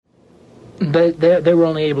They were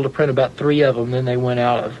only able to print about 3 of them. Then they went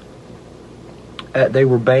out of. They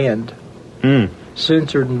were banned,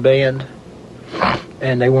 censored and banned,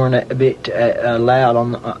 and they weren't allowed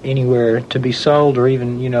on anywhere to be sold or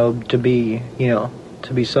even to be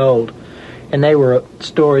sold. And they were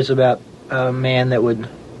stories about a man that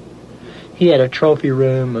he had a trophy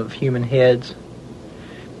room of human heads,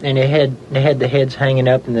 and they had the heads hanging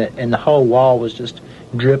up, and the whole wall was just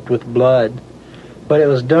dripped with blood. But it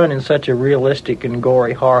was done in such a realistic and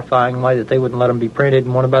gory, horrifying way that they wouldn't let them be printed.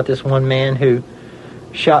 And one about this one man who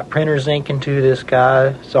shot printer's ink into this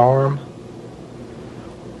guy's arm,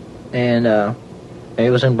 and it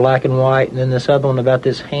was in black and white. And then this other one about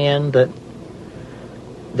this hand that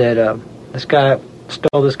this guy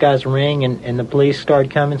stole this guy's ring, and the police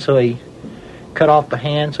started coming, so he cut off the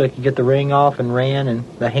hand so he could get the ring off and ran, and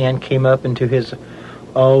the hand came up into his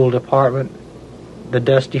old apartment, the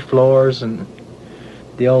dusty floors, and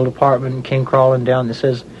the old apartment came crawling down. It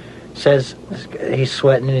says he's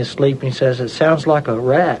sweating in his sleep, and he says, "It sounds like a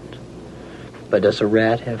rat." But does a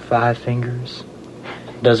rat have 5 fingers?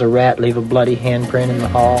 Does a rat leave a bloody handprint in the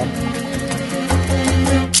hall?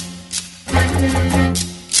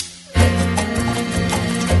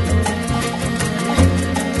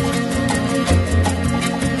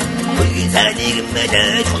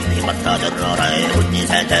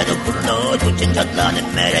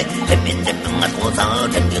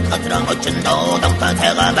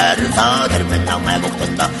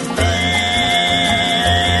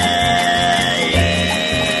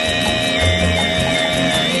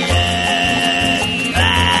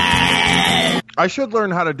 I should learn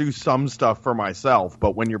how to do some stuff for myself,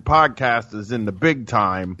 but when your podcast is in the big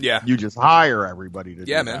time, you just hire everybody to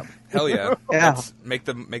do that. Man. Hell yeah. Make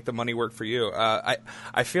the money work for you.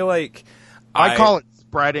 I feel like I call it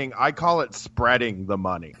spreading. I call it spreading the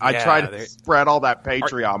money. I try to spread all that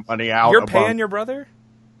Patreon money out. You're paying your brother?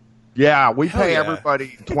 Yeah, we pay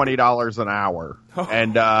everybody $20 an hour,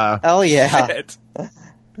 and hell yeah. Shit.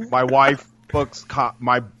 My wife books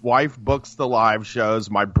the live shows.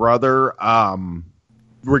 My brother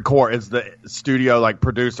is the studio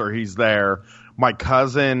producer. He's there. My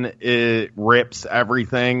cousin rips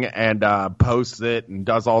everything and posts it and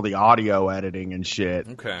does all the audio editing and shit.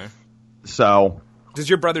 Okay. So does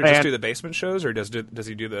your brother just do the basement shows, or does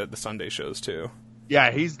he do the Sunday shows too?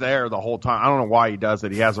 Yeah, he's there the whole time. I don't know why he does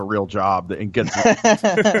it. He has a real job and gets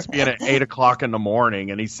being at 8 o'clock in the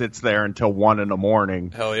morning, and he sits there until 1 in the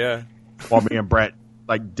morning. Hell yeah. While me and Brett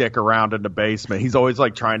dick around in the basement. He's always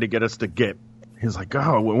trying to get us to get. He's like,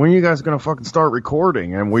 "Oh, when are you guys gonna fucking start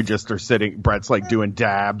recording?" And we just are sitting. Brett's doing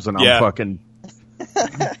dabs, and I'm fucking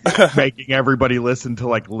making everybody listen to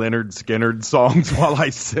Leonard Skinner songs while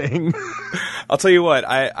I sing. I'll tell you what.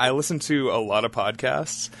 I listen to a lot of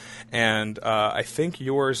podcasts, and I think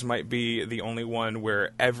yours might be the only one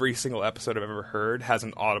where every single episode I've ever heard has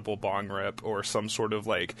an audible bong rip or some sort of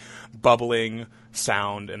bubbling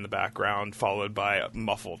sound in the background followed by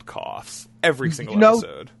muffled coughs. Every single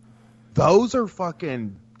episode. Those are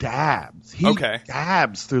fucking dabs. He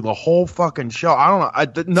dabs through the whole fucking show. I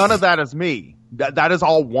don't know. None of that is me. That is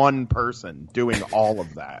all one person doing all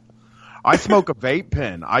of that. I smoke a vape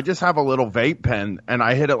pen. I just have a little vape pen, and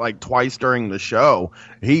I hit it twice during the show.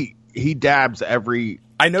 He dabs every...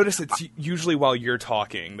 I notice it's usually while you're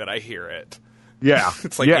talking that I hear it. Yeah.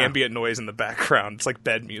 It's ambient noise in the background. It's like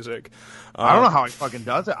bed music. I don't know how he fucking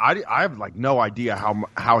does it. I have no idea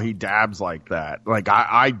how he dabs like that.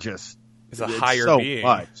 I just... He's a higher so being.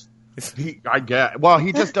 Much. He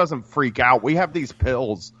just doesn't freak out. We have these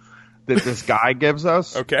pills that this guy gives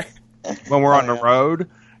us. Okay. When we're on the road,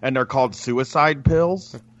 and they're called suicide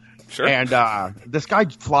pills. Sure. And this guy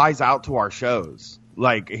flies out to our shows.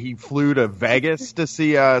 He flew to Vegas to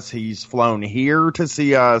see us. He's flown here to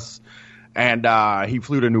see us. And he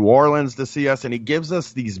flew to New Orleans to see us. And he gives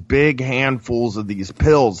us these big handfuls of these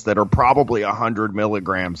pills that are probably 100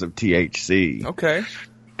 milligrams of THC. Okay.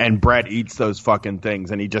 And Brett eats those fucking things,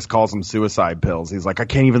 and he just calls them suicide pills. He's like, I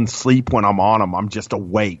can't even sleep when I'm on them. I'm just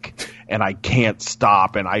awake, and I can't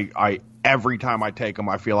stop. And I every time I take them,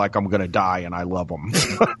 I feel like I'm going to die, and I love them.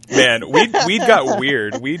 Man, weed got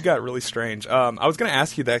weird. Weed got really strange. I was going to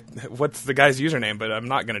ask you what's the guy's username, but I'm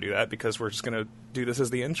not going to do that because we're just going to do this as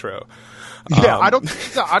the intro. Yeah, I don't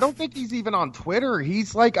think he's even on Twitter.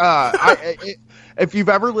 He's if you've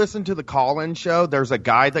ever listened to the call-in show, there's a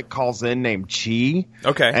guy that calls in named Chi.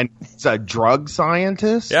 Okay. And he's a drug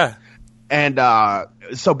scientist. Yeah. And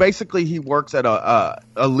so basically he works at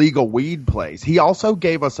a legal weed place. He also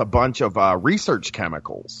gave us a bunch of research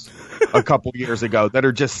chemicals a couple years ago that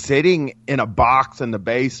are just sitting in a box in the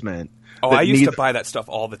basement I used to buy that stuff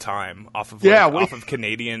all the time off of off of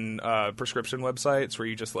Canadian prescription websites where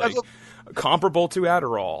you just comparable to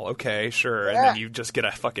Adderall. Okay, sure, and then you just get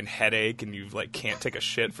a fucking headache and you can't take a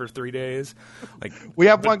shit for 3 days. We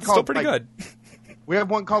have one called still pretty good. We have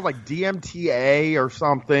one called DMTA or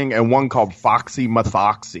something, and one called Foxy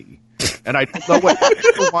Methoxy. And I don't know what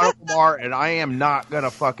one of them are, and I am not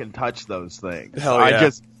gonna fucking touch those things. Hell yeah.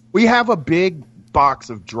 We have a big box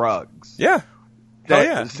of drugs. Yeah. Hell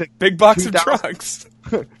yeah. Big box of drugs.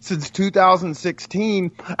 Since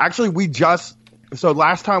 2016. Actually, so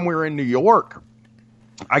last time we were in New York,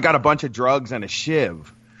 I got a bunch of drugs and a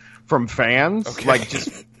shiv from fans.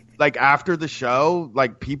 Okay. After the show,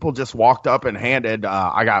 people just walked up and handed,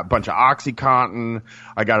 I got a bunch of OxyContin,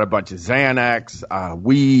 I got a bunch of Xanax,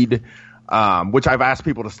 weed, which I've asked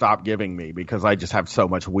people to stop giving me because I just have so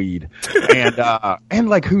much weed. And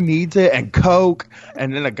who needs it? And Coke.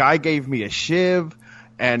 And then a guy gave me a shiv.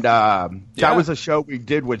 And that was a show we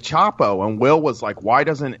did with Chapo. And Will was like, why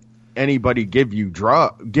doesn't anybody give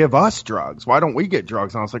us drugs? Why don't we get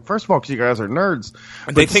drugs? And I was like, first of all, because you guys are nerds.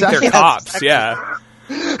 And they think they're cops, yeah.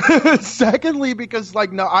 Secondly, because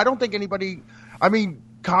no, I don't think anybody. I mean,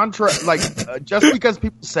 just because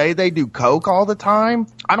people say they do coke all the time,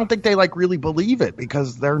 I don't think they really believe it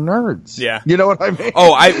because they're nerds. Yeah, you know what I mean.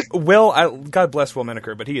 God bless Will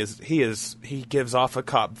Menaker, but he gives off a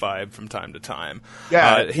cop vibe from time to time.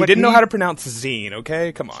 Yeah, he didn't know how to pronounce zine.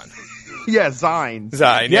 Okay, come on. Yeah, Zine.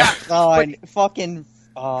 Zine. Yeah.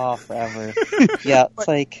 Forever. Yeah,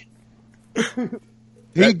 it's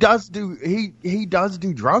He does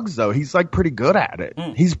do drugs though. He's pretty good at it.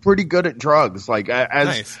 He's pretty good at drugs.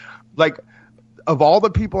 Nice. Of all the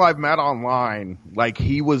people I've met online,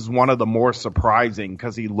 he was one of the more surprising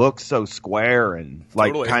because he looks so square and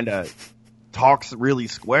totally. kind of talks really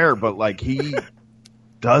square, but he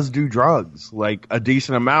does do drugs a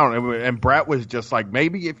decent amount. And Brett was just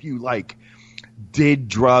maybe if you did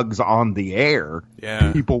drugs on the air,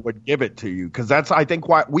 people would give it to you because that's I think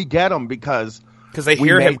why we get them because they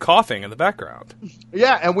hear him coughing in the background.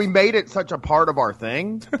 Yeah, and we made it such a part of our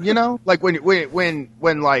thing, when we started the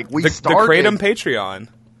Kratom Patreon.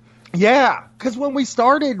 Yeah, because when we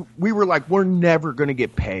started, we were we're never going to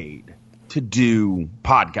get paid to do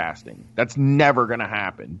podcasting. That's never going to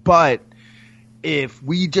happen. But if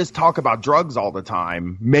we just talk about drugs all the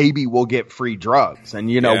time, maybe we'll get free drugs, and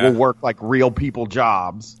we'll work real people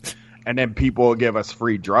jobs. And then people will give us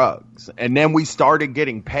free drugs. And then we started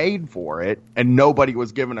getting paid for it, and nobody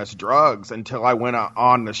was giving us drugs until I went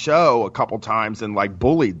on the show a couple times and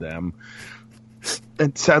bullied them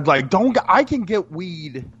and said I can get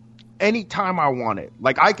weed anytime I want it.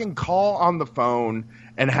 I can call on the phone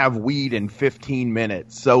and have weed in 15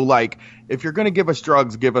 minutes. So if you're going to give us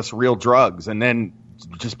drugs, give us real drugs. And then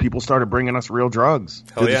just people started bringing us real drugs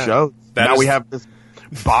to the show. Now we have this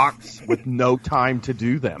box with no time to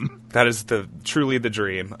do them. That is truly the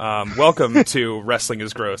dream. Welcome to Wrestling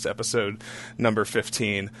is Gross, episode number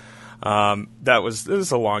 15. This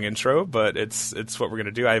is a long intro, but it's what we're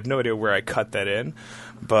gonna do. I have no idea where I cut that in,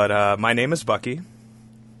 but my name is Bucky.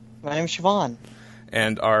 My name is Siobhan.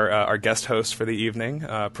 And our guest host for the evening,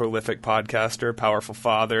 prolific podcaster, powerful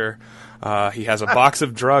father. He has a box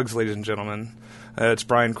of drugs, ladies and gentlemen. It's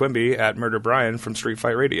Brian Quimby at Murder Brian from Street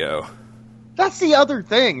Fight Radio. That's the other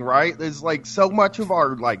thing, right? There's so much of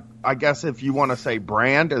our I guess if you want to say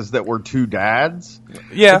brand is that we're two dads.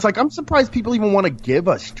 Yeah. It's I'm surprised people even want to give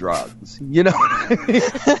us drugs. You know what I mean?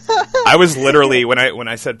 I was literally when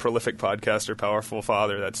I said prolific podcaster, powerful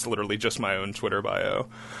father, that's literally just my own Twitter bio.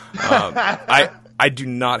 I do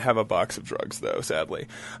not have a box of drugs though, sadly.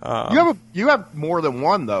 You have more than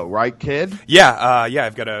one though, right, kid? Yeah,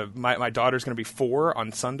 I've got my daughter's going to be 4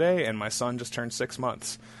 on Sunday, and my son just turned 6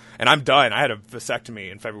 months. And I'm done. I had a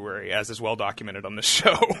vasectomy in February, as is well documented on this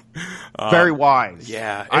show. Very wise.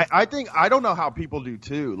 Yeah. I think, I don't know how people do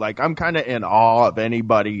too. I'm kind of in awe of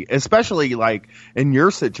anybody, especially in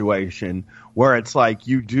your situation where it's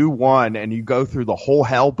you do one and you go through the whole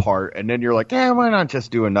hell part and then you're why not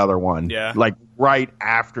just do another one? Yeah. Right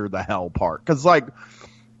after the hell part. Cause I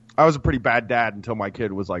was a pretty bad dad until my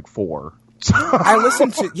kid was 4. I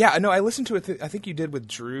listened to it. I think you did with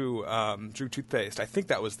Drew Toothpaste. I think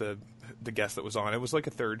that was the guest that was on. It was a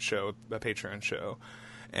third show, a Patreon show,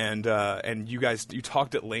 and you guys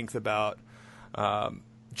talked at length about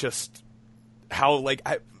just how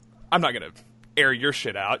I'm not gonna air your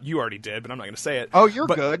shit out. You already did, but I'm not gonna say it. Oh, you're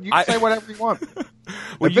good. You can say whatever you want.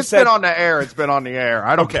 Well, if it's been on the air, it's been on the air.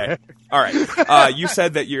 I don't care. All right. You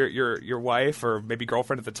said that your wife or maybe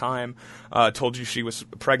girlfriend at the time told you she was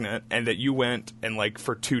pregnant, and that you went and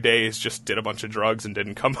for 2 days just did a bunch of drugs and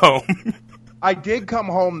didn't come home. I did come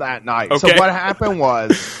home that night. Okay. So what happened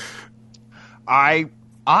was, I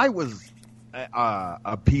was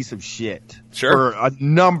a piece of shit for a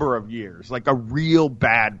number of years, like a real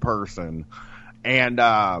bad person, and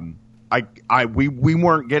we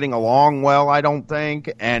weren't getting along well, I don't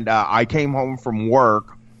think, and I came home from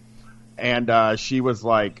work, and she was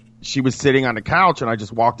sitting on the couch, and I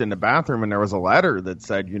just walked in the bathroom, and there was a letter that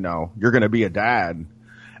said, you know, you're going to be a dad.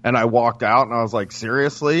 And I walked out, and I was like,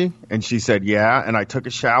 seriously? And she said, yeah. And I took a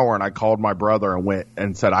shower, and I called my brother and went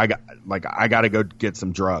and said, I got to go get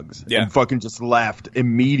some drugs. Yeah. And fucking just left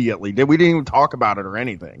immediately. We didn't even talk about it or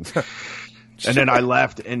anything. And then I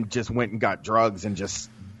left and just went and got drugs and just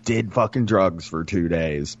did fucking drugs for 2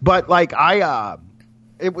 days. But like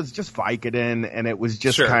it was just Vicodin, and it was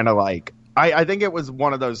just kind of like, I think it was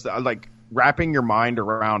one of those, like, wrapping your mind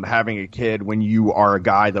around having a kid when you are a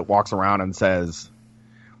guy that walks around and says,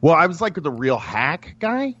 well, I was like the real hack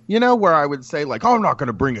guy, you know, where I would say like, oh, I'm not going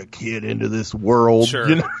to bring a kid into this world. Sure.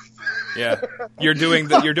 You know? Yeah. You're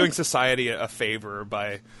doing society a favor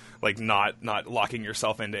by like not locking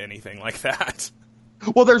yourself into anything like that.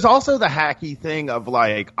 Well, there's also the hacky thing of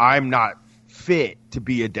like, I'm not fit to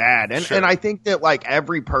be a dad. And I think that like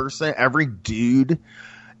every dude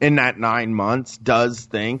in that 9 months does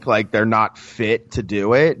think like they're not fit to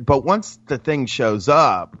do it. But once the thing shows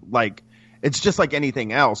up, like, it's just like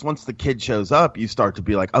anything else. Once the kid shows up, you start to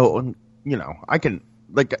be like, oh, you know, I can,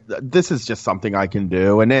 like, this is just something I can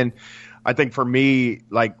do. And then I think for me,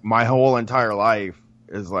 like, my whole entire life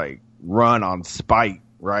is like run on spite,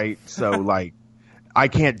 right? So like, I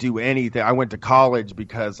can't do anything. I went to college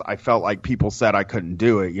because I felt like people said I couldn't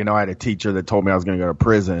do it. You know, I had a teacher that told me I was going to go to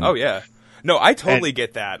prison. Oh, yeah. No, I totally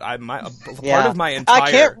get that. Part of my entire.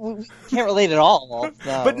 I can't relate at all.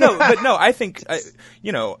 No. But no. I think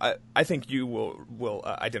I think you will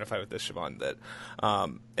identify with this, Siobhan. That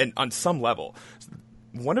and on some level,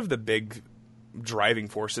 one of the big driving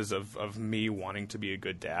forces of me wanting to be a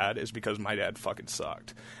good dad is because my dad fucking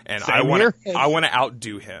sucked, and I want to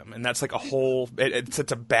outdo him, and that's like a whole. It's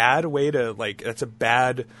a bad way to like. It's a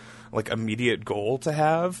bad. Like immediate goal to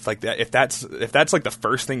have like that. If that's like the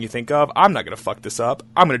first thing you think of, I'm not gonna fuck this up.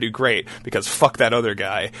 I'm gonna do great because fuck that other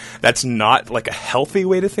guy. That's not like a healthy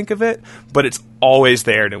way to think of it, but it's always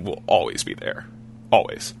there and it will always be there.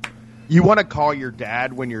 Always. You want to call your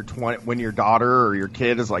dad when you're 20, when your daughter or your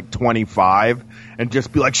kid is like 25, and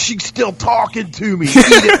just be like, she's still talking to me. Eat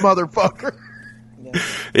it, motherfucker.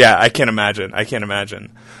 Yeah, I can't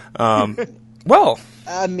imagine. Well,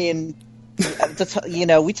 I mean. You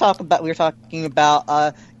know, we were talking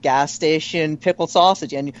about gas station pickled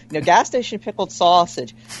sausage, and you know, gas station pickled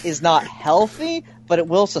sausage is not healthy, but it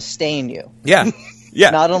will sustain you. Yeah, yeah.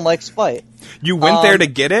 Not unlike Spite. You went there to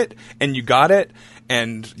get it, and you got it,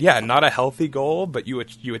 and yeah, not a healthy goal, but you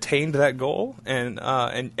attained that goal,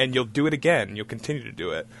 and you'll do it again. You'll continue to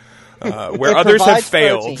do it. Where others have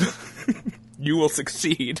failed, you will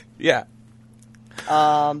succeed. Yeah.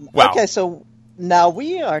 Wow. Okay, so. Now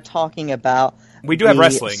we are talking about. We do have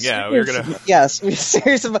wrestling, yeah. We're gonna. Yes, we're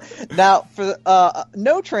serious about. Now for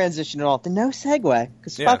no transition at all, no segue,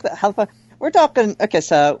 because fuck that. How the fuck? We're talking. Okay,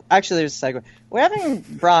 so actually, there's a segue. We're having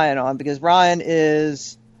Brian on because Brian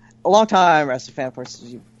is a long time wrestling fan. Of course,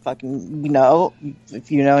 you fucking know if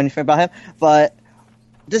you know anything about him. But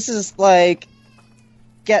this is like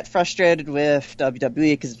get frustrated with WWE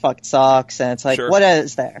because it fucking sucks, and it's like, what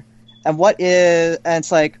is there, and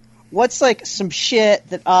it's like. What's like some shit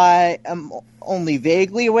that I am only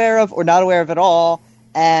vaguely aware of or not aware of at all,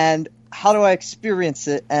 and how do I experience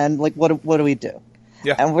it, and like what do we do?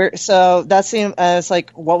 Yeah. And so that seemed it's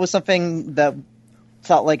like what was something that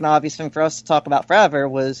felt like an obvious thing for us to talk about forever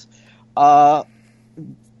was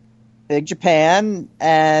Big Japan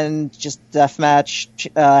and just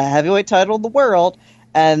deathmatch heavyweight title of the world,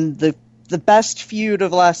 and the best feud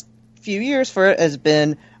of the last few years for it has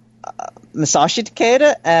been Masashi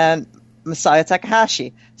Takeda and Masaya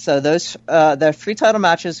Takahashi. So those there are 3 title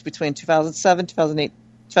matches between 2017,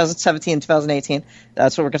 and 2018.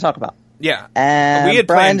 That's what we're going to talk about. Yeah. And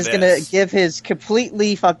Brian is going to give his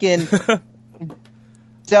completely fucking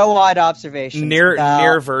doe-eyed observation.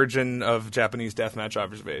 Near virgin of Japanese deathmatch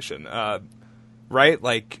observation. Right?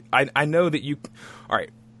 Like, I know that you... All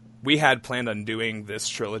right. We had planned on doing this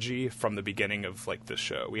trilogy from the beginning of like this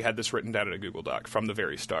show. We had this written down in a Google Doc from the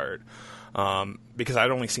very start because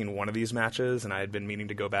I'd only seen one of these matches and I had been meaning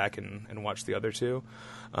to go back and watch the other 2.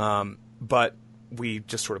 But we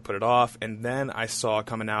just sort of put it off. And then I saw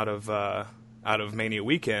coming out of Mania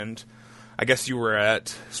weekend, I guess you were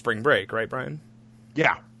at Spring Break, right, Brian?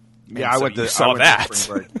 Yeah. Yeah, I went to spring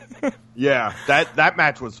break. Yeah, that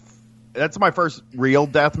match was that's my first real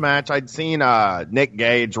death match. I'd seen Nick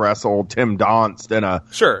Gage wrestle Tim Donst in a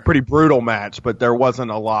pretty brutal match, but there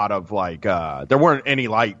wasn't a lot of there weren't any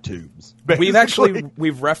light tubes. Basically.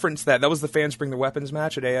 We've referenced that. That was the Fans Bring the Weapons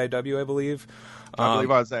match at AIW, I believe. I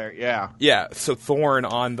believe I was there. Yeah. Yeah. So Thorne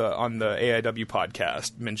on the AIW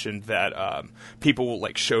podcast mentioned that people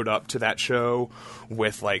showed up to that show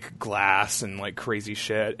with glass and crazy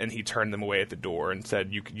shit, and he turned them away at the door and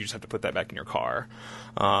said, "You just have to put that back in your car,"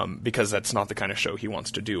 because that's not the kind of show he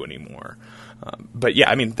wants to do anymore. But yeah,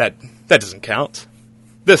 I mean that doesn't count.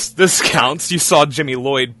 This counts. You saw Jimmy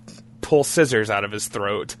Lloyd pull scissors out of his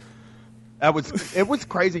throat. It was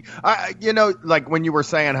crazy. When you were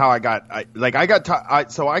saying how I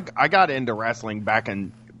got into wrestling back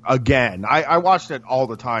in, again, I watched it all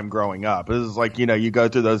the time growing up. This is you go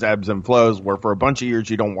through those ebbs and flows where for a bunch of years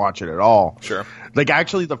you don't watch it at all. Sure.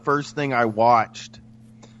 Actually the first thing I watched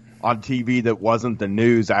on TV that wasn't the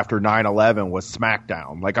news after 9/11 was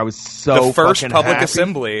SmackDown. I was so the first fucking public happy.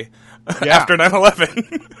 assembly after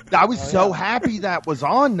 9/11. I was so happy that was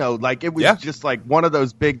on though. It was just one of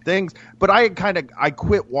those big things. But I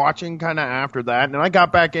quit watching after that, and I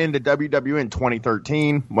got back into WWE in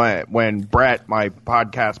 2013 when Brett, my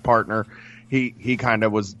podcast partner, he kind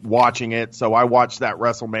of was watching it. So I watched that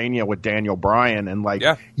WrestleMania with Daniel Bryan, and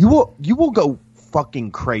you will go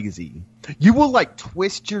fucking crazy. You will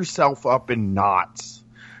twist yourself up in knots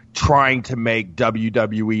trying to make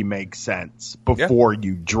WWE make sense before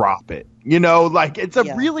you drop it. It's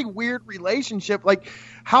a really weird relationship.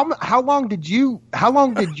 How long did you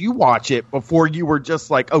watch it before you were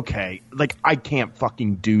just okay, I can't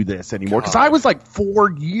fucking do this anymore? Because I was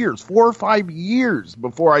 4 or 5 years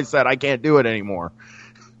before I said I can't do it anymore.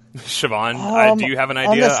 Siobhan, do you have an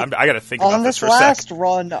idea? I got to think about this for a sec. On this last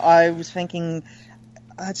run, I was thinking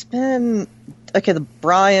it's been the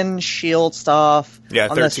Bryan Shield stuff. Yeah,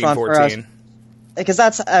 13, 14. Because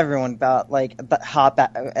that's everyone got hot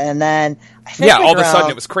back, and then I think all of a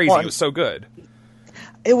sudden it was crazy. It was so good.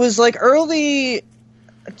 It was early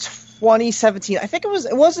 2017. I think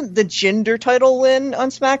it wasn't the Jinder title win on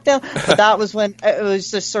SmackDown, but that was when it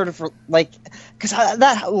was just sort of because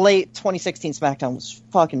that late 2016 SmackDown was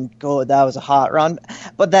fucking good. That was a hot run,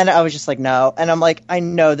 but then I was just no, and I'm I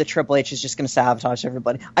know that Triple H is just going to sabotage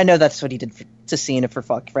everybody. I know that's what he did to Cena for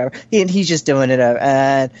fucking forever. He's just doing it,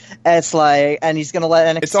 and it's and he's going to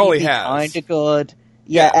let NXT it's all he be has. Kind of good.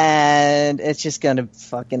 Yeah, and it's just going to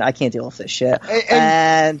fucking. I can't deal with this shit,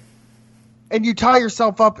 And you tie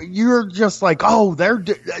yourself up. You're just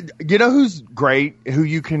you know who's great? Who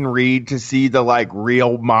you can read to see the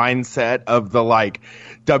real mindset of the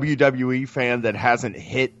WWE fan that hasn't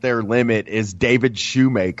hit their limit is David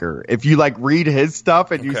Shoemaker. If you read his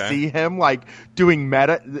stuff and you see him doing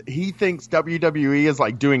meta, he thinks WWE is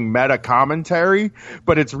doing meta commentary,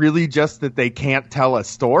 but it's really just that they can't tell a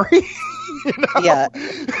story. Yeah,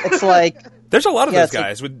 it's there's a lot of those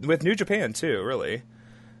guys with New Japan too. Really.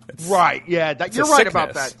 Right, yeah, you're right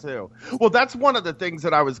about that too. Well, that's one of the things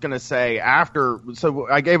that I was going to say after. So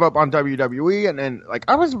I gave up on WWE, and then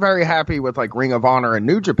I was very happy with Ring of Honor and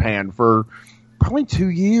New Japan for probably 2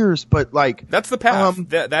 years. But that's the path.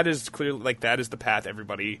 That is clearly that is the path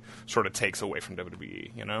everybody sort of takes away from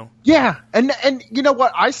WWE. Yeah, and you know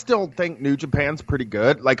what? I still think New Japan's pretty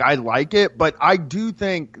good. I like it, but I do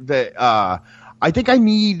think that I think I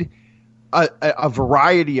need a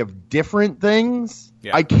variety of different things.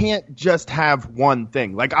 Yeah. I can't just have one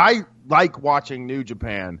thing. I like watching New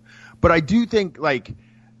Japan, but I do think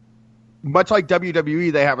much like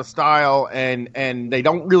WWE, they have a style and they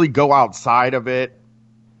don't really go outside of it,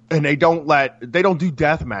 and they don't do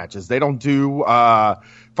death matches. They don't do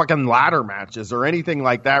fucking ladder matches or anything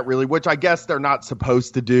like that, really, which I guess they're not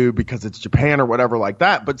supposed to do because it's Japan or whatever like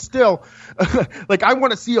that. But still, I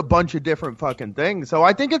want to see a bunch of different fucking things. So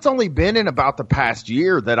I think it's only been in about the past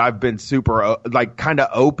year that I've been super, kind of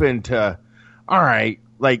open to, all right,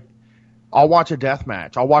 I'll watch a death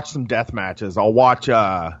match. I'll watch some death matches. I'll watch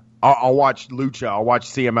I'll watch Lucha. I'll watch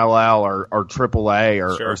CMLL or AAA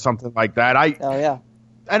or something like that. Oh, yeah.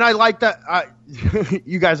 And I like that.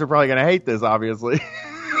 You guys are probably going to hate this, obviously.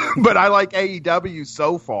 But I like AEW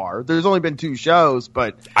so far. There's only been 2 shows,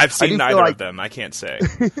 but I've seen neither of them. I can't say.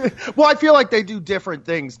 Well, I feel like they do different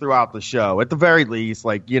things throughout the show. At the very least,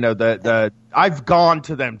 I've gone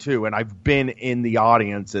to them too, and I've been in the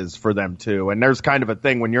audiences for them too. And there's kind of a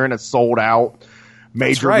thing when you're in a sold out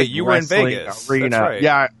major league you were in Vegas arena. That's right.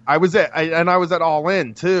 Yeah, I was at All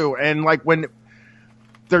In too. And when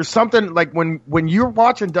there's something when you're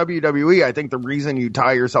watching WWE, I think the reason you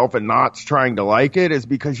tie yourself in knots trying to like it is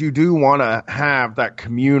because you do want to have that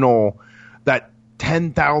communal, that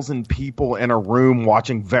 10,000 people in a room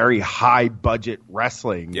watching very high budget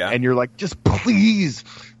wrestling, and you're like, just please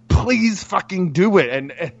fucking do it.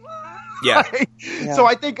 And yeah. So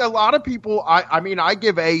I think a lot of people, I mean, I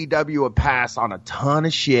give AEW a pass on a ton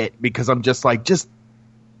of shit because I'm just like, just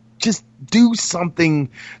do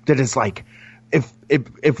something that is like,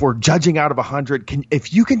 if we're judging out of 100,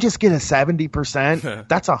 if you can just get a 70%,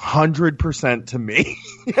 that's 100% to me.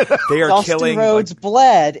 They are Dustin killing. Rhodes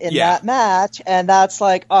bled in that match, and that's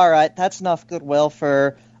like, all right, that's enough goodwill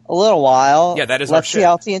for a little while. Yeah, that is. Let's see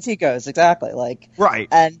how TNT goes. Exactly, like right.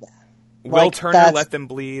 And will Turner let them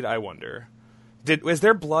bleed? I wonder. Was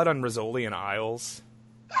there blood on Rizzoli and Isles?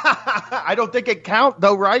 I don't think it count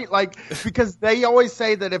though, right? Like, because they always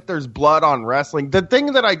say that if there's blood on wrestling, the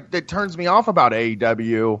thing that turns me off about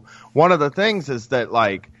AEW, one of the things is that,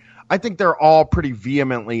 like, I think they're all pretty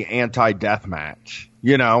vehemently anti-deathmatch.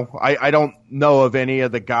 You know, I don't know of any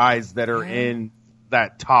of the guys that are in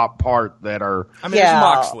that top part that are. I mean, there's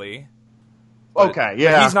Moxley. Okay,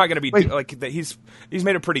 yeah. But he's not going to be like that. He's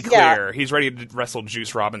made it pretty clear he's ready to wrestle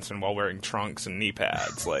Juice Robinson while wearing trunks and knee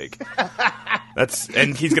pads. Like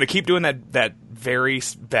and he's going to keep doing that very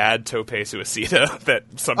bad tope suicida that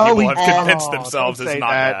some people have convinced themselves is not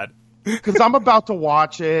bad. Because I'm about to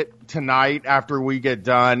watch it tonight after we get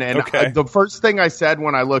done, and the first thing I said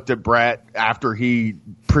when I looked at Brett after he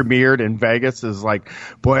premiered in Vegas is like,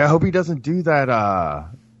 "Boy, I hope he doesn't do that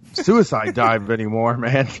suicide dive anymore,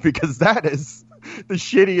 man, because that is the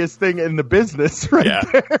shittiest thing in the business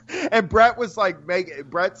there." And Brett was like,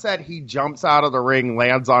 Brett said he jumps out of the ring,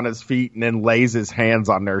 lands on his feet, and then lays his hands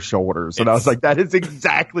on their shoulders. And I was like, that is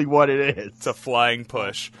exactly what it is. It's a flying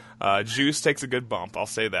push. Juice takes a good bump, I'll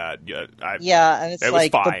say that. And it's it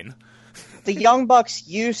like was fine. The Young Bucks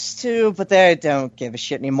used to, but they don't give a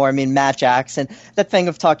shit anymore. I mean, Matt Jackson, that thing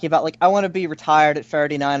of talking about, like, I want to be retired at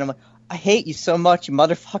 39. I'm like, I hate you so much, you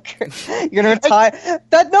motherfucker. You're going to retire.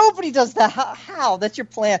 That nobody does that. How? That's your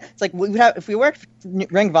plan. It's like, if we worked for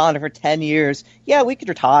Ring of Honor for 10 years, we could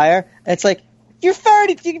retire. And it's like, you're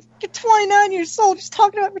 30, you're 29 years old, just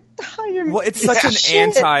talking about retirement. Well, it's such an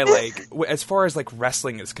anti, like, as far as, like,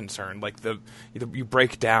 wrestling is concerned, like, you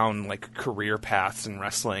break down, like, career paths in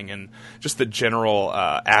wrestling and just the general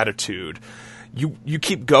attitude. You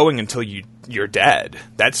keep going until you're dead.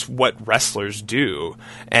 That's what wrestlers do.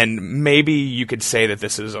 And maybe you could say that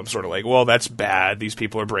this is sort of like, well, that's bad. These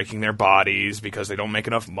people are breaking their bodies because they don't make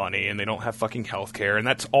enough money and they don't have fucking health care. And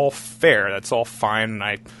that's all fair. That's all fine. And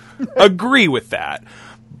I agree with that.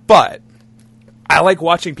 But I like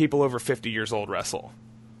watching people over 50 years old wrestle.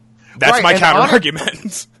 That's my counter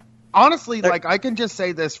argument. Honestly, like, I can just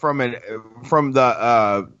say this from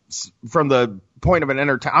the point of an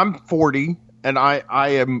entertainer. I'm 40. And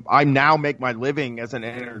I now make my living as an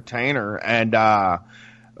entertainer, and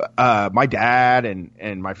my dad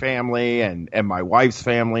and my family and my wife's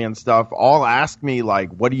family and stuff all ask me,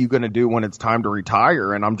 like, what are you going to do when it's time to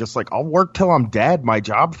retire? And I'm just like, I'll work till I'm dead. My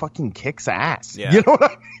job fucking kicks ass. Yeah. You know what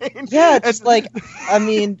I mean? Yeah, it's like, I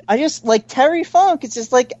mean, I just, like, Terry Funk, it's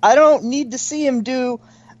just like, I don't need to see him do,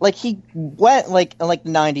 like, he went, like, in, like,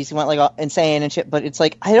 the 90s, he went, like, insane and shit, but it's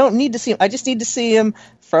like, I don't need to see him, I just need to see him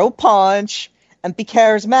throw a punch and be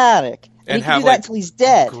charismatic. And he can do that until he's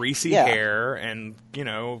dead. Greasy hair and, you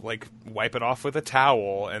know, like, wipe it off with a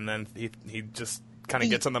towel, and then he just kind of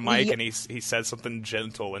gets on the mic and he says something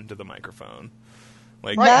gentle into the microphone.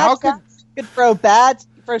 Like, how could throw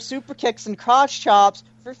super kicks and crotch chops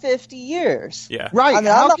for 50 years. Yeah. Right. I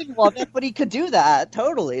mean, I'm not going to love it, but he could do that.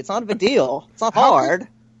 Totally. It's not a big deal. It's not hard.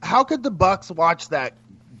 How could the Bucks watch that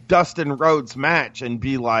Dustin Rhodes match and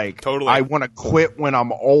be like, totally, I want to quit when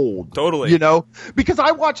I'm old? Totally. You know? Because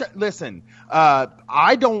I watch – listen,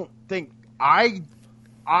 I don't think – I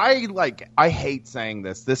hate saying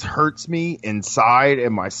this. This hurts me inside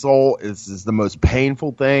in my soul. This is the most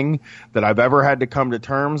painful thing that I've ever had to come to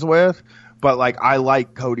terms with. But, like, I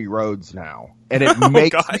like Cody Rhodes now. And it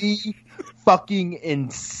makes me fucking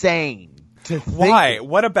insane to think. Why?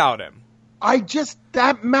 What about him?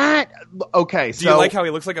 That Matt. Okay, Do you like how he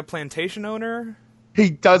looks like a plantation owner? He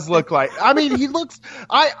does look like. I mean, he looks.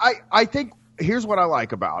 I think. Here's what I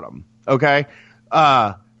like about him. Okay,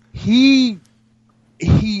 he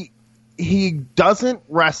doesn't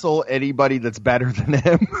wrestle anybody that's better than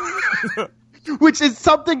him. Which is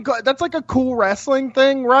something that's like a cool wrestling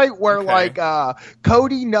thing, right? Where like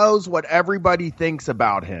Cody knows what everybody thinks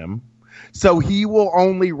about him, so he will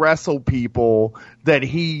only wrestle people that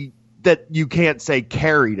you can't say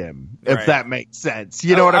carried him, if that makes sense.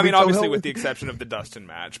 You know what I mean? Obviously with the exception of the Dustin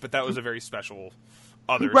match, but that was a very special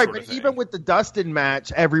other right, sort of thing. Even with the Dustin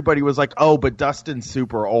match, everybody was like, "Oh, but Dustin's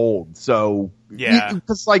super old." So yeah,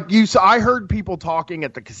 because I heard people talking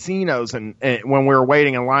at the casinos and when we were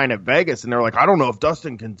waiting in line at Vegas, and they're like, "I don't know if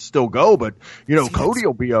Dustin can still go, but Cody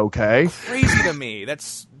will be okay." Crazy to me.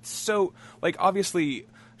 That's so obviously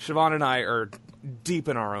Siobhan and I are deep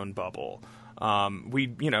in our own bubble.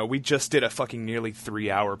 We just did a fucking nearly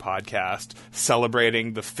 3-hour podcast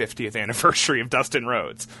celebrating the 50th anniversary of Dustin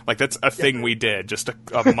Rhodes. That's a thing we did just a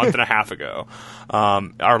month and a half ago.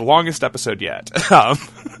 Our longest episode yet.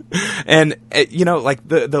 And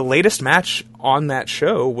the latest match on that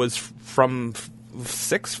show was from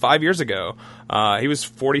 5 years ago. He was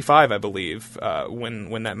 45, I believe,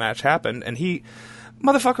 when that match happened, and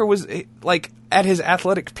motherfucker was at his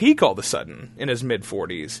athletic peak all of a sudden in his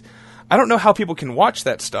mid-40s. I don't know how people can watch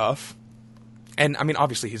that stuff. And, I mean,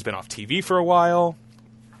 obviously he's been off TV for a while.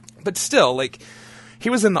 But still, he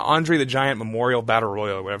was in the Andre the Giant Memorial Battle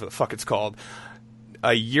Royal, or whatever the fuck it's called,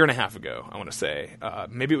 a year and a half ago, I want to say.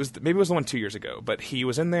 Maybe it was the one 2 years ago. But he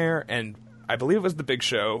was in there, and I believe it was the Big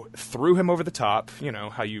Show, threw him over the top, what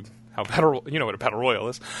a Battle Royal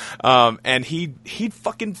is. And he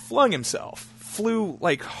fucking flung himself. Flew,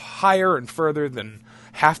 higher and further than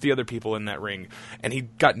half the other people in that ring, and he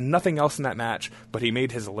got nothing else in that match, but he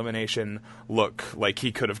made his elimination look like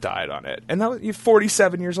he could have died on it. And he's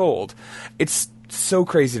 47 years old. It's so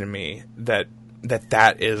crazy to me that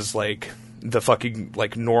is the fucking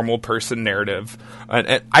normal person narrative.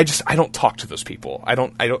 And I don't talk to those people. I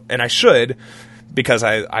don't, and I should, because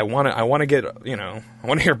I want to get, I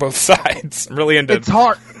want to hear both sides. I'm really into it's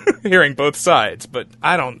hard hearing both sides, but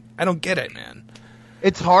I don't get it, man.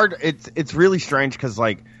 It's hard. It's really strange because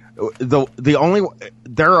the only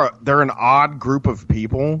they're an odd group of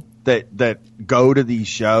people that go to these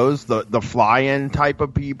shows, the fly-in type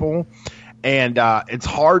of people, and it's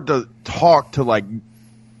hard to talk to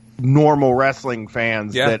normal wrestling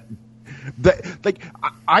fans that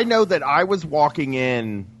I know that I was walking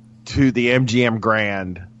in to the MGM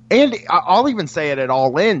Grand. And I'll even say it at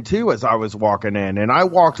All In, too, as I was walking in. And I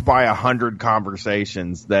walked by 100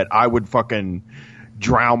 conversations that I would fucking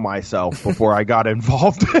drown myself before I got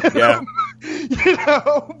involved in them.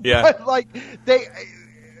 Yeah. But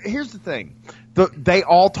here's the thing. They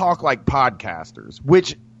all talk like podcasters,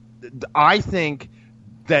 which I think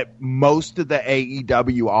that most of the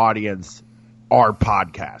AEW audience are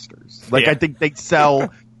podcasters. I think they sell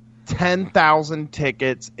 10,000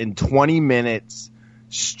 tickets in 20 minutes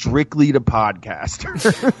strictly to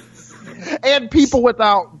podcasters. And people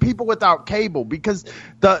without cable, because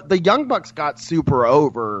the Young Bucks got super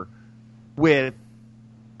over with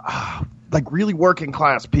really working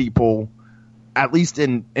class people, at least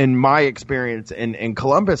in my experience in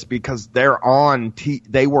Columbus, because they were on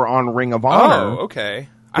Ring of Honor. Oh, okay.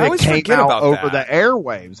 I always came forget out about over that. the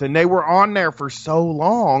airwaves, and they were on there for so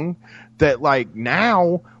long that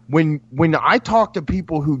now when I talk to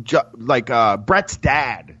people who Brett's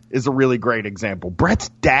dad is a really great example. Brett's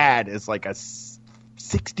dad is a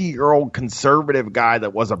 60-year-old conservative guy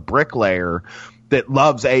that was a bricklayer that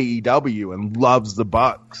loves AEW and loves the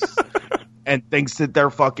Bucks and thinks that they're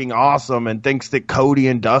fucking awesome and thinks that Cody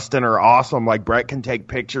and Dustin are awesome. Brett can take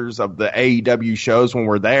pictures of the AEW shows when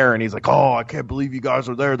we're there, and he's like, "Oh, I can't believe you guys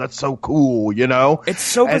are there. That's so cool," It's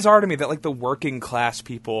so bizarre to me that the working class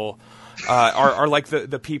people are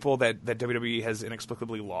the people that WWE has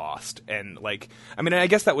inexplicably lost. And I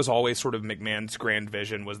guess that was always sort of McMahon's grand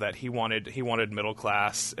vision, was that he wanted middle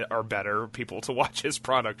class or better people to watch his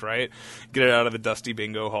product, right? Get it out of the dusty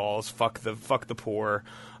bingo halls, fuck the poor.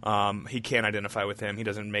 He can't identify with him. He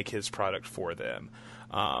doesn't make his product for them.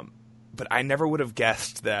 But I never would have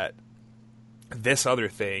guessed that this other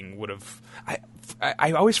thing would have.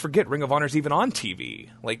 I always forget Ring of Honor's even on TV.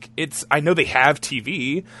 I know they have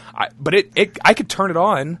TV, but I could turn it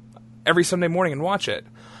on every Sunday morning and watch it.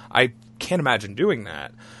 I can't imagine doing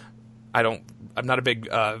that. I'm not a big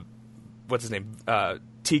what's his name?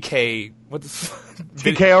 TK. What's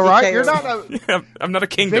TK? All right, you're not. I'm not a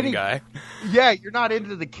Kingdom guy. Yeah, you're not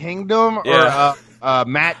into the Kingdom or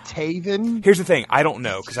Matt Taven. Here's the thing: I don't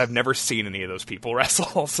know, because I've never seen any of those people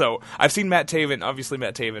wrestle. So I've seen Matt Taven. Obviously,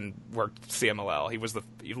 Matt Taven worked CMLL.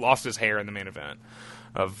 He lost his hair in the main event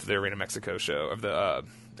of the Arena Mexico show, of the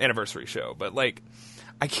anniversary show. But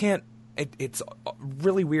I can't. It's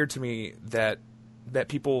really weird to me that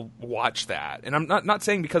people watch that. And I'm not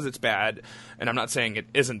saying because it's bad, and I'm not saying it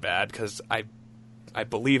isn't bad, because I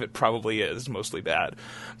believe it probably is mostly bad.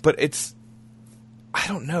 But it's, I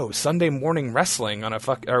don't know, Sunday morning wrestling on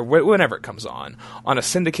or whenever it comes on a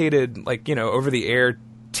syndicated, over the air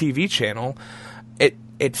TV channel,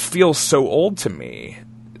 it feels so old to me.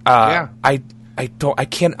 I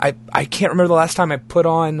can't remember the last time I put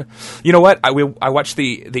on. You know what? I watched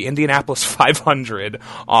the Indianapolis 500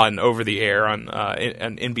 on over the air on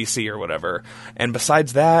NBC or whatever. And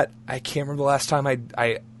besides that, I can't remember the last time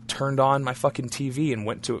I turned on my fucking TV and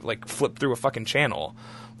went to like flip through a fucking channel.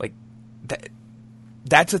 Like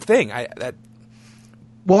that's a thing.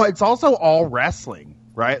 Well, it's also all wrestling,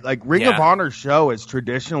 right? Like Ring of Honor's show has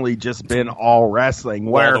traditionally just been all wrestling,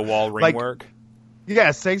 where wall-to-wall ring work.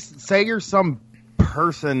 Yeah, say you're some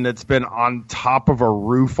person that's been on top of a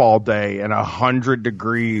roof all day and 100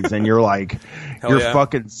 degrees, and you're like, your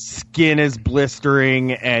fucking skin is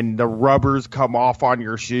blistering and the rubbers come off on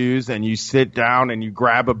your shoes, and you sit down and you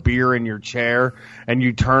grab a beer in your chair and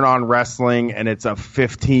you turn on wrestling, and it's a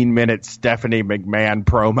 15-minute Stephanie McMahon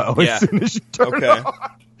promo as soon as you turn it on.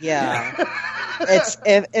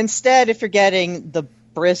 Yeah. Instead, if you're getting the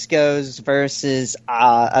Briscoes versus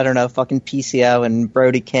I don't know, fucking PCO and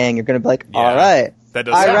Brody King, you're gonna be like, all right,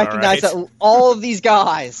 I recognize all of these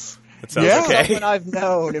guys. That sounds okay. Someone I've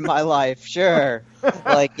known in my life, sure.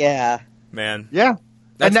 Like, man, and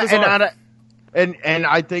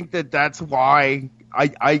I think that's why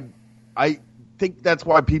I think that's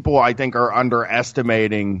why people are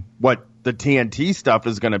underestimating what the TNT stuff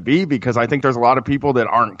is going to be, because I think there's a lot of people that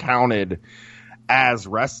aren't counted as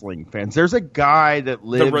wrestling fans. There's a guy that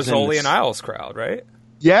lives the Rizzoli and Isles crowd, right?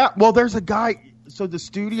 Yeah, well, there's a guy. So the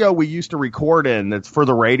studio we used to record in, that's for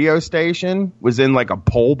the radio station, was in like a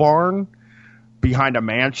pole barn behind a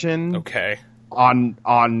mansion. Okay. On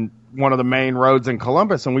one of the main roads in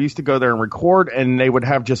Columbus, and we used to go there and record, and they would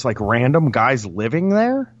have just like random guys living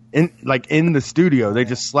there in the studio. They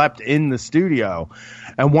just slept in the studio.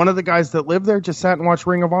 And one of the guys that lived there just sat and watched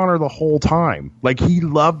Ring of Honor the whole time. Like, he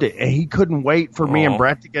loved it, and he couldn't wait for me and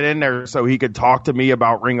Brett to get in there so he could talk to me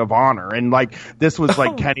about Ring of Honor. And like, this was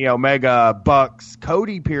like Kenny Omega, Bucks,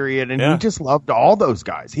 Cody period, and he just loved all those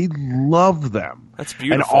guys. He loved them. That's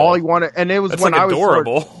beautiful. And all he wanted, and it was That's when like I was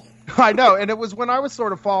adorable. I know, and it was when I was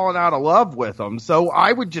sort of falling out of love with them. So I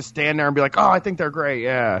would just stand there and be like, "Oh, I think they're great.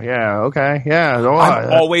 Yeah, okay, yeah." Oh,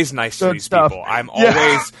 I'm always nice to these people. I'm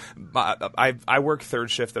always. I work third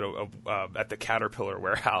shift at the Caterpillar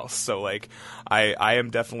warehouse, so like I am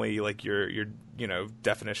definitely like your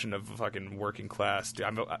definition of fucking working class.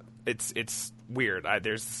 It's weird.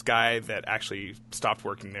 There's this guy that actually stopped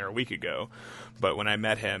working there a week ago, but when I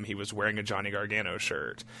met him, he was wearing a Johnny Gargano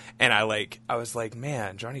shirt, and I was like,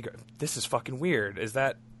 man, this is fucking weird. Is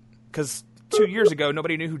that because 2 years ago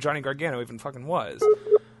nobody knew who Johnny Gargano even fucking was?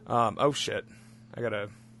 Oh shit, I gotta.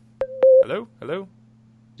 Hello.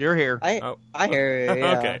 You're here. I hear you.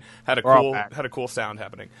 Yeah. Okay, had a cool sound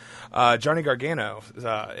happening. Johnny Gargano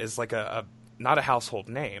is like a not a household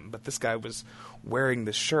name, but this guy was wearing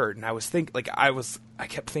this shirt, and I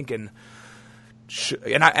kept thinking,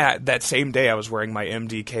 that same day I was wearing my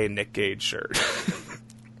MDK Nick Gage shirt.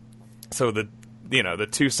 So the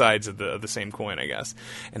two sides of the same coin, I guess.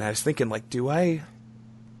 And I was thinking, like, do I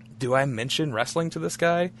mention wrestling to this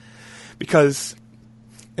guy? Because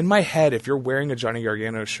in my head, if you're wearing a Johnny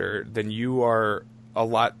Gargano shirt, then you are a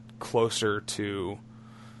lot closer to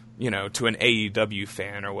an AEW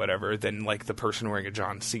fan or whatever than like the person wearing a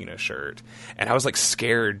John Cena shirt. And I was like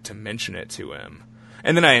scared to mention it to him.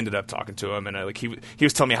 And then I ended up talking to him, and he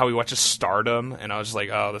was telling me how he watches Stardom, and I was just like,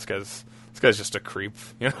 oh, this guy's just a creep,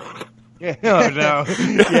 Yeah, no.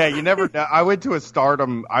 Yeah, you never know. I went to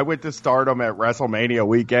Stardom at WrestleMania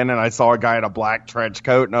weekend, and I saw a guy in a black trench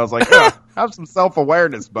coat, and I was like, have some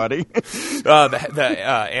self-awareness, buddy. The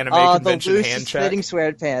anime convention the hand check. Fitting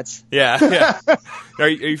sweatpants. Yeah. Are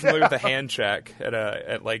you familiar with the hand check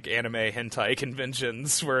at like anime hentai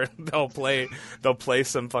conventions where they'll play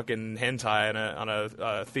some fucking hentai on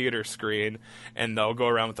a theater screen, and they'll go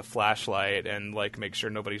around with a flashlight and like make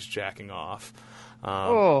sure nobody's jacking off.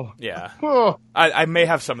 Yeah. I may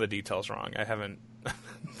have some of the details wrong. I haven't.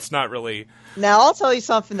 It's not really. Now, I'll tell you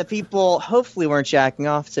something that people hopefully weren't jacking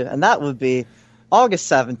off to, and that would be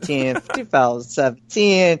August 17th,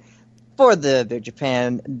 2017, for the Big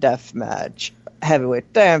Japan Deathmatch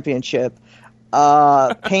Heavyweight Championship.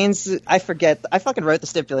 Pains. I fucking wrote the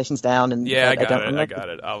stipulations down, and I got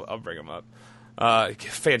it. I'll bring them up.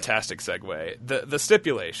 Fantastic segue. The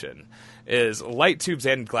stipulation is light tubes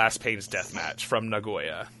and glass panes deathmatch from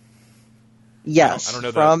Nagoya. Yes, I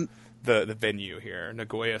don't know the venue here.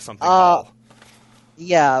 Nagoya something hall.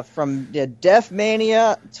 Yeah, from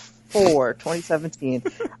Deathmania 4 2017.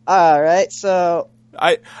 All right, so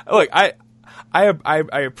I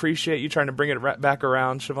appreciate you trying to bring it back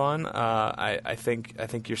around, Siobhan. I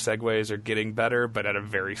think your segues are getting better, but at a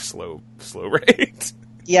very slow rate.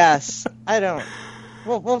 Yes, I don't.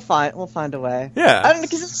 We'll find a way. Yeah. I don't know,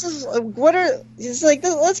 because this is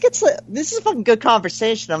let's get to this is a fucking good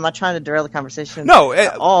conversation. I'm not trying to derail the conversation.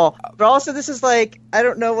 At all. But also, this is like I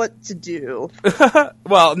don't know what to do.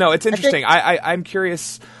 Well, no, it's interesting. I'm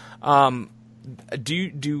curious. Do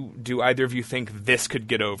either of you think this could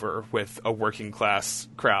get over with a working class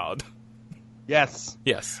crowd? Yes.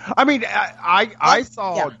 Yes. I mean, I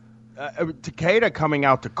saw Takeda coming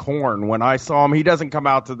out to Korn when I saw him. He doesn't come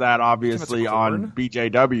out to that, obviously, on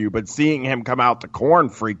BJW, but seeing him come out to Korn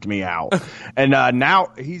freaked me out. And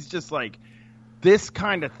now he's just like, this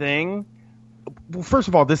kind of thing. Well, first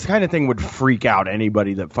of all, this kind of thing would freak out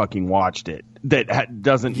anybody that fucking watched it that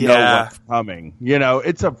doesn't know what's coming. You know,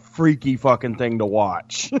 it's a freaky fucking thing to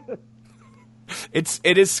watch.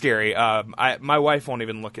 It is scary. My wife won't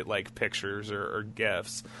even look at like pictures or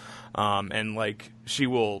GIFs, and like she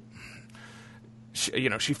follows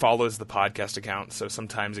the podcast account, so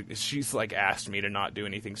sometimes she's like asked me to not do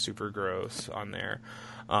anything super gross on there.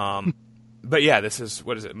 But yeah, this is,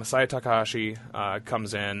 what is it? Masaya Takahashi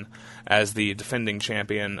comes in as the defending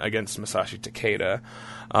champion against Masashi Takeda.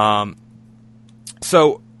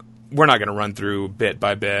 So we're not going to run through bit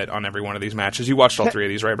by bit on every one of these matches. You watched all three of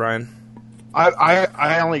these, right, Brian?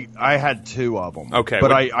 I had two of them. Okay,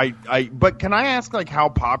 but but can I ask like how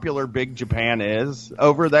popular Big Japan is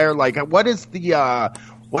over there? Like, what is the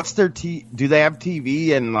what's their do they have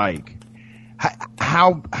TV, and like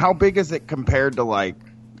how big is it compared to like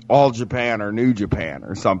All Japan or New Japan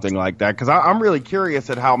or something like that? Because I'm really curious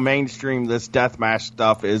at how mainstream this deathmatch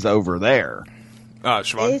stuff is over there.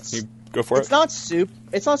 Siobhan, you go for it. It's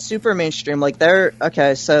not super mainstream. Like they're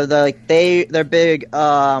okay. So their big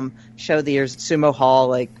show of the year is Sumo Hall,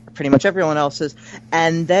 like pretty much everyone else's,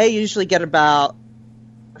 and they usually get about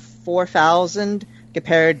 4,000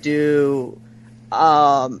 compared to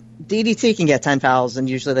DDT can get 10,000.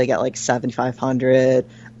 Usually they get like 7,500.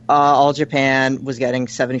 All Japan was getting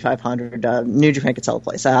 7,500. New Japan could sell the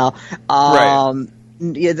place out. Right.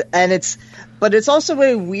 Yeah, and but it's also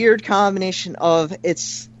a weird combination of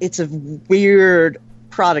it's a weird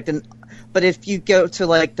product, but if you go to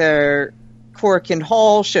like their Korakuen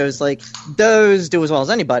Hall shows, like those do as well as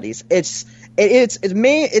anybody's. It's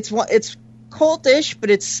cultish, but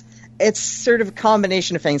it's sort of a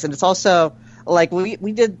combination of things, and it's also like we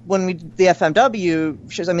did when we did the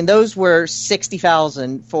FMW shows. I mean, those were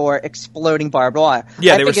 60,000 for exploding barbed wire.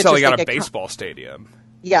 Yeah, they were selling out a baseball stadium.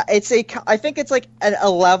 Yeah, I think it's like a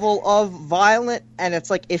level of violent, and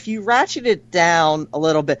it's like if you ratchet it down a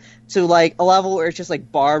little bit to like a level where it's just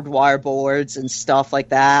like barbed wire boards and stuff like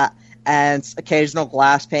that, and occasional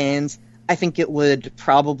glass panes, I think they could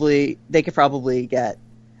probably get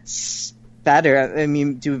better. I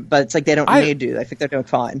mean, but it's like they don't need to. I think they're doing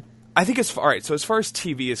fine. I think all right. So as far as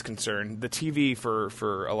TV is concerned, the TV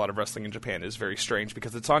for a lot of wrestling in Japan is very strange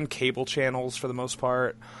because it's on cable channels for the most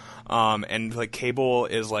part. And like cable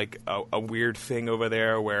is like a weird thing over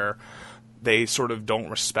there where they sort of don't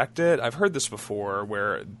respect it. I've heard this before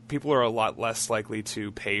where people are a lot less likely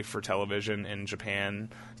to pay for television in Japan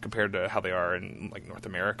compared to how they are in like North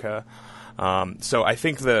America. So I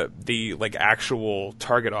think the like actual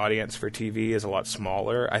target audience for TV is a lot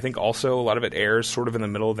smaller. I think also a lot of it airs sort of in the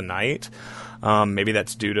middle of the night. Maybe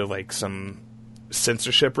that's due to like some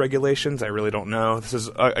censorship regulations. I really don't know. This is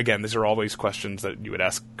again, these are always questions that you would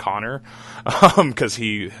ask Connor because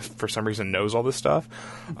he for some reason knows all this stuff.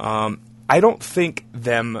 I don't think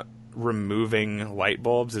them removing light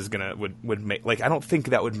bulbs is would make, like, I don't think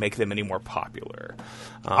that would make them any more popular.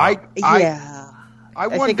 I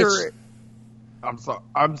wonder. I'm sorry.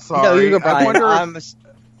 No, you go, Brian.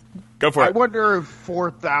 Go for it. I wonder if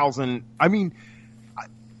 4,000. I mean,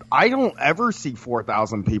 I don't ever see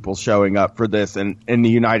 4,000 people showing up for this in the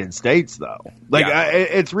United States, though. Like,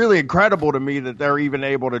 it's really incredible to me that they're even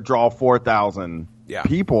able to draw 4,000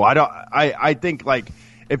 people. I think, like,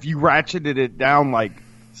 if you ratcheted it down like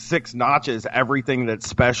 6 notches, everything that's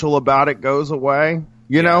special about it goes away.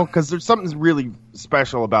 You know, because there's something really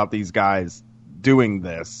special about these guys doing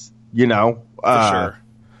this. You know, for sure.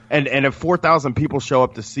 And if 4,000 people show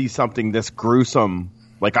up to see something this gruesome.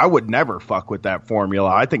 Like, I would never fuck with that formula.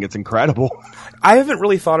 I think it's incredible. I haven't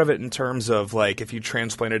really thought of it in terms of, like, if you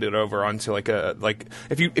transplanted it over onto, like,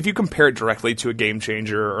 if you compare it directly to a Game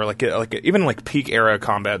Changer or, even, like, peak era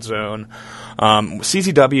Combat Zone.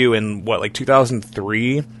 CZW in,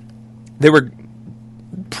 2003, they were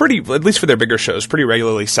pretty, at least for their bigger shows, pretty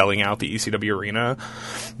regularly selling out the ECW arena.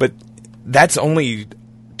 But that's only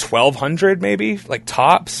 1,200, maybe, like,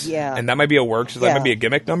 tops. Yeah. And that might be a work, so that might be a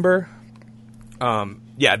gimmick number.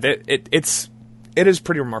 It is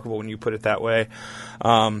pretty remarkable when you put it that way.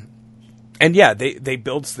 And And yeah, they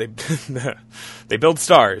build they build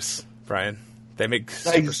stars, Brian. They make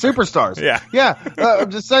superstars. Yeah. It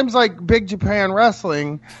just seems like Big Japan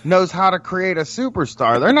Wrestling knows how to create a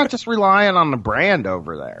superstar. They're not just relying on the brand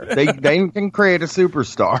over there. They can create a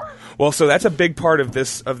superstar. Well, so that's a big part of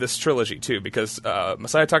this trilogy too, because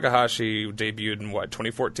Masaya Takahashi debuted in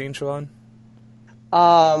 2014, Siobhan?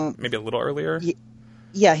 Maybe a little earlier.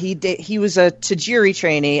 He was a Tajiri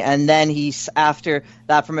trainee, and then after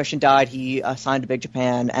that promotion died, he signed to Big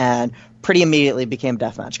Japan and pretty immediately became a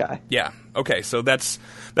deathmatch guy. Yeah. Okay. So that's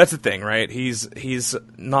the thing, right? He's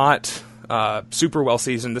not super well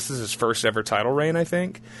seasoned. This is his first ever title reign, I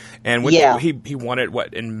think. And he won it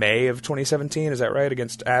in May of 2017. Is that right?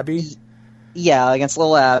 Against Abby. Yeah, against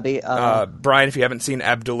Little Abby. Brian, if you haven't seen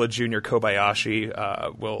Abdullah Jr.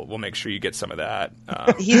 Kobayashi, we'll make sure you get some of that.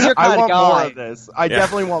 He's your kind of guy. I want more of this. I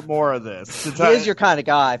definitely want more of this. He is your kind of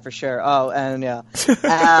guy, for sure. Oh, and yeah.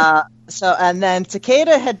 And then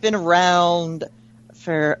Takeda had been around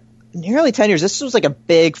for nearly 10 years. This was like a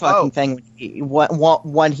big fucking thing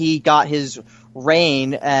when he got his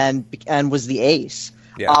reign and was the ace.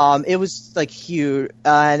 Yeah. It was like huge,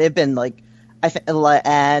 and it'd been like,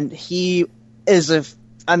 and he is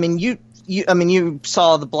you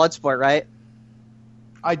saw the Bloodsport, right?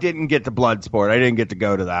 I didn't get the Bloodsport. I didn't get to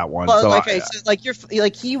go to that one. Well,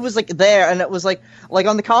 he was like there, and it was like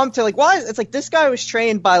on the commentary, like why? It's like this guy was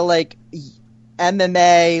trained by like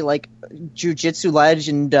MMA, like jiu-jitsu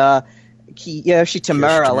legend Kiyoshi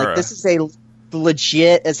Tamura. Like this is a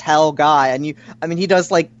legit as hell guy, and he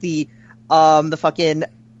does like the fucking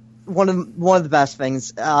one of the best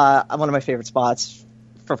things. One of my favorite spots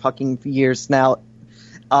for fucking years now.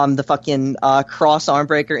 The fucking cross arm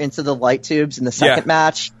breaker into the light tubes in the second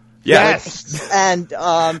match. Yes, and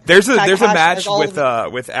there's a match with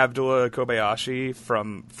Abdullah Kobayashi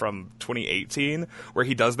from 2018 where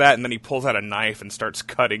he does that, and then he pulls out a knife and starts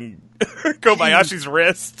cutting Kobayashi's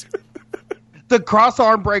wrist. The cross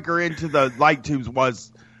arm breaker into the light tubes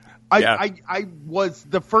was. I was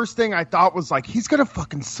the first thing I thought was like, he's gonna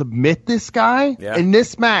fucking submit this guy in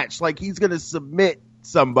this match. Like he's gonna submit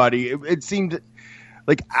somebody. It seemed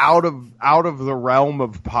like out of the realm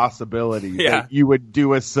of possibility that you would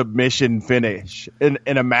do a submission finish in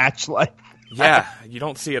a match like that. Yeah, you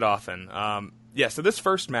don't see it often. So this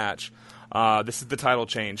first match, this is the title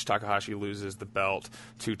change. Takahashi loses the belt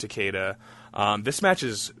to Takeda. This match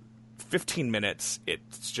is 15 minutes. It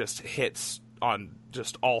just hits on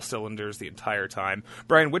just all cylinders the entire time.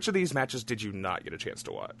 Brian, which of these matches did you not get a chance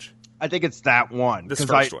to watch? I think it's that one. This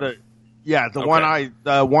first one. The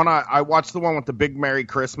one I watched the one with the big Merry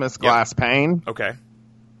Christmas glass pane. Okay.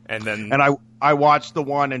 And I watched the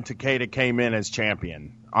one and Takeda came in as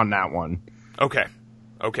champion on that one. Okay.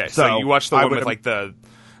 So you watched the one with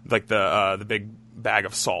the big bag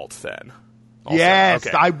of salt then. Also. Yes,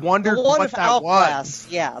 okay. I wondered what that was.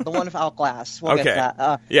 Yeah, the one with Outglass. We'll get to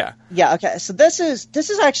that. Yeah. Okay. So this is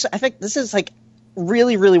actually, I think this is like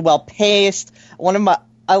really, really well paced.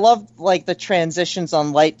 I love like the transitions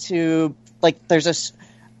on light tube. Like there's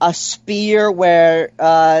a spear where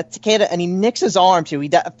Takeda, and he nicks his arm too. He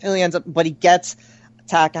definitely ends up, but he gets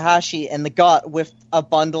Takahashi in the gut with a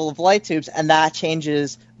bundle of light tubes, and that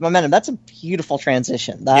changes momentum. That's a beautiful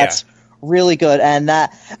transition. That's really good, and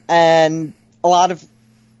a lot of,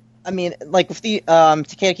 like with the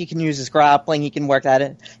Takeda, he can use his grappling. He can work that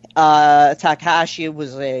in. Takahashi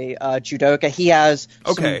was a judoka. He has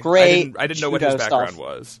some great. I didn't know what his background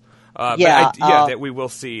was. That we will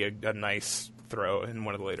see a nice throw in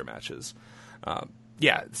one of the later matches.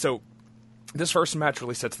 So this first match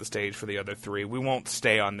really sets the stage for the other three. We won't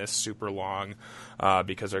stay on this super long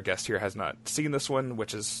because our guest here has not seen this one,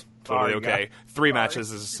 which is totally okay. Three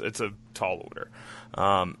matches it's a tall order.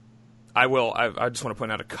 I just want to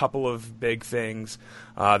point out a couple of big things.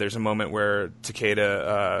 There's a moment where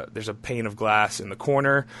Takeda, there's a pane of glass in the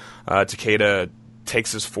corner. Takeda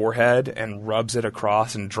takes his forehead and rubs it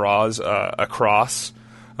across and draws a cross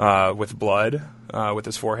with blood with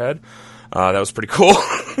his forehead. That was pretty cool.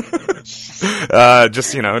 Just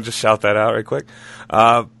shout that out right quick.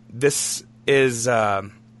 This is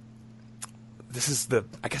a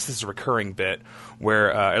recurring bit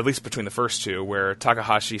where, at least between the first two, where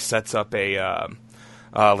Takahashi sets up a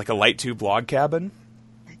light tube log cabin.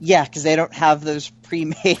 Yeah, because they don't have those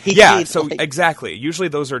pre-made. Yeah, so exactly. Usually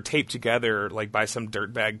those are taped together like by some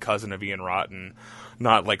dirtbag cousin of Ian Rotten,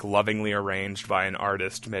 not like lovingly arranged by an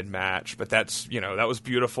artist mid-match. But that's, that was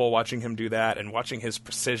beautiful watching him do that and watching his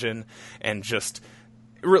precision and just,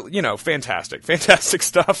 fantastic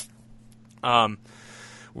stuff.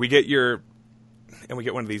 We get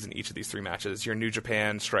one of these in each of these three matches, your New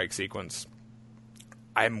Japan strike sequence.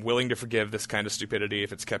 I'm willing to forgive this kind of stupidity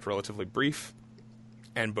if it's kept relatively brief,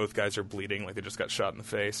 and both guys are bleeding like they just got shot in the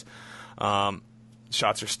face.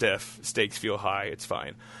 Shots are stiff, stakes feel high, it's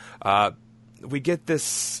fine. We get the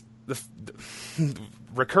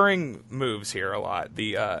recurring moves here a lot.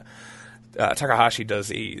 Takahashi does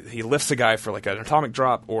he lifts a guy for like an atomic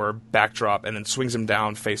drop or backdrop and then swings him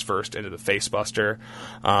down face first into the face buster.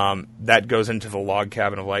 That goes into the log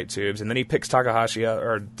cabin of light tubes, and then he picks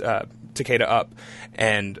Takeda up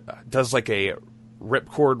and does like a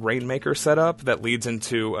ripcord rainmaker setup that leads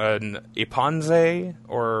into an Ippon-zei,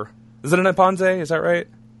 or is it an Ippon-zei? Is that right?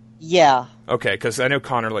 Yeah. Okay, because I know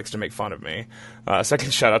Connor likes to make fun of me.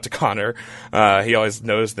 Second shout out to Connor. He always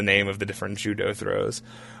knows the name of the different judo throws.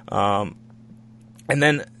 And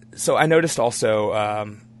then, so I noticed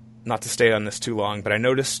also, not to stay on this too long, but I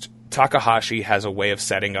noticed Takahashi has a way of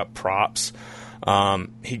setting up props.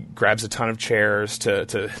 He grabs a ton of chairs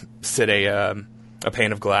to sit a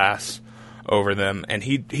pane of glass over them, and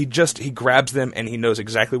he grabs them and he knows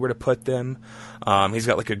exactly where to put them. He's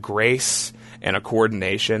got like a grace and a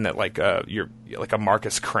coordination that like a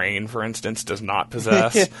Marcus Crane, for instance, does not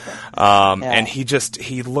possess. And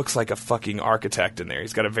he looks like a fucking architect in there.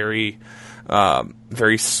 He's got a very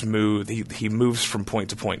smooth. He moves from point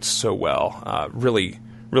to point so well. Really,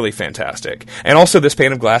 really fantastic. And also, this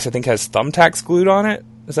pane of glass I think has thumbtacks glued on it.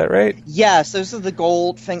 Is that right? Yes, those are the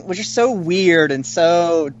gold thing, which is so weird and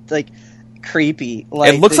so like creepy.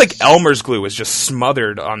 Like, it looks like Elmer's glue is just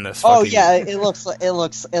smothered on this. Oh yeah, it looks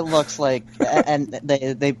like, and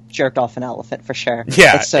they jerked off an elephant for sure.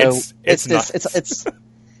 Yeah, it's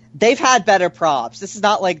they've had better props. This is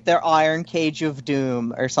not like their Iron Cage of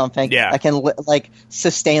Doom or something. Yeah, that can like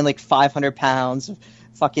sustain like 500 pounds of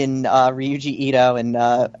fucking Ryuji Ito and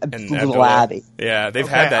Little Abby. Yeah, they've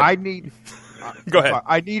had that. I need. Go ahead.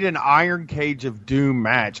 I need an Iron Cage of Doom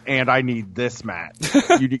match, and I need this match.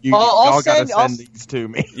 Y'all gotta send these to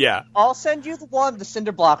me. Yeah, I'll send you the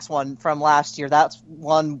Cinder Blocks one from last year. That's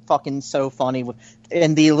one fucking so funny.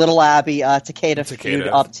 In the Little Abby Takeda feud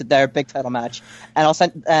up to their big title match, and I'll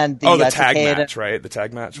send the tag Takeda, match, right? The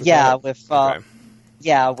tag match. With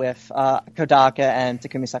Kodaka and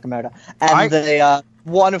Takumi Sakamoto, and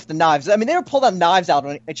one of the knives. I mean, they were pulling knives out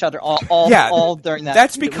on each other all during that.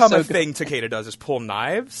 That's become a thing Takeda does, is pull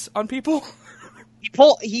knives on people.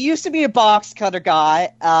 He used to be a box cutter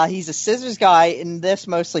guy. He's a scissors guy in this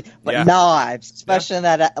mostly, but knives, especially in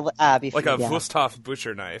that Abbey. Like a Wusthof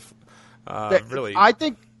butcher knife. Really, I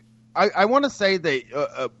think I want to say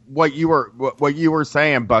that what you were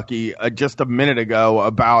saying, Bucky, just a minute ago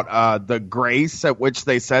about the grace at which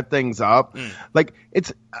they set things up. Like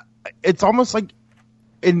it's almost like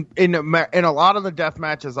in a lot of the death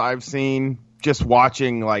matches I've seen, just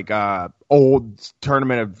watching like old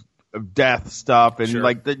Tournament of Death stuff, and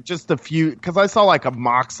like just a few, because I saw like a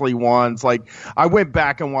Moxley ones. Like I went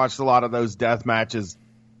back and watched a lot of those death matches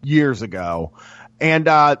years ago. And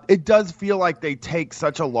it does feel like they take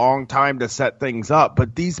such a long time to set things up.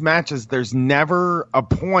 But these matches, there's never a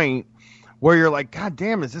point where you're like, God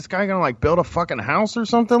damn, is this guy going to like build a fucking house or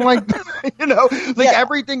something like that?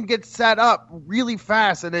 Everything gets set up really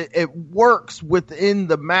fast and it works within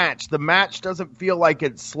the match. The match doesn't feel like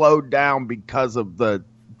it's slowed down because of the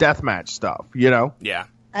deathmatch stuff, Yeah.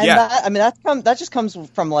 And that just comes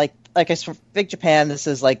from like I guess from Big Japan, this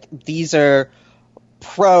is like, these are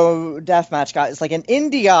pro deathmatch guys. Like an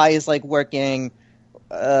indie guy is like working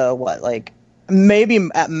maybe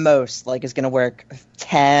at most like is gonna work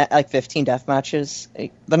 15 death matches.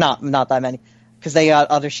 They're not that many because they got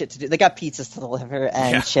other shit to do. They got pizzas to deliver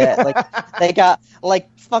and shit. Like they got like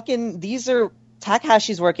fucking, these are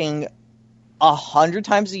Takahashi's working 100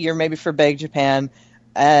 times a year maybe for Big Japan,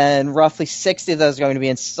 and roughly 60 of those are going to be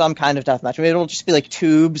in some kind of deathmatch. Maybe it'll just be like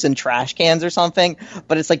tubes and trash cans or something,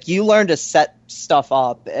 but it's like you learn to set stuff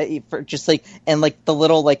up for just like, and like the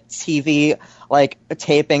little like TV like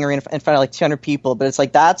taping arena in front of like 200 people, but it's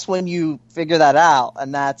like that's when you figure that out,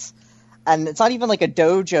 and it's not even like a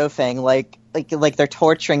dojo thing like they're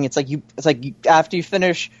torturing. It's like after you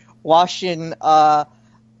finish washing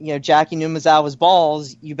Jackie Numazawa's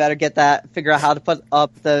balls, you better figure out how to put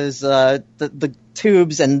up those the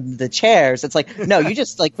tubes and the chairs. It's like, no, you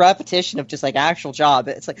just like repetition of just like actual job.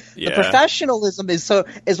 It's like the professionalism is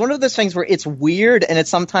one of those things where it's weird, and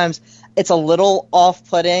sometimes it's a little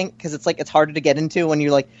off-putting because it's like it's harder to get into when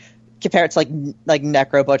you like compare it to like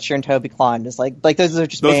Necro Butcher and Toby Klein. It's like those are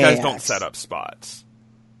just those guys don't set up spots.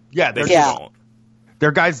 Yeah, they don't.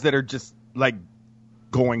 They're guys that are just like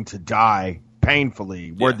going to die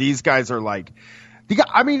painfully, where these guys are like,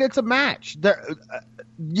 I mean, it's a match.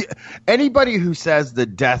 Anybody who says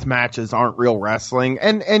that death matches aren't real wrestling,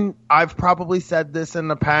 and I've probably said this in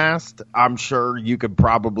the past, I'm sure you could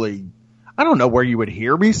probably, I don't know where you would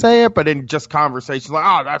hear me say it, but in just conversations like,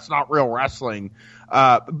 oh, that's not real wrestling.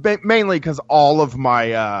 Mainly because all of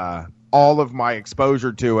my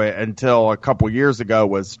exposure to it until a couple years ago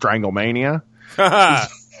was Stranglemania. Have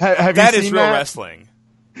that is real wrestling.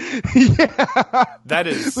 Yeah, that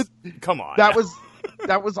is. Come on, that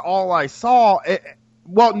was all I saw.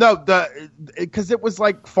 Because it was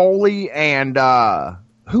like Foley and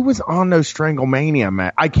who was on those Stranglemania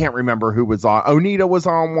match? I can't remember who was on. Onita was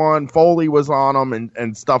on one. Foley was on them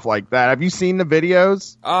and stuff like that. Have you seen the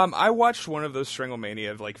videos? I watched one of those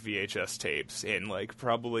Stranglemania like VHS tapes in like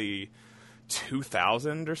probably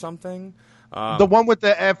 2000 or something. The one with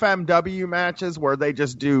the FMW matches where they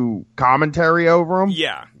just do commentary over them?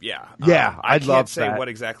 Yeah. I can't say what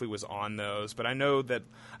exactly was on those, but I know that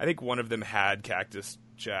I think one of them had Cactus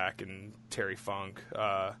Jack and Terry Funk.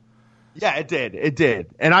 Yeah, it did.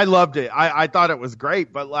 And I loved it. I thought it was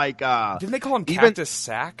great, but like... didn't they call him Cactus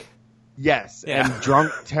Sack? Yes, yeah. And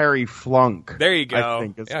Drunk Terry Flunk. There you go. I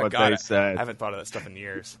think is what they said. I haven't thought of that stuff in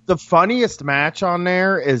years. The funniest match on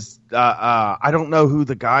there is, I don't know who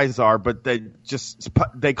the guys are, but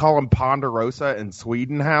they call them Ponderosa and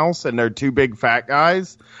Swedenhouse, and they're two big fat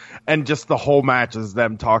guys. And just the whole match is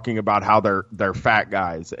them talking about how they're fat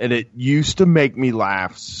guys. And it used to make me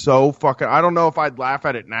laugh so fucking... I don't know if I'd laugh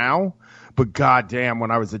at it now, but goddamn,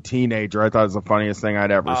 when I was a teenager, I thought it was the funniest thing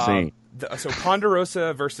I'd ever seen. So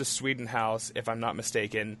Ponderosa versus Swedenhouse, if I'm not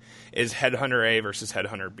mistaken, is Headhunter A versus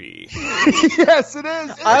Headhunter B. Yes, it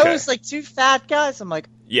is. I was like, two fat guys. I'm like,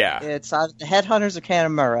 yeah, it's the Headhunters of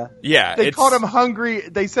Kanemaru. Yeah, they called them hungry.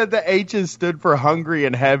 They said the H's stood for hungry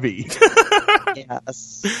and heavy.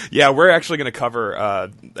 Yes. Yeah, we're actually going to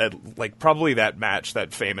cover like probably that match,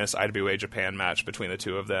 that famous IWA Japan match between the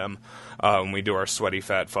two of them, when we do our Sweaty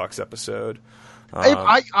Fat Fucks episode.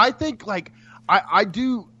 I think like. I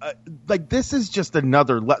do, like, this is just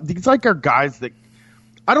another, these, like, are guys that,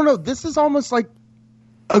 I don't know, this is almost like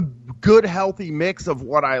a good, healthy mix of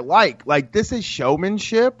what I like. Like, this is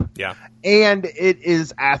showmanship. Yeah. And it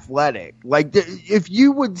is athletic. Like, if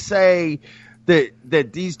you would say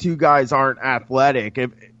that these two guys aren't athletic,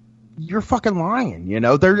 you're fucking lying, you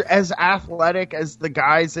know? They're as athletic as the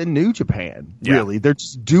guys in New Japan, really. They're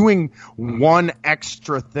just doing one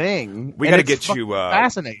extra thing. We got to get you...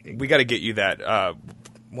 fascinating. We got to get you that...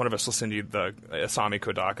 one of us will send you the Asami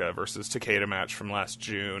Kodaka versus Takeda match from last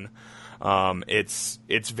June. It's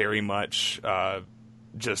very much...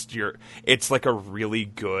 it's like a really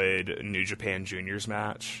good New Japan Juniors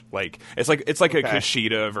match. Like it's like a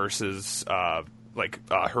Kushida versus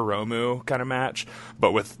Hiromu kind of match,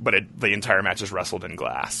 but the entire match is wrestled in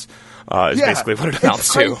glass. Is basically what it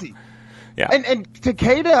amounts to. Yeah, and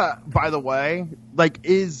Takeda, by the way, like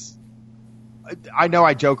I know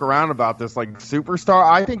I joke around about this, like superstar.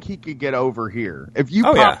 I think he could get over here if you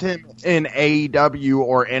popped him in AEW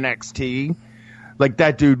or NXT. Like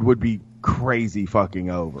that dude would be crazy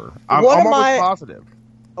fucking over. I'm almost positive.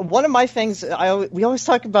 One of my things, we always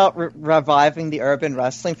talk about reviving the Urban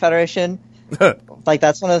Wrestling Federation. Like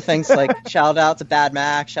that's one of the things. Like shout out to Bad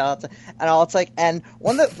Mac, shout out to, and all. It's like, and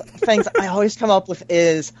one of the things I always come up with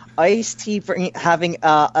is Ice-T having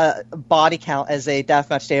a body count as a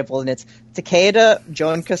deathmatch table, and it's Takeda,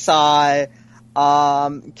 Jun Kasai,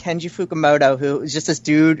 Kenji Fukumoto, who is just this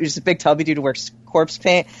dude, who's a big tubby dude who wears corpse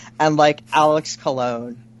paint, and like Alex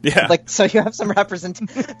Colon. Yeah. Like, so you have some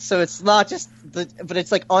representation. So it's not just but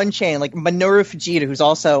it's like Unchained, like Minoru Fujita, who's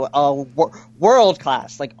also a world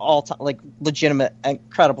class, like all time, like legitimate,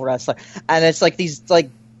 incredible wrestler. And it's like these, like,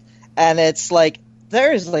 and it's like,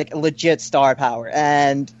 there's like legit star power.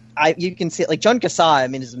 And you can see, like, Jun Kasai, I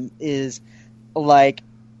mean, is like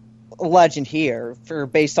a legend here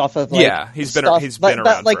based off of, like, he's been around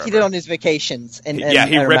like forever. He did on his vacations.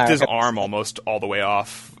 He ripped his arm almost all the way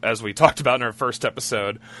off, as we talked about in our first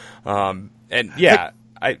episode. I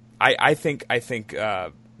think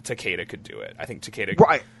Takeda could do it. I think Takeda,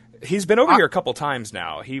 right? He's been over here a couple times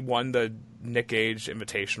now. He won the Nick Gage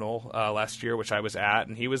Invitational last year, which I was at,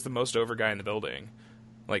 and he was the most over guy in the building.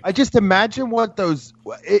 Like, I just imagine what those.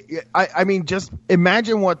 Just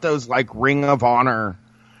imagine what those, like, Ring of Honor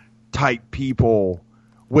type people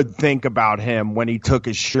would think about him when he took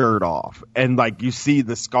his shirt off, and like you see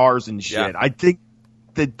the scars and shit. Yeah. I think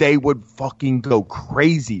that they would fucking go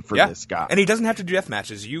crazy for this guy. And he doesn't have to do death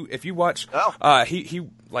matches. If you watch, he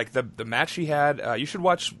like the match he had. You should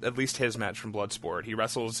watch at least his match from Bloodsport. He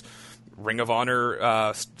wrestles Ring of Honor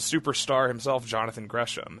superstar himself, Jonathan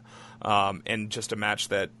Gresham, in just a match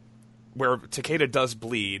that where Takeda does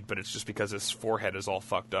bleed, but it's just because his forehead is all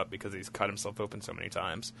fucked up because he's cut himself open so many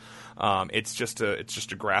times. It's just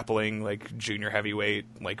a grappling, like, junior heavyweight,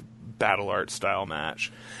 like, battle art style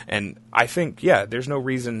match. And I think, there's no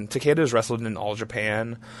reason. Takeda's wrestled in All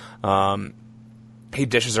Japan. He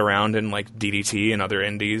dishes around in, like, DDT and other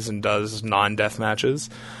indies and does non-death matches.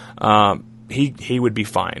 He would be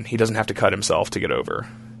fine. He doesn't have to cut himself to get over.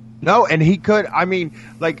 No, and he could. I mean,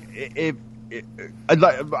 like,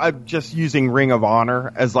 I'm just using Ring of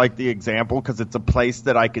Honor as, like, the example because it's a place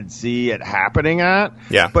that I could see it happening at.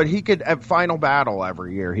 Yeah. But he could, at Final Battle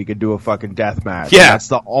every year, he could do a fucking death match. Yeah. That's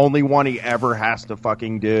the only one he ever has to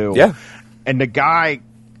fucking do. Yeah. And the guy,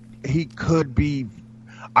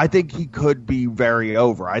 I think he could be very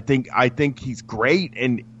over. I think he's great.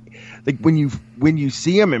 And, like, when you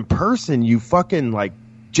see him in person, you fucking, like,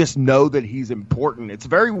 just know that he's important. It's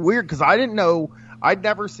very weird because I didn't know. I'd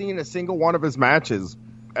never seen a single one of his matches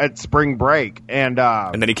at Spring Break, and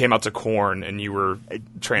then he came out to Korn, and you were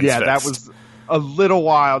transfixed. Yeah, that was a little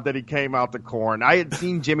while that he came out to Korn. I had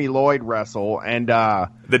seen Jimmy Lloyd wrestle, and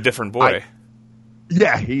the different boy.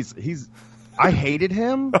 He's. I hated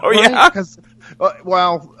him. Oh, right? Yeah, because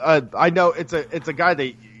I know it's a guy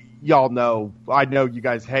that y'all know. I know you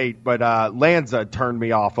guys hate, but Lanza turned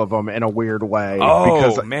me off of him in a weird way. Oh,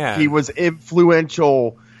 because man, he was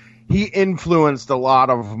influential. He influenced a lot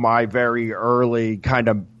of my very early kind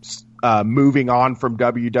of moving on from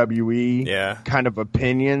WWE kind of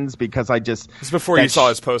opinions because I just... It's before you saw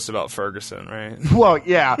his post about Ferguson, right? Well,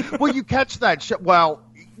 yeah. Well, you catch that shit. Well,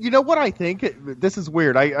 you know what I think? This is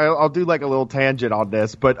weird. I'll do like a little tangent on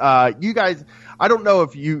this, but you guys, I don't know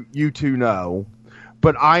if you two know,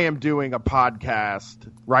 but I am doing a podcast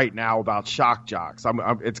right now about shock jocks.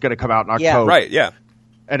 It's going to come out in October. Yeah, right, yeah.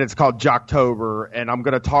 And it's called Jocktober, and I'm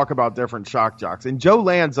going to talk about different shock jocks. And Joe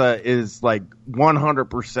Lanza is like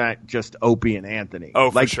 100% just Opie and Anthony.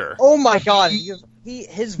 Oh, like, for sure. Oh my God,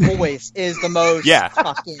 his voice is the most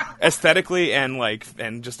fucking aesthetically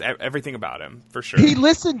and just everything about him, for sure. He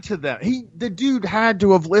listened to them. The dude had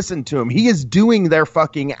to have listened to him. He is doing their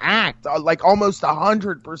fucking act like almost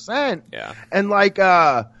 100%. Yeah, and like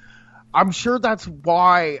I'm sure that's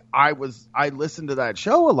why I listened to that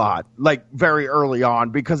show a lot, like very early on,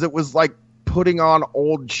 because it was like putting on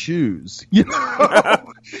old shoes, you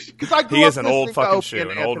know? He is an old fucking shoe,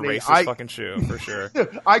 an old racist fucking shoe, for sure.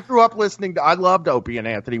 I grew up I loved Opie and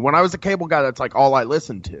Anthony. When I was a cable guy, that's like all I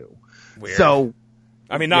listened to. Weird. So,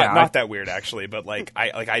 I mean, not that weird actually, but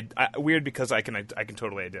I weird because I can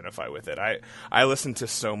totally identify with it. I listened to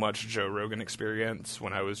so much Joe Rogan Experience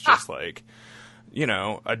when I was just like, you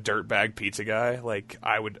know, a dirtbag pizza guy. Like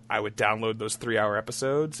I would download those 3-hour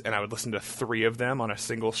episodes and I would listen to 3 of them on a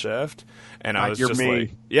single shift. And I was just me.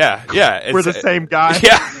 like, yeah, we're the same guy.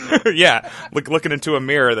 Yeah, yeah. Looking into a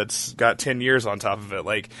mirror that's got 10 years on top of it.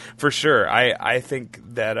 Like for sure. I think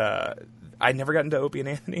that I never got into Opie and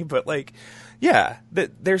Anthony, but like, yeah,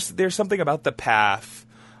 there's something about the path.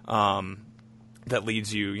 That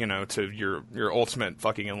leads you, you know, to your ultimate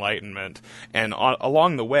fucking enlightenment. And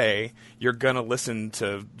along the way, you're going to listen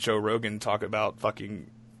to Joe Rogan talk about fucking,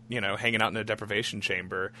 you know, hanging out in a deprivation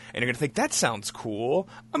chamber. And you're going to think, that sounds cool.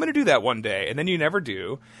 I'm going to do that one day. And then you never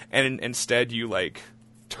do. And instead you, like,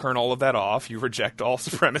 turn all of that off. You reject all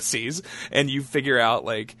supremacies. And you figure out,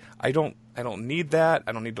 like, I don't need that.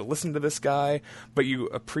 I don't need to listen to this guy. But you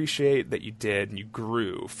appreciate that you did and you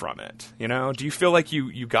grew from it. You know? Do you feel like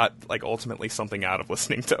you got, like, ultimately something out of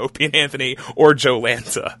listening to Opie and Anthony or Joe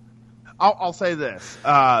Lanza? I'll say this.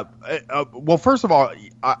 Well, first of all,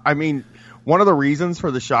 I mean, one of the reasons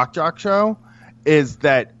for the Shock Jock show is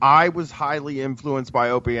that I was highly influenced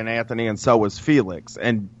by Opie and Anthony, and so was Felix.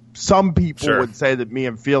 And some people would say that me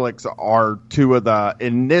and Felix are two of the,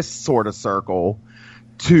 in this sort of circle,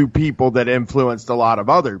 two people that influenced a lot of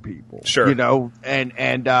other people. Sure. You know, and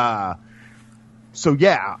so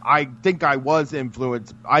yeah, I think I was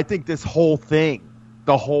influenced. I think this whole thing,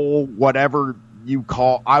 the whole whatever you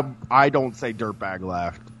call, I don't say dirtbag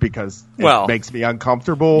left because it makes me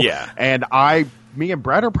uncomfortable. Yeah. And me and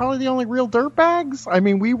Brett are probably the only real dirtbags. I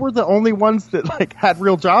mean, we were the only ones that like had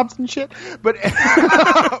real jobs and shit. But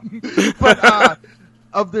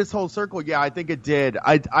of this whole circle, yeah, I think it did.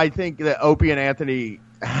 I think that Opie and Anthony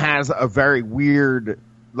has a very weird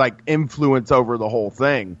like influence over the whole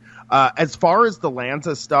thing. As far as the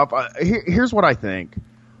Lanza stuff, here's what I think.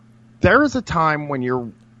 There is a time when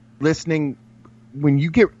you're listening,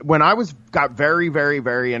 when I got very, very,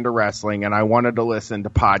 very into wrestling and I wanted to listen to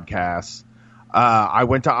podcasts. I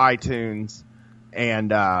went to iTunes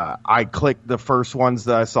and I clicked the first ones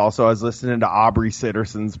that I saw. So I was listening to Aubrey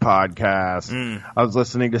Sitterson's podcast. I was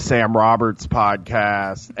listening to Sam Roberts'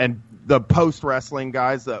 podcast. And the post wrestling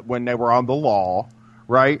guys that when they were on the Law,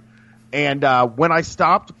 right? And when I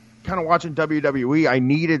stopped kind of watching WWE, I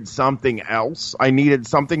needed something else. I needed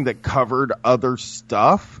something that covered other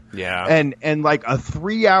stuff. Yeah. And like a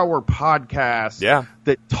 3-hour podcast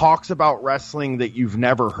that talks about wrestling that you've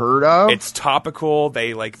never heard of. It's topical.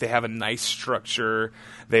 They have a nice structure.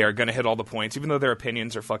 They are going to hit all the points, even though their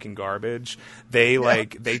opinions are fucking garbage. They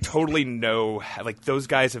they totally know, like, those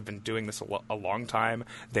guys have been doing this a long time.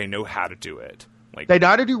 They know how to do it. Like, they know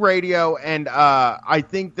how to do radio, and I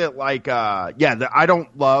think that, like, I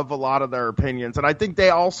don't love a lot of their opinions, and I think they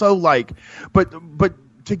also, like, but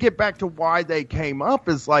to get back to why they came up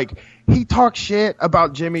is, like, he talks shit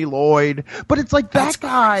about Jimmy Lloyd, but it's like that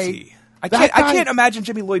guy. Crazy. I can't imagine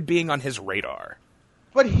Jimmy Lloyd being on his radar.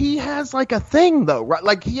 But he has, like, a thing, though, right?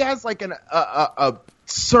 Like, he has, like, a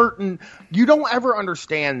certain. You don't ever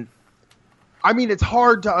understand. I mean, it's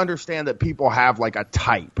hard to understand that people have, like, a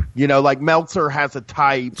type. You know, like, Meltzer has a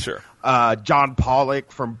type. Sure. John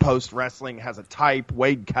Pollock from Post Wrestling has a type.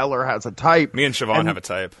 Wade Keller has a type. Me and Siobhan have a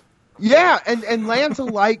type. Yeah, and Lanza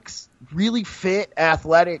likes really fit,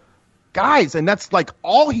 athletic guys, and that's, like,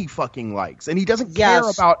 all he fucking likes. And he doesn't care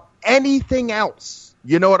about anything else.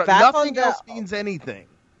 You know what? Nothing else means anything.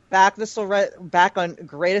 Back on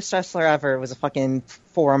Greatest Wrestler Ever was a fucking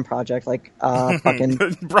forum project, like fucking.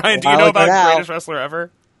 Brian, do you know about Greatest Wrestler Ever?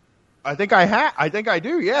 I think I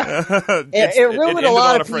do. Yeah. it ruined a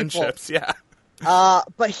lot of friendships. Yeah.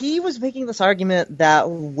 But he was making this argument that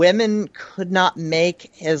women could not make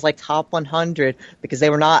his, like, top 100 because they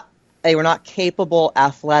were not capable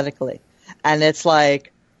athletically, and it's like.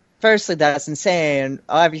 Firstly, that's insane.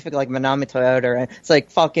 However you feel like Manami Toyota, it's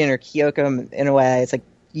like fucking, or Kyoko in a way. It's like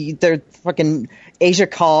they're fucking Asia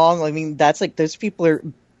Kong. I mean, that's like, those people are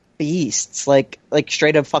beasts, like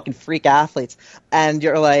straight up fucking freak athletes. And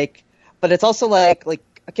you're like, but it's also like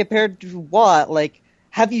compared to what? Like,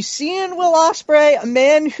 have you seen Will Ospreay, a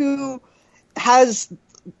man who has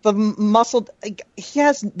the muscle? He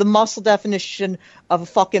has the muscle definition of a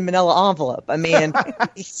fucking manila envelope. I mean,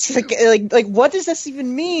 it's like what does this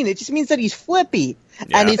even mean? It just means that he's flippy,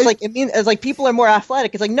 and it's like, it means, it's like, people are more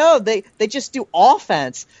athletic. It's like, no, they just do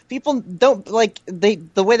offense. People don't like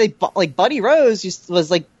the way they, like, Buddy Rose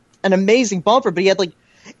was like an amazing bumper, but he had, like,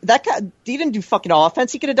 that guy, he didn't do fucking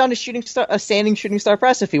offense. He could have done a standing shooting star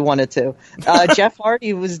press if he wanted to. Jeff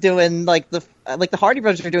Hardy was doing, like, the Hardy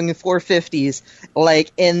brothers were doing the 450s,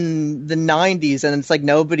 like, in the 90s, and it's like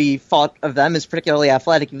nobody thought of them as particularly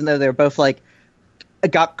athletic, even though they were both, like,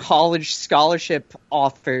 got college scholarship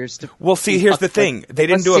offers. Well, see, here's the thing: they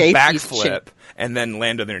didn't do a backflip and then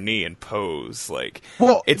land on their knee and pose. Like,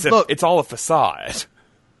 it's all a facade.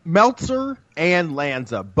 Meltzer and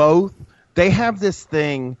Lanza both. They have this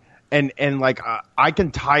thing, and like, I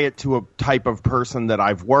can tie it to a type of person that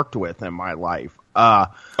I've worked with in my life.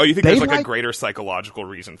 You think there's like a greater psychological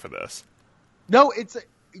reason for this? No, it's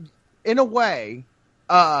in a way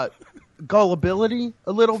gullibility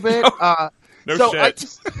a little bit. No shit.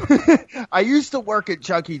 I used to work at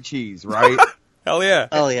Chuck E. Cheese, right? Hell yeah.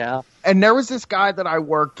 Hell yeah. And there was this guy that I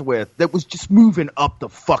worked with that was just moving up the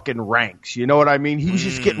fucking ranks. You know what I mean? He was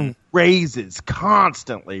just getting raises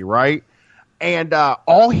constantly, right? And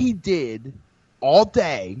all he did all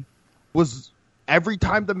day was, every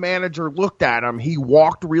time the manager looked at him, he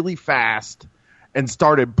walked really fast and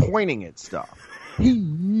started pointing at stuff. He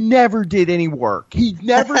never did any work. He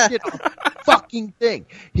never did a fucking thing.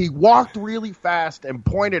 He walked really fast and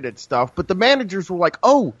pointed at stuff, but the managers were like,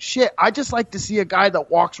 oh, shit, I just like to see a guy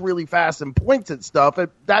that walks really fast and points at stuff,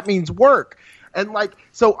 and that means work. And, like,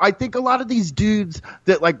 so I think a lot of these dudes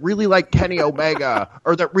that, like, really like Kenny Omega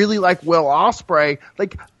or that really like Will Ospreay,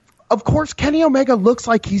 like, of course Kenny Omega looks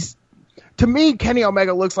like he's, to me, Kenny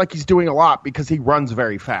Omega looks like he's doing a lot because he runs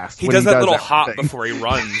very fast. He does that little hop before he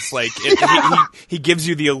runs. Like, he gives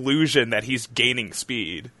you the illusion that he's gaining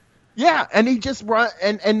speed. Yeah, and he just run,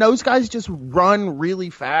 and those guys just run really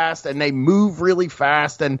fast, and they move really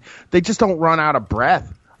fast, and they just don't run out of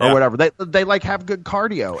breath. Or whatever. They like have good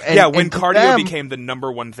cardio. And, when cardio became the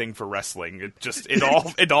number one thing for wrestling,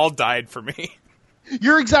 it all died for me.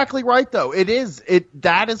 You're exactly right, though.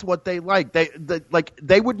 That is what they like.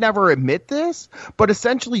 They would never admit this, but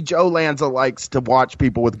essentially Joe Lanza likes to watch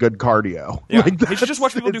people with good cardio. Yeah. He should just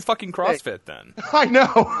watch people do fucking CrossFit then. I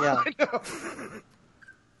know. Yeah. I know.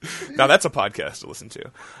 Now that's a podcast to listen to.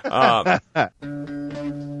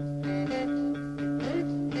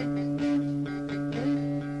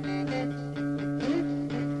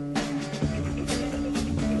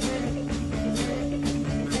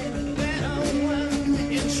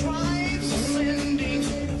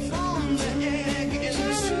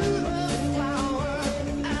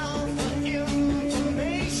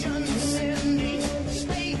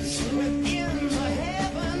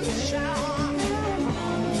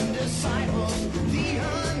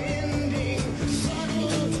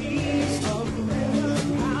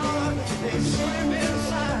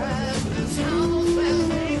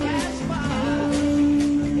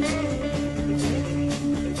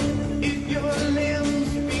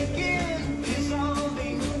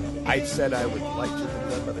 I said I would like to have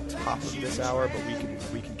done by the top of this hour, but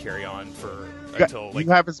we can carry on for until you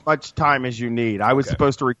have as much time as you need. I was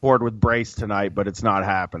supposed to record with Brace tonight, but it's not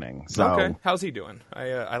happening. So okay, how's he doing?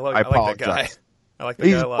 I like that guy. I like that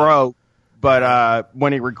He's guy a lot. broke, but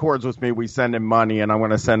when he records with me, we send him money, and I'm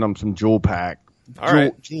going to send him some Jewel pods.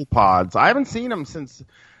 I haven't seen him since.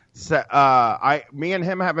 Me and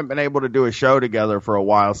him haven't been able to do a show together for a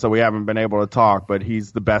while, so we haven't been able to talk. But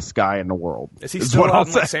he's the best guy in the world. Is he still out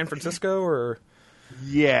in like San Francisco or?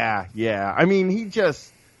 Yeah. I mean, he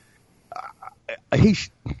just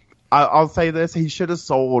I'll say this: he should have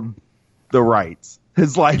sold the rights.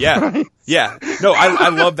 His life. Yeah. Yeah. No, I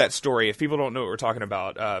love that story. If people don't know what we're talking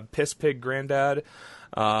about, Piss Pig Granddad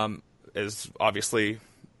is obviously.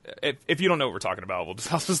 If you don't know what we're talking about,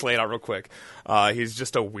 I'll just lay it out real quick. He's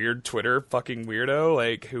just a weird Twitter fucking weirdo,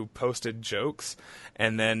 like who posted jokes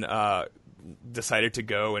and then decided to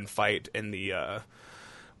go and fight in the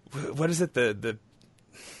what is it, the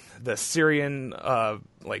Syrian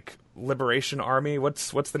like liberation army? What's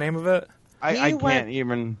the name of it? I can't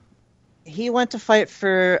even. He went to fight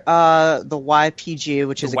for the YPG,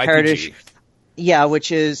 which is a Kurdish. Yeah,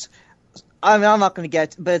 which is. I mean, I'm not going to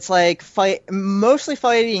get, but it's like mostly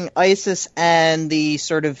fighting ISIS and the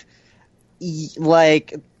sort of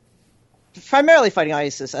like primarily fighting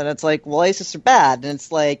ISIS, and it's like, well, ISIS are bad, and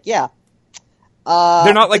it's like, yeah,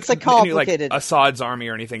 they're not like it's like complicated, like Assad's army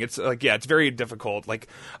or anything. It's like, yeah, it's very difficult. Like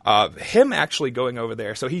him actually going over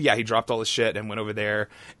there, so he dropped all his shit and went over there,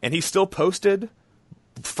 and he still posted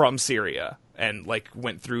from Syria and like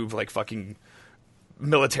went through like fucking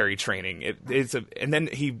military training. And then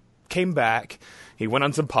he came back, he went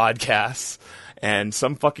on some podcasts, and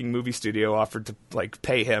some fucking movie studio offered to like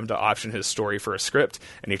pay him to option his story for a script,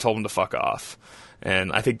 and he told him to fuck off.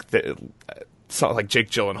 And I think that like Jake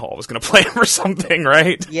Gyllenhaal was going to play him or something,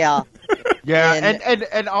 right? Yeah. Yeah,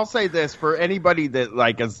 and I'll say this for anybody that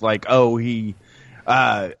like is like, oh, he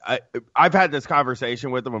I've had this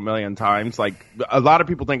conversation with him a million times. Like, a lot of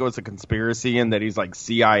people think it was a conspiracy and that he's like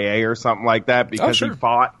CIA or something like that because he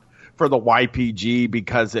fought for the YPG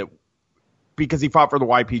because he fought for the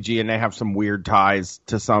YPG and they have some weird ties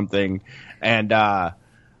to something. And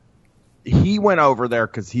he went over there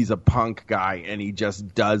because he's a punk guy and he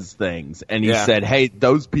just does things. And he said, hey,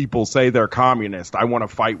 those people say they're communist. I want to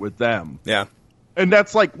fight with them. Yeah. And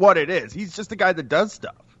that's like what it is. He's just a guy that does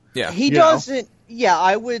stuff. Yeah. He doesn't. Yeah,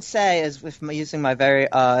 I would say, as with using my very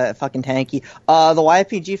fucking tanky, the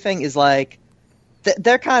YPG thing is like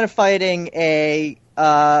they're kind of fighting a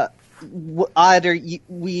either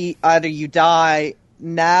you die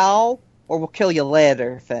now or we'll kill you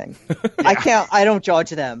later thing. Yeah. I don't judge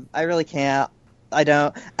them. I really can't. I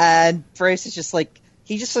don't. And Brace is just like,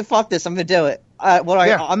 he just said, fuck this, I'm gonna do it.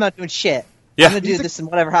 I'm not doing shit. Yeah. I'm gonna do this and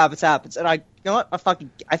whatever happens. And you know what?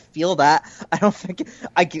 I feel that. I don't think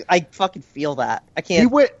I fucking feel that. I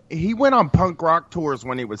can't. He went on punk rock tours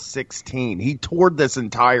when he was 16. He toured this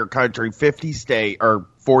entire country, 50 state or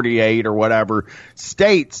 48 or whatever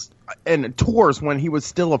states, and tours when he was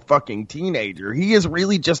still a fucking teenager. He is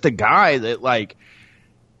really just a guy that like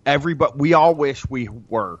we all wish we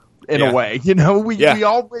were. In a way, you know, we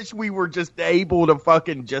all wish we were just able to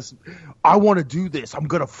fucking I want to do this. I'm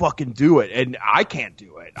going to fucking do it. And I can't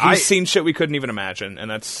do it. He's seen shit we couldn't even imagine. And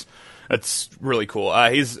that's really cool.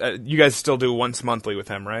 You guys still do once monthly with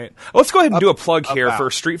him, right? Let's go ahead and do a plug here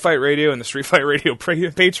for Street Fight Radio and the Street Fight Radio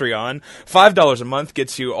Patreon. $5 a month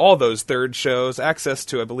gets you all those third shows, access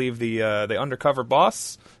to, I believe, the Undercover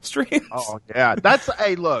Boss streams. Oh, yeah.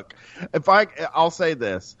 Hey, look, I'll say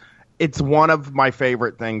this. It's one of my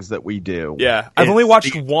favorite things that we do. Yeah. I've only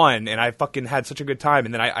watched one, and I fucking had such a good time,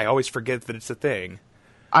 and then I always forget that it's a thing.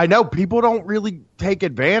 I know. People don't really take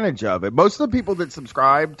advantage of it. Most of the people that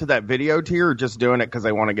subscribe to that video tier are just doing it because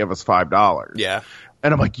they want to give us $5. Yeah.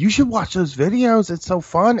 And I'm like, you should watch those videos. It's so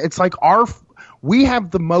fun. It's like we have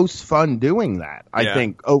the most fun doing that, I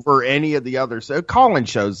think, over any of the others. Call-in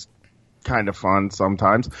shows kind of fun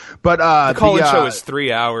sometimes, but the call-in show is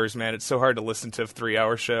 3 hours, man. It's so hard to listen to a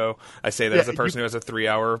 3-hour show. I say that as a person who has a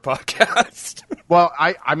 3-hour podcast. Well,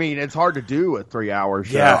 I mean, it's hard to do a 3-hour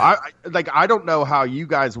show. Yeah. I don't know how you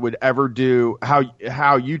guys would ever do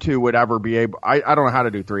how you two would ever be able. I don't know how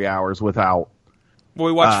to do 3 hours without.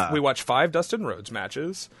 Well, we watch 5 Dustin Rhodes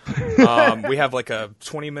matches. We have like a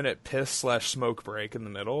 20-minute piss/smoke break in the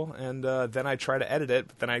middle, and then I try to edit it,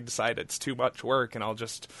 but then I decide it's too much work, and I'll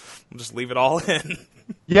just leave it all in.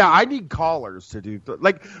 Yeah, I need callers to do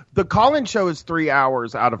like the call-in show is 3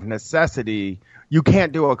 hours out of necessity. You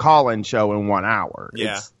can't do a call-in show in 1 hour.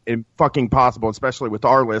 Yeah. It's fucking possible, especially with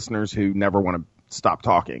our listeners who never want to stop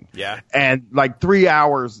talking. Yeah. And like 3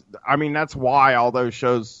 hours, I mean, that's why all those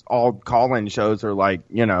shows, all call-in shows are like,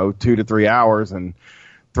 2 to 3 hours, and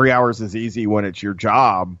 3 hours is easy when it's your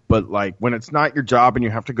job. But like when it's not your job and you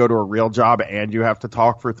have to go to a real job and you have to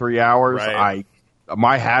talk for 3 hours, right.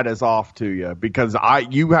 My hat is off to you, because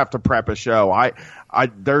you have to prep a show.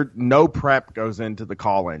 No prep goes into the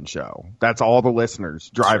call-in show. That's all the listeners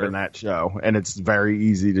driving that show, and it's very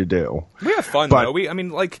easy to do. We have fun though.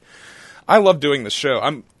 I love doing this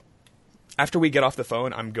show. After we get off the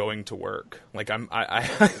phone, I'm going to work. Like go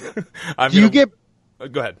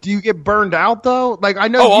ahead. Do you get burned out though? Like I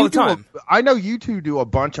know all the time. I know you two do a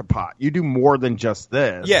bunch of pod. You do more than just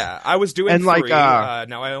this. Yeah, I was doing 3.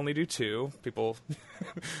 Now I only do 2. People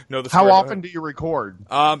know the story. How often do you record?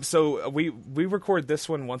 So we record this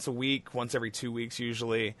one once a week, once every 2 weeks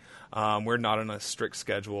usually. We're not on a strict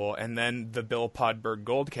schedule. And then the Bill Podberg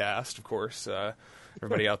Goldcast, of course.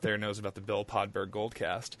 Everybody out there knows about the Bill Podberg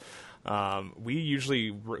Goldcast. We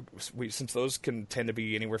usually, since those can tend to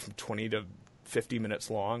be anywhere from 20 to 50 minutes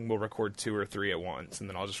long, we'll record 2 or 3 at once, and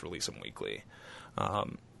then I'll just release them weekly.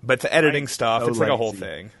 But the editing stuff, it's like a whole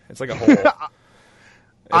thing. It's like a whole...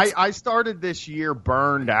 I started this year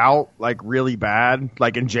burned out, like really bad,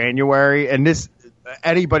 like in January, and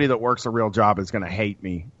anybody that works a real job is going to hate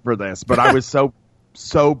me for this, but I was so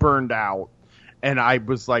burned out, and I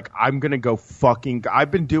was like, I'm going to go fucking...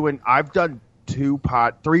 I've done 3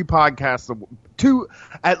 podcasts,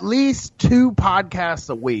 at least 2 podcasts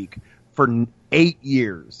a week for 8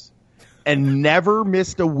 years, and never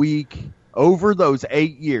missed a week over those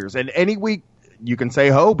 8 years. And any week you can say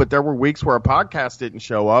but there were weeks where a podcast didn't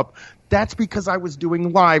show up. That's because I was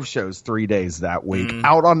doing live shows 3 days that week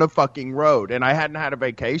out on the fucking road, and I hadn't had a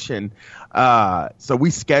vacation. So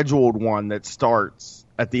we scheduled one that starts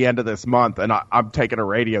at the end of this month, and I'm taking a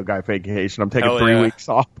radio guy vacation. I'm taking 3 weeks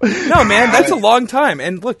off. No, man, that's a long time.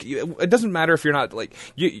 And look, it doesn't matter if you're not like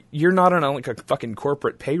you're not on a fucking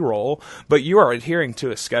corporate payroll, but you are adhering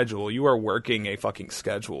to a schedule. You are working a fucking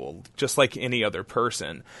schedule, just like any other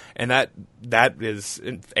person. And that is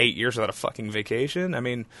 8 years without a fucking vacation. I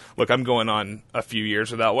mean, look, I'm going on a few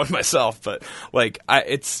years without one myself, but like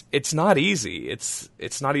it's not easy. It's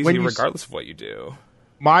not easy regardless of what you do.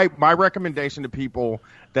 My recommendation to people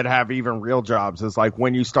that have even real jobs is like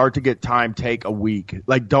when you start to get time, take a week.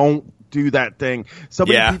 Like don't do that thing. So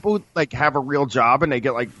many people like have a real job and they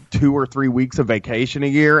get like 2 or 3 weeks of vacation a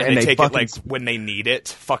year, and they take fucking... it like when they need it.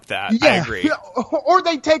 Fuck that. Yeah, I agree. Yeah. Or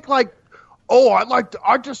they take like,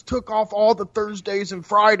 I just took off all the Thursdays and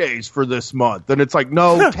Fridays for this month, and it's like,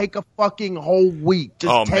 no, take a fucking whole week.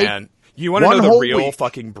 Just man. You want to know the real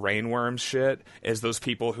fucking brainworm shit is those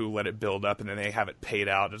people who let it build up and then they have it paid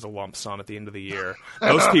out as a lump sum at the end of the year.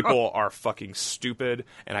 Those people are fucking stupid,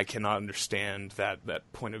 and I cannot understand that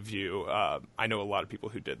point of view. I know a lot of people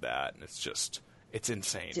who did that, and it's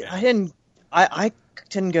insane. Dude, I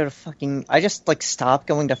didn't go to fucking... I just, like, stopped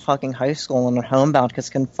going to fucking high school and homebound because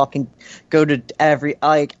I can fucking go to every...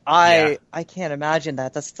 I can't imagine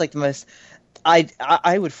that. That's, like, the most...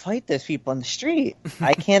 I would fight those people on the street.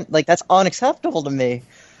 I can't, like, that's unacceptable to me.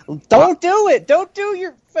 Don't do it. Don't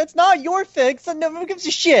do it's not your thing. So nobody gives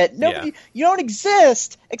a shit. Nobody, you don't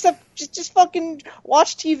exist except just fucking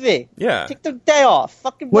watch TV. Yeah. Take the day off.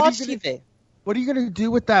 Fucking watch TV. What are you going to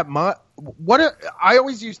do with that I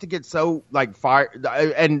always used to get so, like, fired,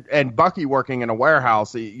 and Bucky working in a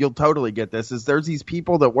warehouse, you'll totally get this, is there's these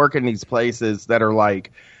people that work in these places that are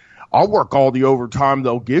like, I'll work all the overtime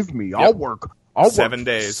they'll give me. Yep. I'll work 7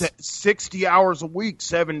 days, 60 hours a week,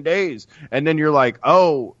 7 days. And then you're like,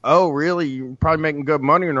 oh, really? You're probably making good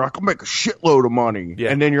money. And they're like, I'll make a shitload of money.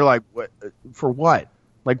 Yeah. And then you're like, for what?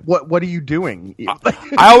 Like, what are you doing?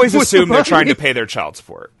 I always assume they're trying to pay their child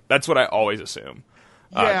support. That's what I always assume.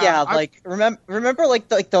 Remember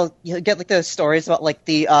you get like those stories about like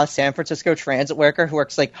the San Francisco transit worker who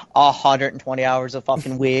works like 120 hours a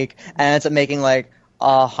fucking week and ends up making like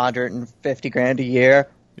 $150,000 a year.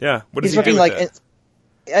 Yeah, what does he do with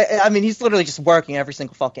it? I mean, he's literally just working every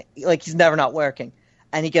single fucking... Like, he's never not working.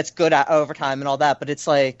 And he gets good at overtime and all that, but it's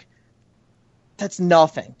like... That's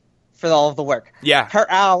nothing for all of the work. Yeah. Per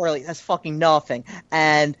hourly, that's fucking nothing.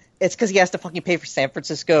 And it's because he has to fucking pay for San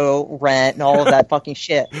Francisco rent and all of that fucking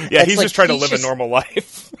shit. Yeah, he's just trying to live a normal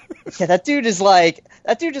life. Yeah, that dude is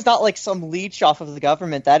not like some leech off of the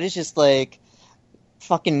government. That is just like...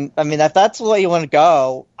 Fucking, I mean, if that's the way you want to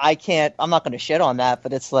go, I'm not going to shit on that,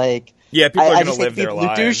 but it's like... Yeah, people are going to live their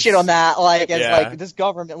lives. Who do shit on that, like, as like, this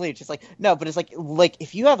government leech. It's like, no, but it's like,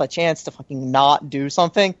 if you have a chance to fucking not do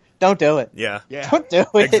something, don't do it. Yeah. Don't do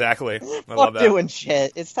it. Exactly. I love that. Doing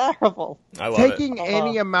shit. It's terrible. I love taking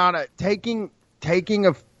any amount of... Taking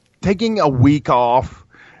taking a week off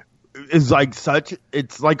is like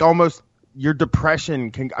it's like almost your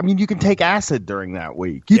depression you can take acid during that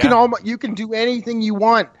week. You can do anything you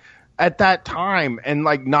want at that time and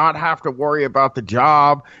like not have to worry about the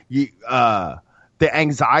job. The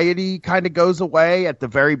anxiety kind of goes away at the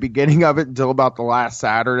very beginning of it until about the last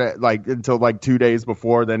Saturday, like until like 2 days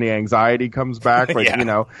before, then the anxiety comes back. Like,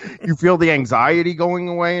 you feel the anxiety going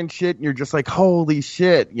away and shit. And you're just like, holy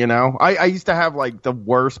shit. I used to have like the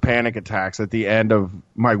worst panic attacks at the end of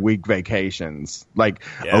my week vacations. Like,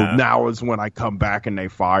 now is when I come back and they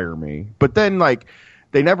fire me. But then like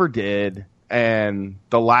they never did. And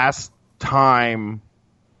the last time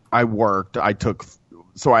I worked, I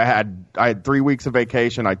had 3 weeks of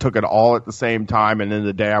vacation. I took it all at the same time, and then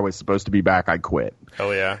the day I was supposed to be back, I quit.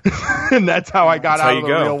 Hell yeah. And that's how I got out of the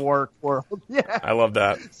real work world. Yeah. I love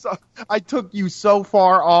that. So I took you so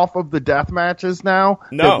far off of the death matches now.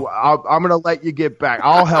 No. I'm going to let you get back.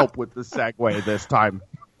 I'll help with the segue this time.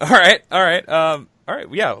 All right.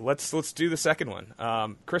 Yeah, let's do the second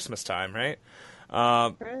one. Christmas time, right?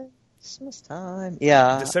 Christmas time.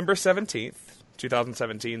 Yeah. December 17th,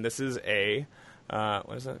 2017. This is a...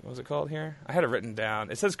 what is it? What was it called here? I had it written down.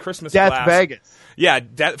 It says Christmas Death Blast. Vegas. Yeah,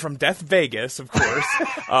 from Death Vegas, of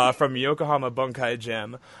course, from Yokohama Bunkai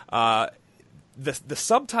Gym. The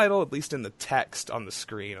subtitle, at least in the text on the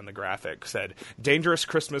screen on the graphic, said "Dangerous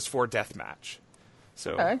Christmas for Deathmatch."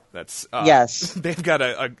 So that's yes. They've got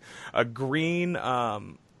a green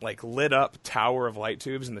like lit up tower of light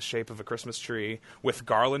tubes in the shape of a Christmas tree with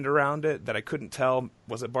garland around it that I couldn't tell,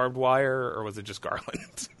 was it barbed wire or was it just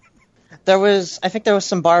garland? There was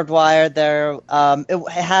some barbed wire there. There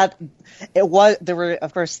were,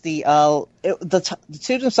 of course, the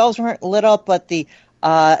tubes themselves weren't lit up, but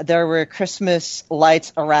there were Christmas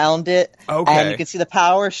lights around it. Okay. And you can see the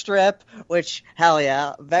power strip, which, hell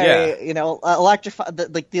yeah, electrified.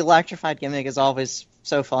 The electrified gimmick is always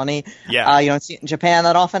so funny. Yeah. You don't see it in Japan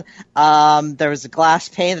that often. There was a glass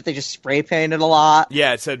pane that they just spray painted a lot.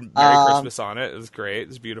 Yeah, it said Merry Christmas on it. It was great. It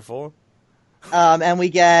was beautiful. And we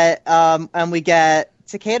get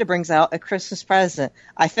Takeda brings out a Christmas present,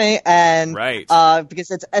 I think, and right,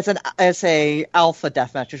 because it's a alpha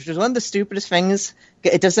deathmatch, which is one of the stupidest things.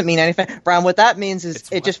 It doesn't mean anything, Brian. What that means is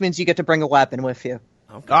it just means you get to bring a weapon with you.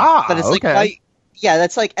 Okay. But it's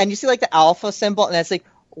that's like, and you see like the alpha symbol, and it's like,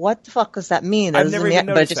 what the fuck does that mean? I've never even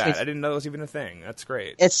noticed that. I didn't know it was even a thing. That's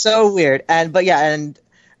great. It's so weird,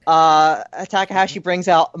 Takahashi brings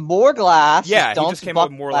out more glass. Yeah, he just came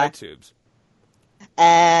up with more light tubes.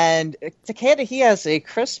 And Takeda, he has a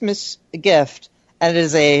Christmas gift, and it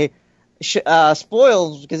is a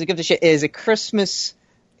spoiled because the gift of shit is a Christmas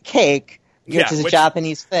cake, which is a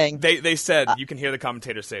Japanese thing. They said you can hear the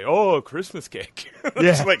commentators say, "Oh, Christmas cake!"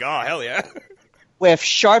 It's like, oh hell yeah, with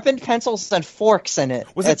sharpened pencils and forks in it.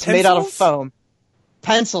 It's made out of foam.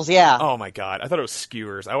 Pencils, yeah. Oh my god, I thought it was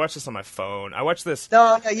skewers. I watched this on my phone. I watched this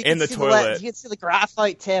in the toilet. You can see the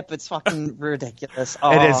graphite tip. It's fucking ridiculous.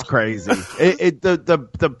 It is crazy.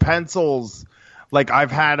 The pencils, like I've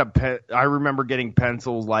had I remember getting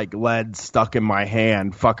pencils like lead stuck in my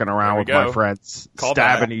hand, fucking around with my friends,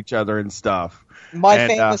 stabbing each other and stuff. My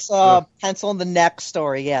famous pencil in the neck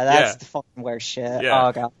story. Yeah, that's the fucking worst shit. Yeah.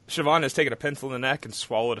 Oh god. Siobhan has taken a pencil in the neck and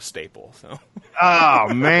swallowed a staple. So.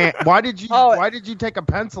 Oh man, why did you take a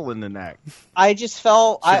pencil in the neck? I just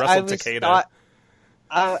felt I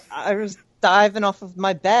was diving off of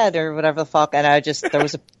my bed or whatever the fuck, and there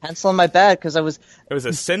was a pencil in my bed because it was a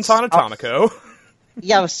Senton Atomico.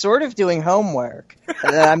 Yeah, I was sort of doing homework.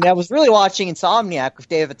 I mean, I was really watching Insomniac with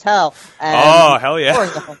Dave Attell. Oh, hell yeah.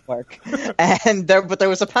 The homework. But there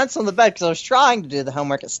was a pencil in the bed because I was trying to do the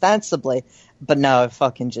homework ostensibly. But no, I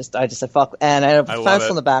just said fuck. And I had a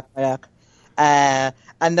pencil in the back of my neck.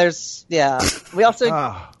 And there's, we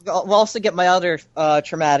also get my other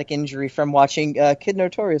traumatic injury from watching Kid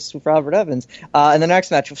Notorious with Robert Evans in the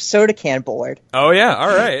next match with Soda Can Board. Oh yeah, all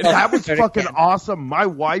right. That was fucking awesome. My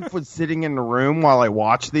wife was sitting in the room while I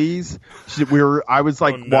watched these. I was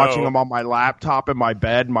watching them on my laptop in my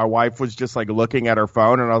bed. My wife was just like looking at her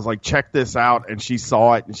phone, and I was like, "Check this out," and she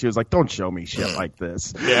saw it, and she was like, "Don't show me shit like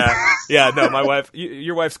this." Yeah. No, my wife.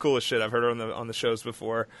 Your wife's cool as shit. I've heard her on the shows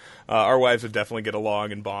before. Our wives would definitely get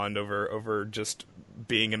along and bond over just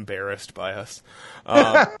being embarrassed by us.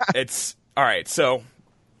 It's all right. So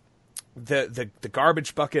the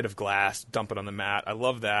garbage bucket of glass, dump it on the mat. I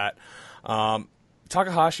love that.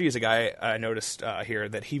 Takahashi is a guy I noticed here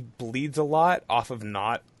that he bleeds a lot off of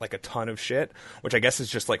not like a ton of shit, which I guess is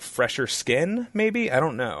just like fresher skin. Maybe I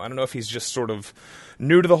don't know. I don't know if he's just sort of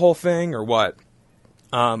new to the whole thing or what.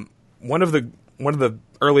 One of the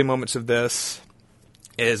early moments of this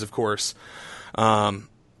is, of course,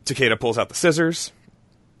 Takeda pulls out the scissors,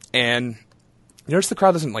 and you notice the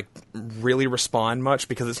crowd doesn't like really respond much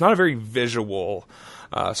because it's not a very visual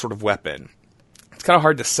sort of weapon. It's kind of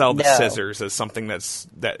hard to sell the scissors as something because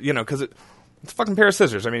it's a fucking pair of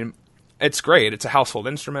scissors. I mean, it's great. It's a household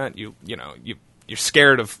instrument. You're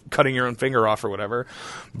scared of cutting your own finger off or whatever,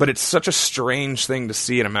 but it's such a strange thing to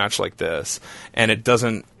see in a match like this, and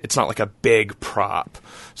it's not like a big prop,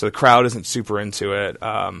 so the crowd isn't super into it.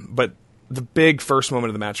 But the big first moment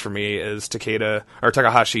of the match for me is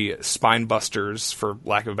Takahashi spine busters, for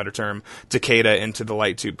lack of a better term, Takeda into the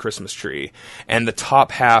light tube Christmas tree, and the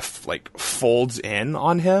top half like folds in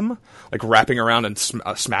on him, like wrapping around and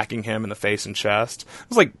smacking him in the face and chest. It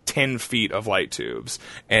was like 10 feet of light tubes,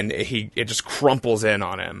 and it just crumples in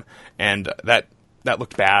on him, and that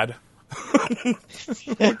looked bad. Really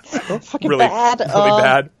bad. Really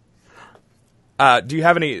bad. Do you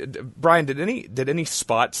have any, Brian? Did any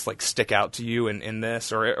spots like stick out to you in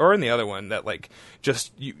this or in the other one that like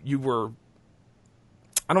just you were,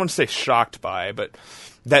 I don't want to say shocked by, but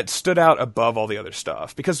that stood out above all the other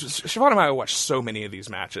stuff? Because Siobhan and I watched so many of these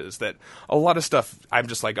matches that a lot of stuff I'm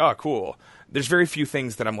just like, oh, cool. There's very few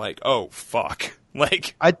things that I'm like, oh, fuck.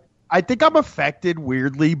 Like I think I'm affected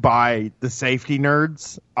weirdly by the safety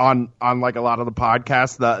nerds on like a lot of the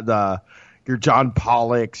podcasts. Your John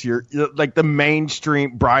Pollocks, your like the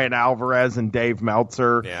mainstream Brian Alvarez and Dave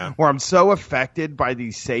Meltzer, where I'm so affected by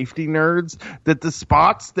these safety nerds that the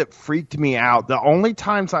spots that freaked me out, the only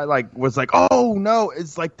times I was like, oh no,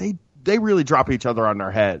 it's like they really drop each other on their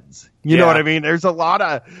heads. You know what I mean? There's a lot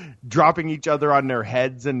of dropping each other on their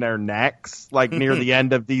heads and their necks, like near the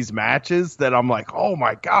end of these matches, that I'm like, oh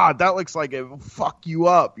my God, that looks like it will fuck you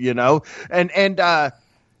up, you know? And I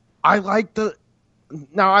like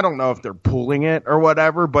now, I don't know if they're pulling it or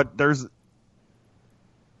whatever, but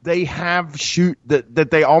they have that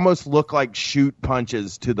they almost look like shoot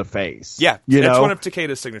punches to the face. Yeah, it's one of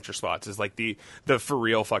Takeda's signature spots, is like the for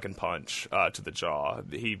real fucking punch to the jaw.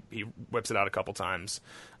 He whips it out a couple times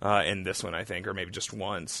in this one, I think, or maybe just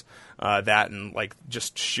once. That and like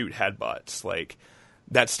just shoot headbutts. Like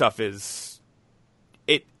that stuff is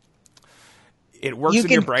It works in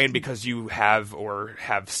your brain because you have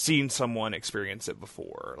seen someone experience it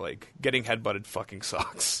before. Like, getting headbutted fucking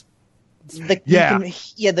sucks.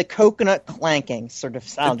 The coconut clanking sort of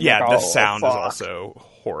sound. Yeah, the sound is also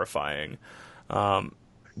horrifying.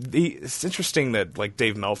 It's interesting that like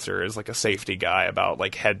Dave Meltzer is like a safety guy about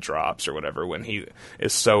like head drops or whatever when he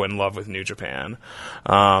is so in love with New Japan.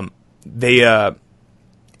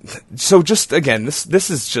 So just again, this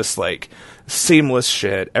is just like seamless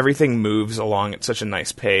shit. Everything moves along at such a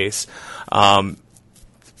nice pace.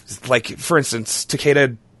 Like for instance,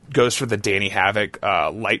 Takeda goes for the Danny Havoc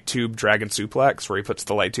light tube dragon suplex, where he puts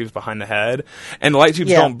the light tubes behind the head, and the light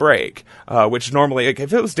tubes don't break. Which normally, like,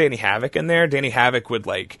 if it was Danny Havoc in there, Danny Havoc would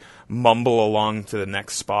like mumble along to the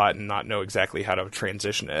next spot and not know exactly how to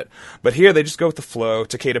transition it. But here they just go with the flow.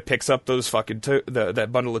 Takeda picks up those fucking that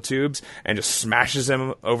bundle of tubes and just smashes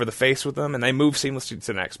him over the face with them, and they move seamlessly to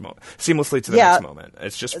the next moment.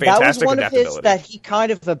 It's just fantastic adaptability. That was one of his that he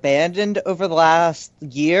kind of abandoned over the last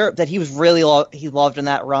year, that he was really he loved in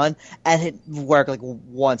that run, and it worked like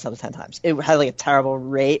once out of 10 times. It had like a terrible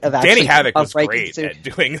rate of Danny Havoc was great at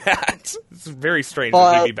doing that. It's very strange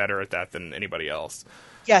that he'd be better at that than anybody else.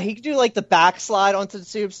 Yeah, he could do like the backslide onto the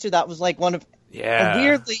tubes too. That was like one of and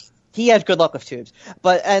weirdly he had good luck with tubes.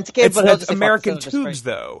 It's American tubes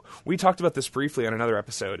though. We talked about this briefly on another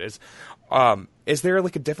episode. Is there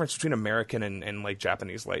like a difference between American and like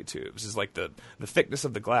Japanese light tubes? Is like the thickness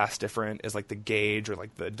of the glass different? Is like the gauge or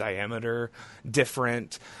like the diameter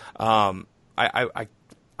different? I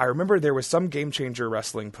remember there was some Game Changer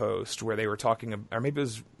wrestling post where they were talking, or maybe it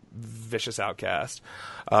was Vicious Outcast.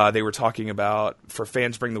 They were talking about, for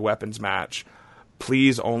Fans Bring the Weapons match,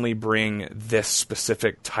 please only bring this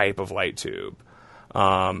specific type of light tube.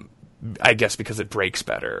 I guess because it breaks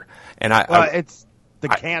better. And it's the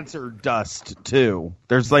cancer dust too.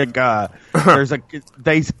 There's like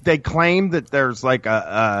they claim that there's like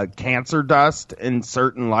a cancer dust in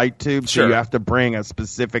certain light tubes, so you have to bring a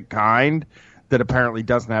specific kind that apparently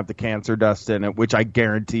doesn't have the cancer dust in it, which I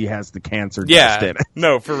guarantee has the cancer dust in it.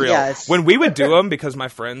 No, for real. Yes. When we would do them, because my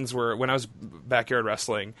friends were, when I was backyard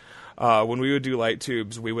wrestling, when we would do light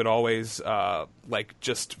tubes, we would always like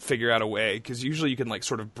just figure out a way, because usually you can like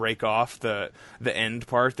sort of break off the end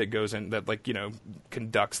part that goes in, that like, you know,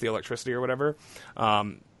 conducts the electricity or whatever,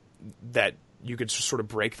 that you could just sort of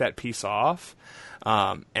break that piece off.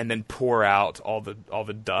 And then pour out all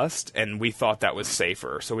the dust, and we thought that was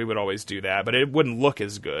safer, so we would always do that. But it wouldn't look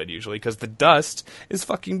as good usually because the dust is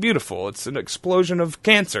fucking beautiful. It's an explosion of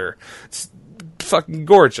cancer. It's fucking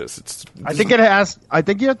gorgeous. I think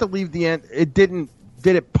you have to leave the end.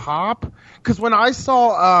 Did it pop? Because when I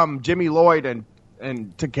saw Jimmy Lloyd and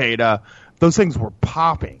Takeda, those things were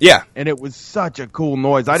popping. Yeah. And it was such a cool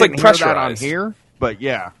noise. I didn't hear that on here, but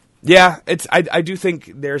yeah. Yeah, I do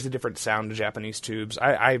think there's a different sound to Japanese tubes.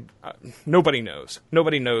 Nobody knows.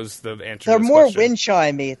 Nobody knows the answer. They're to this more question. wind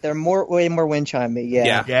chimey. They're way more wind chimey.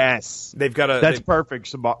 Yeah. Yes. They've got That's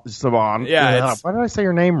perfect, Saban. Yeah. Why did I say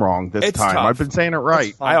your name wrong this time? Tough. I've been saying it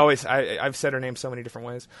right. I've said her name so many different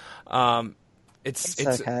ways. It's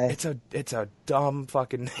okay. It's a dumb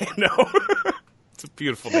fucking name. No. It's a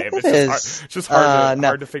beautiful name. It's just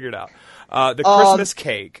hard to figure it out. The Christmas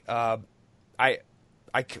cake.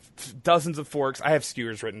 I dozens of forks. I have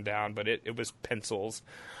skewers written down, but it was pencils.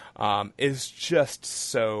 Is just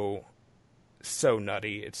so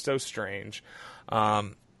nutty. It's so strange. What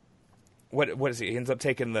is he? He ends up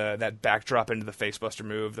taking that backdrop into the facebuster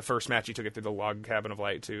move. The first match he took it through the log cabin of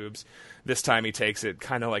light tubes. This time he takes it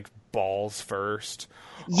kind of like balls first.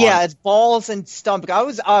 Yeah, it's balls and stump. I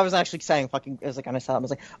was actually saying fucking as I kind of saw it, I was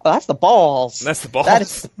like, oh, that's the balls. That's the balls. That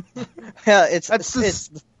is, yeah, it's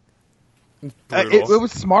it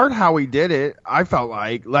was smart how he did it. I felt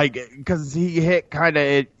like because he hit kind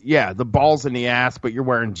of the balls in the ass, but you're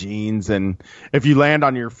wearing jeans, and if you land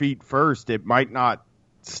on your feet first, it might not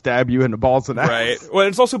stab you in the balls and ass. Right. Well,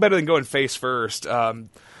 it's also better than going face first. The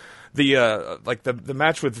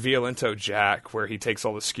match with Violento Jack where he takes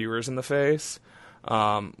all the skewers in the face,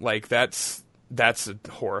 that's a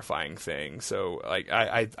horrifying thing. So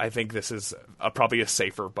I think this is probably a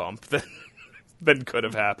safer bump than could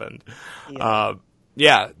have happened.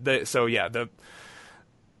 Yeah. They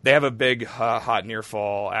have a big hot near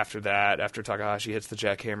fall after that, after Takahashi hits the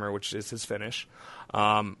jackhammer, which is his finish.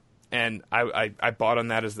 And I bought on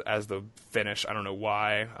that as the finish. I don't know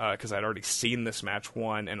why, because I'd already seen this match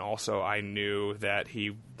won, and also I knew that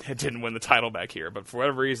he didn't win the title back here. But for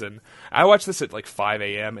whatever reason, I watched this at like 5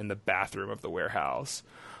 a.m. in the bathroom of the warehouse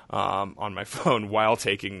on my phone while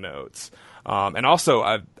taking notes. And also,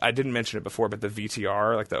 I didn't mention it before, but the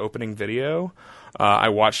VTR, like the opening video, I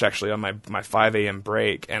watched actually on my 5 a.m.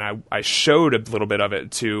 break, and I showed a little bit of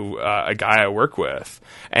it to a guy I work with.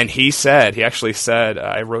 And he actually said,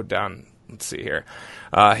 I wrote down, let's see here.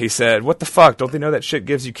 He said, "What the fuck? Don't they know that shit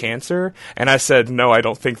gives you cancer?" And I said, "No, I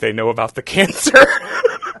don't think they know about the cancer."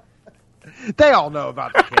 They all know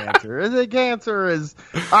about the cancer. The cancer is,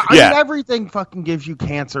 I mean, everything fucking gives you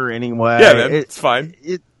cancer anyway. Yeah, man, it's fine.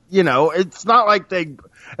 It's not like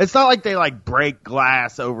they like break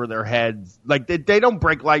glass over their heads. Like they don't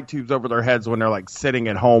break light tubes over their heads when they're like sitting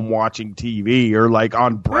at home watching TV or like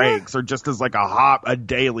on breaks or just as like a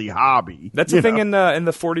daily hobby. That's the thing in the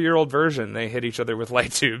 40-year-old version. They hit each other with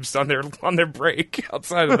light tubes on their break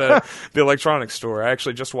outside of the electronics store. I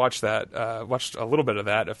actually just watched that. Watched a little bit of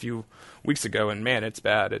that a few weeks ago, and man, it's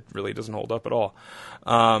bad. It really doesn't hold up at all.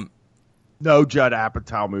 No Judd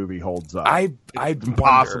Apatow movie holds up. It's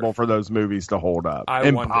impossible for those movies to hold up.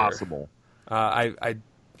 Impossible. I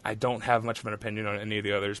don't have much of an opinion on any of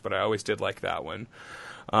the others, but I always did like that one.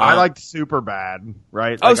 I liked Superbad,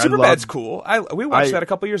 right? Oh, Superbad's cool. We watched that a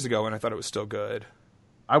couple years ago, and I thought it was still good.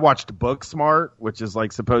 I watched Booksmart, which is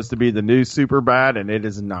like supposed to be the new Superbad, and it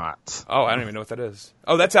is not. Oh, I don't even know what that is.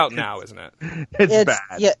 Oh, that's out now, isn't it? It's bad.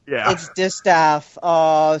 Yeah, it's Distaff,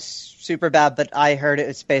 Superbad, but I heard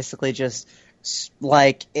it's basically just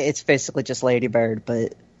Lady Bird,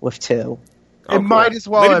 but with two. Oh, it might as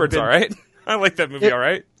well. Lady Bird's all right. I like that movie. All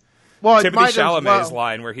right. Well, Timothée Chalamet's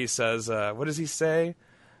line where he says, "What does he say?"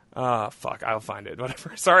 Fuck, I'll find it.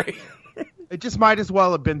 Whatever. Sorry. It just might as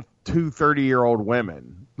well have been two 30-year-old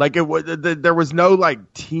women. Like it was, there was no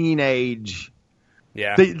like teenage.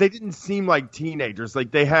 Yeah, they didn't seem like teenagers.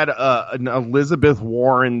 Like they had an Elizabeth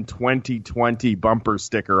Warren 2020 bumper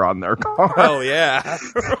sticker on their car. Oh yeah,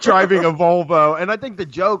 driving a Volvo. And I think the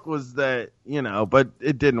joke was that but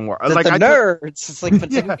it didn't work. Like the nerds, it's like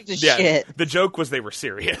shit. The joke was they were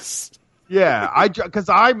serious. Yeah, because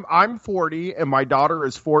I'm 40 and my daughter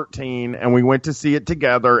is 14, and we went to see it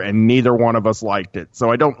together, and neither one of us liked it. So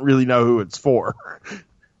I don't really know who it's for.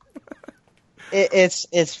 It's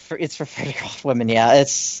for 30-year-old women. Yeah,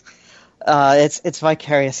 it's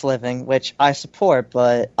vicarious living, which I support,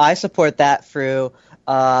 but I support that through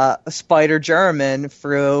Spider German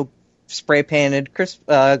through spray painted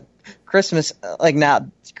Christmas Christmas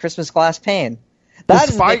glass pane. That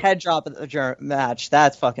is the head drop of the match.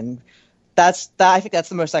 That's fucking. I think that's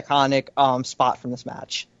the most iconic spot from this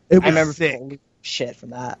match. I remember sick. Shit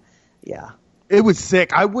from that. Yeah. It was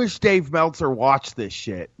sick. I wish Dave Meltzer watched this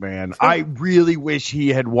shit, man. I really wish he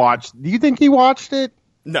had watched. Do you think he watched it?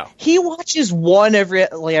 No. He watches one every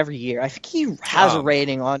year. I think he has a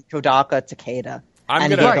rating on Kodaka Takeda. I'm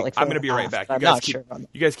gonna be right back.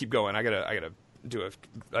 You guys keep going. I gotta do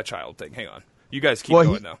a child thing. Hang on. You guys keep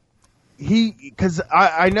going though. Because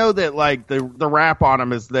I know that like the rap on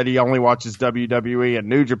him is that he only watches WWE and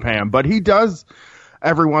New Japan, but he does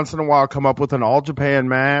every once in a while come up with an All Japan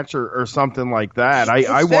match or something like that.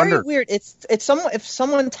 I wonder. It's very weird. If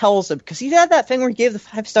someone tells him, because he had that thing where he gave the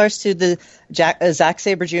 5 stars to the Zack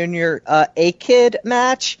Sabre Jr. A-Kid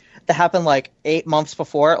match that happened like 8 months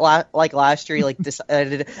before, like last year. He like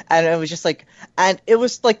decided, and it was just like, and it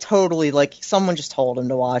was like totally like someone just told him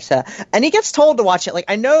to watch that, and he gets told to watch it. Like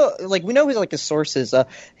I know, like we know who's like his sources.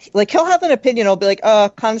 Like he'll have an opinion. He'll be like,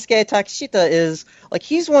 Konosuke Takeshita is like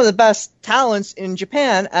he's one of the best talents in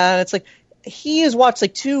Japan, and it's like he has watched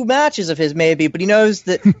like 2 matches of his maybe, but he knows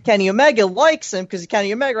that Kenny Omega likes him because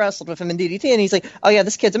Kenny Omega wrestled with him in DDT, and he's like, oh yeah,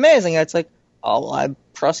 this kid's amazing. And it's like, oh, I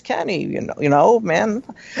trust Kenny, you know, man.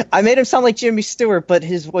 I made him sound like Jimmy Stewart, but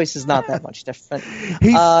his voice is not that much different.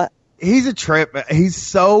 He's a trip. He's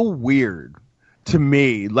so weird to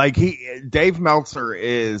me. Like Dave Meltzer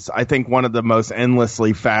is, I think, one of the most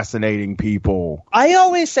endlessly fascinating people. I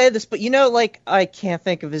always say this, but you know, like I can't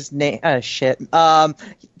think of his name. Shit. The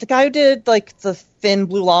guy who did like the Thin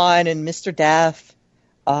Blue Line and Mr. Death,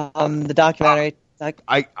 the documentary.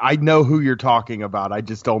 I know who you're talking about. I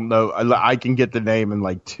just don't know. I can get the name in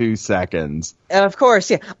like 2 seconds. And of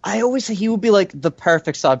course, yeah. I always say he would be like the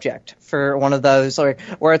perfect subject for one of those, or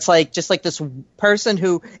where it's like just like this person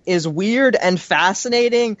who is weird and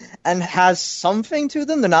fascinating and has something to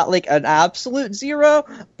them. They're not like an absolute zero,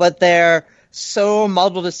 but they're so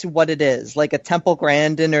muddled as to what it is, like a Temple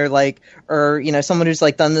Grandin or you know, someone who's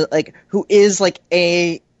like done like who is like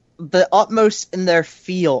the utmost in their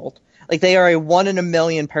field. Like they are a 1 in a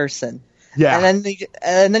million person. Yeah. And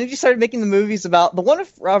then he just started making the movies about the one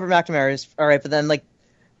with Robert McNamara is all right,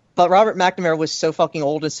 but Robert McNamara was so fucking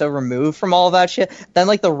old and so removed from all of that shit. Then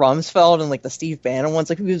like the Rumsfeld and like the Steve Bannon ones,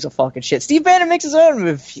 like who gives a fucking shit? Steve Bannon makes his own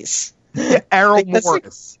movies. Errol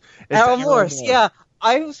Morris. Errol Morris, yeah.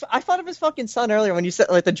 I thought of his fucking son earlier when you said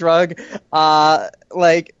like the drug,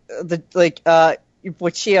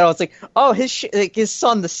 which you know, it's like, oh, his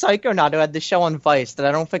son, the Psychonaut, who had the show on Vice that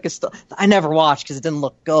I don't think is still. I never watched because it didn't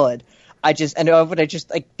look good. I just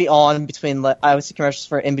like be on between like I would see commercials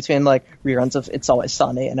for in between like reruns of It's Always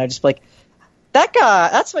Sunny, and I just be like, that guy.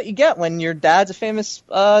 That's what you get when your dad's a famous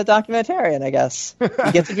documentarian. I guess you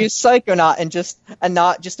get to be a Psychonaut and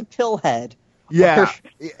not just a pillhead. Yeah,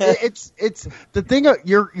 it's the thing.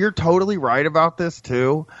 You're totally right about this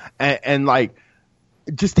too, and like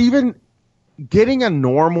just even. Getting a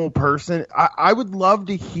normal person, I would love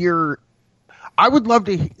to hear. I would love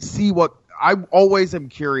to see what. I always am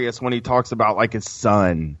curious when he talks about like his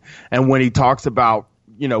son and when he talks about,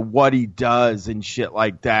 you know, what he does and shit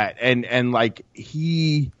like that. And like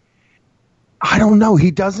I don't know.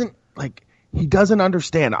 He doesn't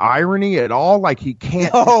understand irony at all. Like he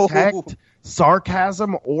can't detect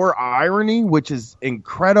sarcasm or irony, which is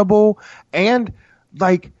incredible. And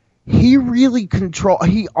like he really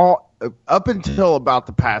up until about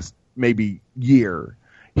the past maybe year,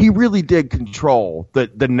 he really did control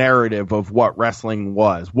the narrative of what wrestling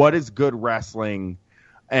was. What is good wrestling?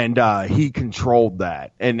 And he controlled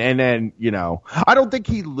that. And then, you know, I don't think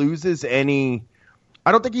he loses any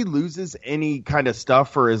kind of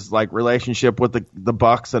stuff for his like relationship with the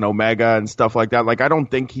Bucks and Omega and stuff like that. Like I don't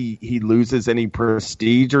think he loses any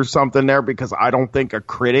prestige or something there, because I don't think a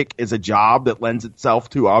critic is a job that lends itself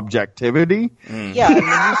to objectivity. Yeah, I mean,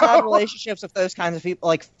 he's had relationships with those kinds of people.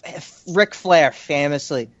 Like Ric Flair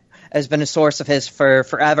famously has been a source of his for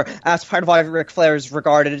forever. That's part of why Ric Flair is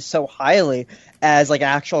regarded so highly as like an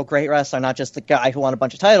actual great wrestler, not just the guy who won a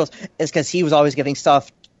bunch of titles, is because he was always giving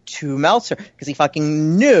stuff to Meltzer because he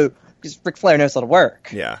fucking knew, because Ric Flair knows how to work.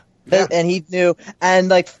 Yeah. And he knew, and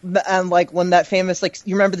like when that famous, like,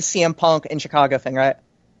 you remember the CM Punk in Chicago thing, right?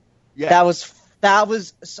 Yeah. That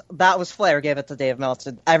was Flair gave it to Dave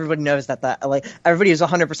Meltzer. Everybody knows that like everybody was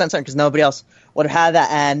 100% certain because nobody else would have had that,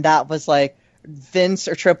 and that was like Vince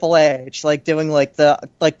or Triple H like doing like the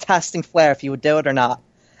like testing Flair if he would do it or not.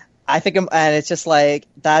 I think, and it's just like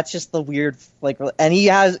that's just the weird like, and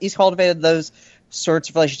he's cultivated those sorts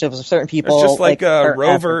of relationships with certain people. It's just like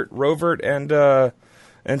Rovert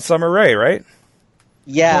and Summer Rae, right?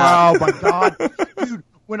 Yeah. Oh my god, dude!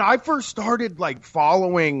 When I first started like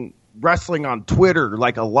following wrestling on Twitter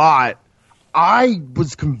like a lot, I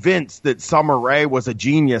was convinced that Summer Rae was a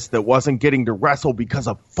genius that wasn't getting to wrestle because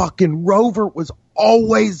a fucking Rovert was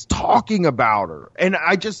always talking about her, and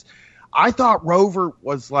I thought Rovert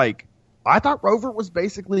was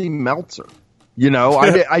basically Meltzer. You know,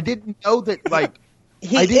 I didn't know that, like...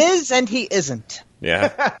 He is and he isn't.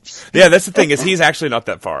 Yeah. Yeah, that's the thing, is he's actually not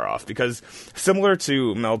that far off, because similar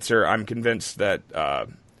to Meltzer, I'm convinced that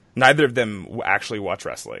neither of them actually watch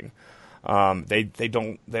wrestling. They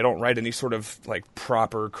don't write any sort of like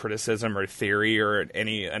proper criticism or theory or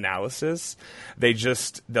any analysis.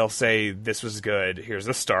 They'll say, this was good, here's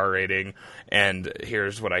the star rating, and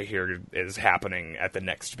here's what I hear is happening at the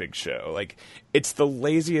next big show. Like, it's the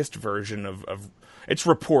laziest version of it's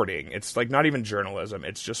reporting. It's like not even journalism,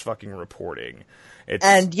 it's just fucking reporting.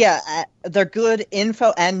 They're good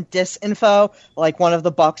info and disinfo. Like, one of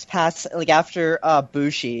the Bucks past, like, after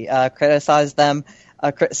Bushi criticized them,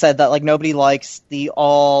 said that, like, nobody likes the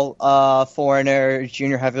all foreigner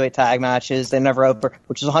junior heavyweight tag matches. They never over,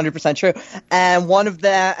 which is 100% true. And one of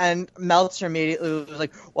them, and Meltzer immediately was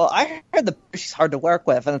like, well, I heard the Bushi's hard to work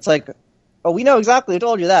with. And it's like, oh, we know exactly who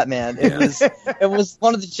told you that, man. It was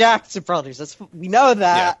one of the Jackson brothers. We know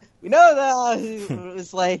that. Yeah. We know that. It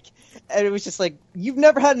was like, and it was just like, you've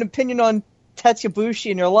never had an opinion on Tetsuya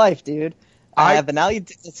Bushi in your life, dude. But now you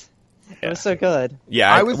did. It was so good.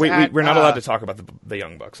 Yeah, we're not allowed to talk about the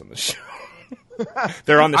Young Bucks on this show.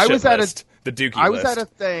 They're on the shit list. The Dookie list. I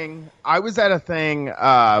was at a thing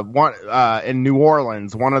in New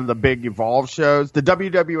Orleans, one of the big Evolve shows, the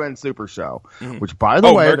WWN Super Show, which, by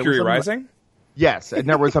the way... Mercury Rising? Yes, and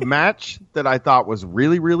there was a match that I thought was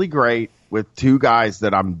really, really great with two guys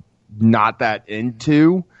that I'm not that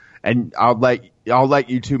into, and I'll let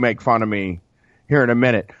you two make fun of me here in a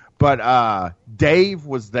minute. But Dave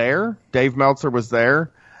was there. Dave Meltzer was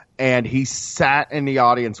there, and he sat in the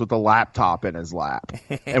audience with a laptop in his lap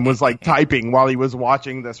and was like typing while he was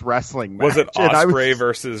watching this wrestling match. Was it Ospreay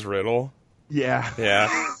versus Riddle? Yeah.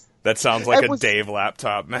 Yeah. That sounds like a Dave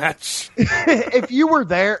laptop match. If you were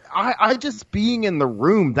there, I just being in the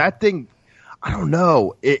room, that thing, I don't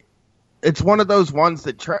know. It's one of those ones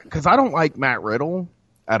that, because I don't like Matt Riddle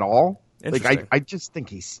at all. Like, I just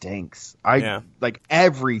think he stinks. Like,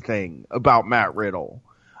 everything about Matt Riddle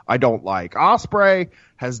I don't like. Ospreay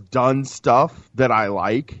has done stuff that I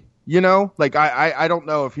like, you know? Like, I don't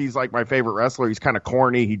know if he's, like, my favorite wrestler. He's kind of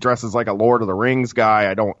corny. He dresses like a Lord of the Rings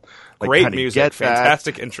guy. I don't, like, great music,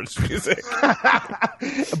 fantastic entrance music.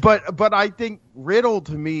 But I think Riddle,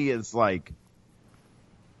 to me, is, like,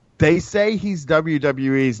 they say he's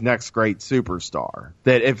WWE's next great superstar.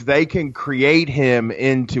 That if they can create him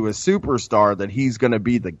into a superstar, that he's going to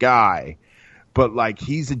be the guy. But, like,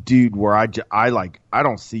 he's a dude where I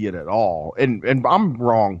don't see it at all. And I'm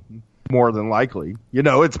wrong, more than likely. You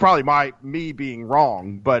know, it's probably me being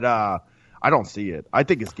wrong, but I don't see it. I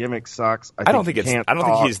think his gimmick sucks. I don't think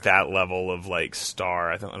he's that level of, like,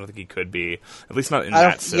 star. I don't think he could be, at least not in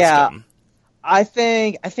that system. Yeah. I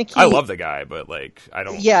think I love the guy, but, like, I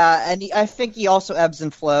don't. Yeah, and I think he also ebbs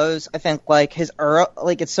and flows. I think, like,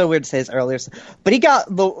 it's so weird to say his earlier stuff, but he got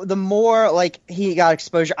the more, like, he got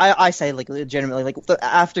exposure. I say, like, legitimately, like,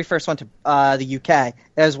 after he first went to the UK,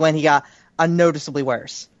 is when he got unnoticeably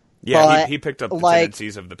worse. Yeah, but he picked up the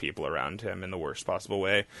tendencies of the people around him in the worst possible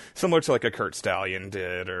way, similar to, like, a Kurt Stallion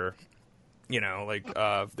did, or, you know, like,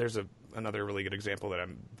 there's another really good example that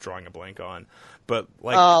I'm drawing a blank on. But,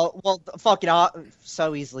 like...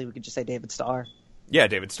 so easily we could just say David Starr. Yeah,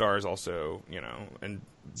 David Starr is also, you know, and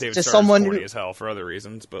David Starr is corny as hell for other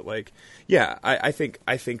reasons, but, like, yeah, I think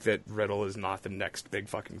that Riddle is not the next big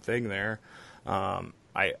fucking thing there.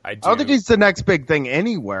 I don't think he's the next big thing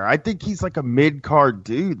anywhere. I think he's like a mid-card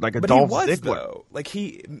dude, like a Dolph Ziggler. Though. Like,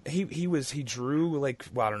 he drew, like,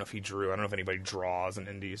 well, I don't know if he drew. I don't know if anybody draws in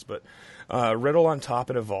indies, but Riddle on top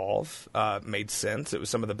at Evolve made sense. It was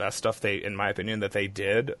some of the best stuff in my opinion, that they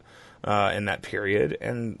did in that period.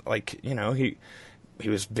 And, like, you know, he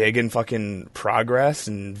was big in fucking Progress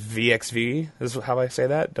and VXV, is how I say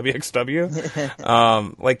that,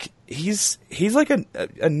 WXW. Like, he's like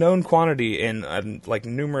a known quantity in like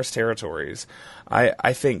numerous territories.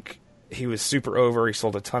 I think he was super over. He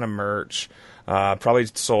sold a ton of merch. Probably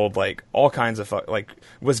sold like all kinds of like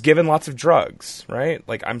was given lots of drugs, right?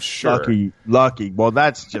 Like, I'm sure. Lucky. Well,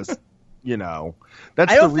 that's just you know,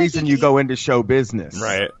 that's the reason you go into show business,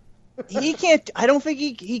 right? He can't. I don't think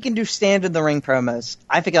he can do stand in the ring promos.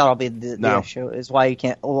 I think that'll be the issue. Is why you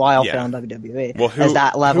can't. Why I'll fit on WWE. Well, as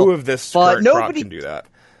that level. Who of this crop can do that?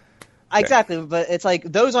 Exactly, okay. But it's like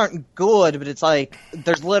those aren't good. But it's like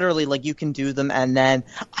there's literally like you can do them, and then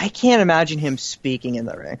I can't imagine him speaking in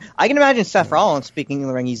the ring. I can imagine Seth Rollins speaking in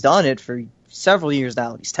the ring. He's done it for several years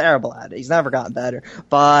now. He's terrible at it. He's never gotten better,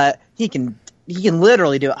 but he can he can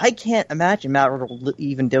literally do it. I can't imagine Matt Riddle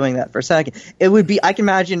even doing that for a second. It would be, I can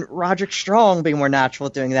imagine Roderick Strong being more natural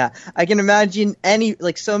at doing that. I can imagine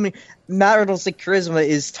so many, Matt Riddle's like charisma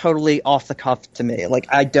is totally off the cuff to me. Like,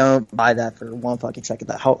 I don't buy that for one fucking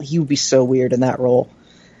second. He would be so weird in that role.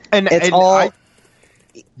 I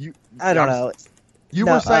don't know. You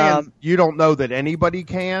were saying you don't know that anybody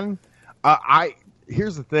can.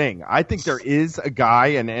 Here's the thing. I think there is a guy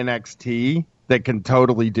in NXT that can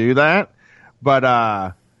totally do that. But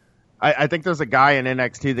I think there's a guy in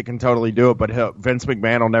NXT that can totally do it, but Vince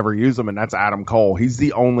McMahon will never use him, and that's Adam Cole. He's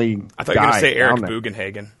the only I thought you were going to say Eric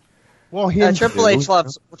Bugenhagen. Well,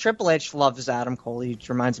 Triple H loves Adam Cole. He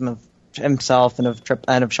reminds him of himself and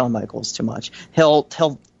of Shawn Michaels too much. He'll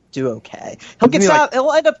do okay.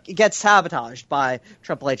 He'll end up get sabotaged by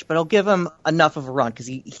Triple H, but he'll give him enough of a run because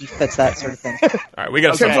he fits that sort of thing. All right, we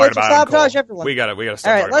got to start talking about Adam Cole. We got to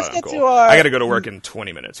start talking about Adam Cole. I got to go to work in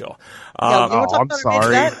 20 minutes, y'all. I'm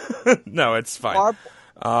sorry. No, it's fine.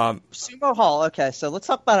 Sumo Hall. Okay, so let's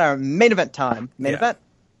talk about our main event time. Main event.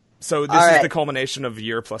 So this is the culmination of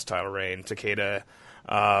year plus title reign. Takeda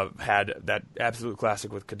had that absolute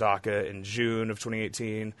classic with Kodaka in June of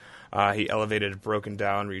 2018. He elevated Broken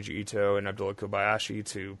Down, Ryuji Ito, and Abdullah Kobayashi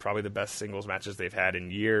to probably the best singles matches they've had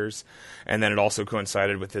in years. And then it also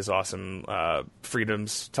coincided with his awesome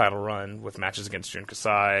Freedoms title run with matches against Jun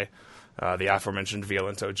Kasai, the aforementioned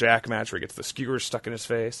Violento Jack match where he gets the skewers stuck in his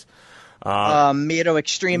face. Miedo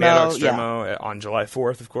Extremo on July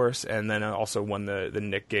 4th, of course, and then also won the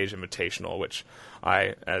Nick Gage Invitational, which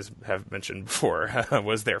I, as have mentioned before,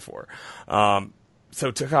 was there for. So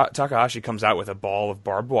Takahashi comes out with a ball of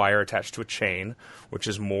barbed wire attached to a chain, which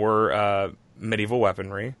is more medieval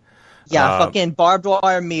weaponry. Yeah, fucking barbed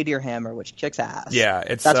wire meteor hammer, which kicks ass. Yeah,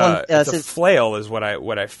 it's a flail is what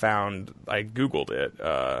I found. I Googled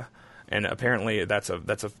it, and apparently that's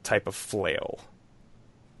a type of flail.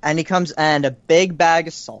 And he comes and a big bag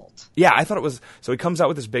of salt. Yeah, I thought it was. So he comes out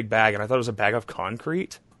with this big bag, and I thought it was a bag of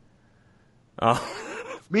concrete.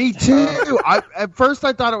 Me too. At first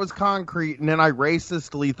I thought it was concrete, and then I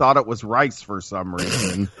racistly thought it was rice for some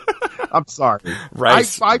reason. I'm sorry.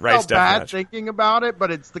 Rice. I rice felt bad thinking about it, but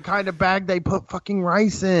it's the kind of bag they put fucking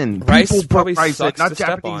rice in. Rice people probably put rice sucks in, not to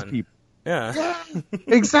Japanese step on. people. Yeah.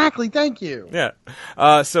 Exactly. Thank you.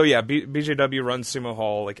 Yeah. So yeah, BJW runs Sumo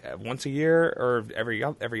Hall like once a year or every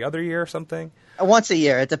other year or something. Once a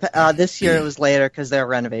year. This year it was later because there are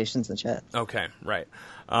renovations and shit. Okay, right.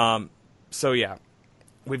 So yeah,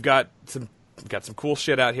 we've got some cool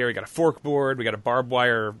shit out here. We got a fork board. We got a barbed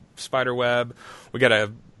wire spider web. We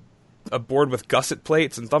got a board with gusset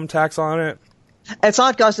plates and thumbtacks on it. It's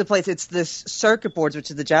not gusset plates. It's this circuit boards, which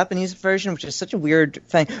is the Japanese version, which is such a weird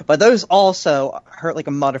thing. But those also hurt like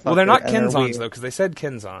a motherfucker. Well, they're not Kenzans, though, because they said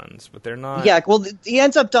Kenzans, but they're not. Yeah, well, he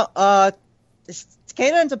ends up...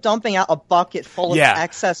 Takeda ends up dumping out a bucket full of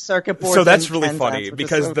excess circuit boards. So that's really funny,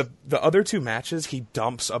 because the other two matches, he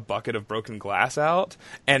dumps a bucket of broken glass out.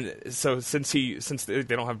 And so since they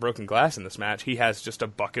don't have broken glass in this match, he has just a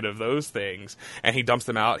bucket of those things. And he dumps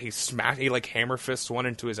them out. He like hammer fists one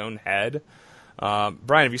into his own head.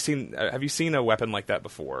 Brian, have you seen a weapon like that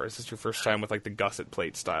before? Is this your first time with like the gusset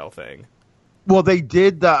plate style thing? Well, they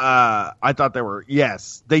did they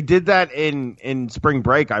did that in Spring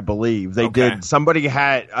Break, I believe. They did. Somebody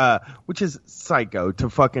had, which is psycho, to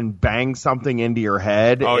fucking bang something into your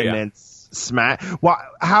head then smash. Well,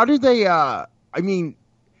 how do they, I mean,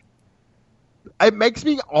 it makes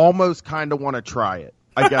me almost kind of want to try it,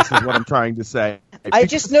 I guess is what I'm trying to say. I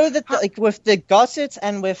just know that like with the gussets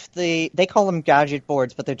and with they call them gadget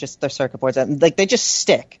boards, but they're circuit boards. And like they just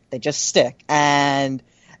stick, and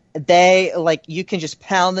they like you can just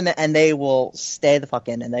pound them and they will stay the fuck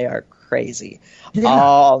in, and they are crazy.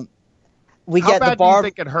 Yeah. We How get bad the bar. Do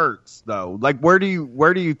you think it hurts though? Like where do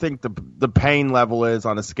you think the pain level is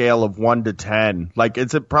on a scale of 1 to 10? Like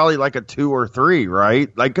is it probably like a 2 or 3, right?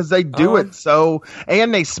 Like because they do it so,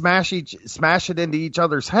 and they smash it into each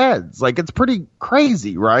other's heads. Like it's pretty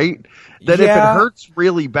crazy, right? That if it hurts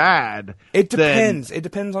really bad, it depends. It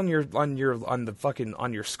depends on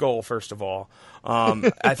your skull first of all.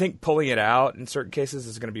 I think pulling it out in certain cases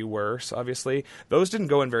is going to be worse. Obviously, those didn't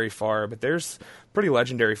go in very far, but there's pretty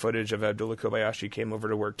legendary footage of Abdullah Kobayashi came over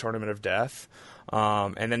to work Tournament of Death,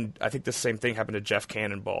 and then I think the same thing happened to Jeff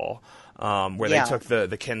Cannonball, where they took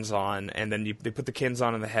the Kenzan and then they put the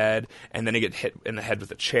Kenzan in the head, and then he get hit in the head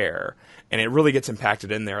with a chair, and it really gets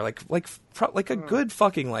impacted in there, like a good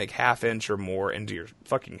fucking like half inch or more into your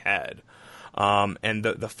fucking head. And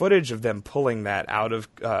the footage of them pulling that out of,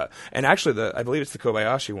 and actually I believe it's the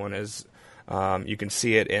Kobayashi one is, you can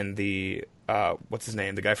see it in the what's his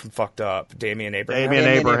name? The guy from Fucked Up, Damian Abraham. Damian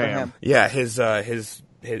Abraham. Yeah,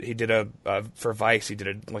 he did for Vice. He did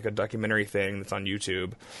a documentary thing that's on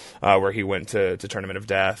YouTube, where he went to Tournament of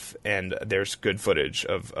Death, and there's good footage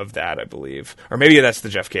of that, I believe, or maybe that's the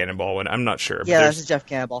Jeff Cannonball one. I'm not sure. Yeah, that's Jeff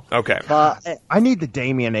Cannonball. Okay, but I need the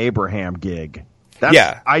Damian Abraham gig.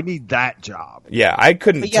 I need that job. Yeah, I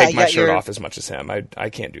couldn't take my shirt off as much as him. I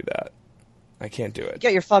can't do that. I can't do it. You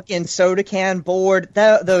got your fucking soda can board.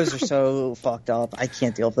 Those are so fucked up. I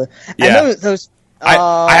can't deal with it. Yeah. And those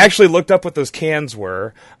I actually looked up what those cans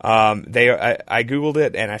were. I Googled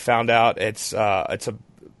it and I found out it's a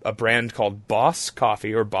brand called Boss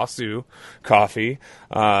Coffee or Bossu Coffee,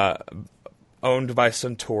 owned by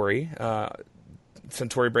Suntory.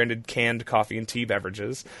 Suntory branded canned coffee and tea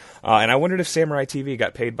beverages. And I wondered if Samurai TV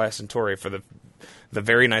got paid by Suntory for the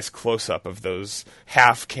very nice close-up of those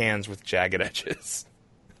half cans with jagged edges.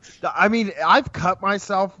 I mean, I've cut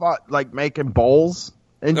myself making bowls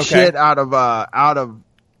and shit out of God,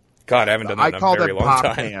 I haven't done that in a very long pop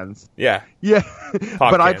time. Cans. Yeah. But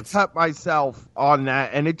cans. I've cut myself on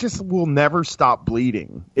that, and it just will never stop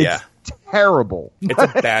bleeding. It's terrible. It's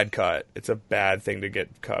a bad cut. It's a bad thing to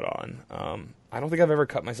get cut on. I don't think I've ever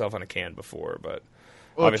cut myself on a can before, but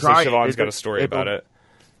obviously Siobhan's got a story about it.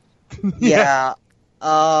 Yeah.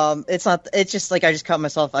 It's not. It's just like I just cut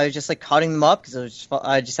myself. I was just cutting them up because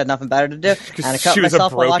I just had nothing better to do, and I cut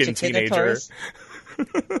myself while watching Kid Notorious.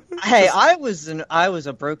 Hey, I was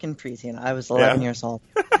a broken preteen. I was 11 years old.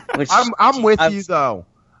 Which, I'm with you though.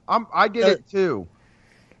 I did it too.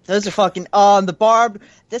 Those are fucking the barb.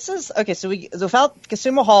 This is okay. So without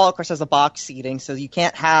Kasumo Hall, of course, has a box seating, so you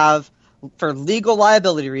can't have. For legal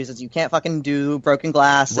liability reasons, you can't fucking do broken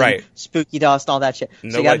glass and spooky dust, all that shit.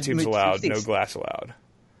 No so light tubes allowed, no glass allowed.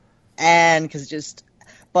 And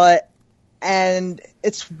and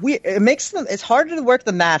it's weird. It makes them. It's harder to work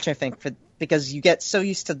the match, I think, because you get so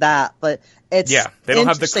used to that. But it's they don't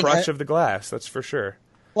have the crush of the glass. That's for sure.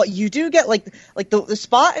 Well, you do get the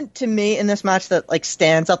spot to me in this match that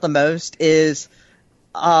stands out the most is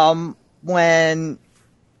when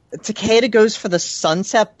Takeda goes for the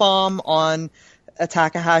sunset bomb on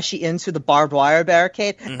Takahashi into the barbed wire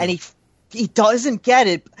barricade, and he doesn't get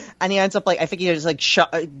it, and he ends up I think he just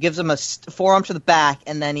gives him a forearm to the back,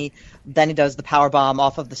 and then he does the power bomb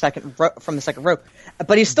off of the second rope,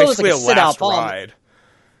 but he still does a sit out bomb. Ride.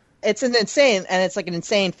 It's an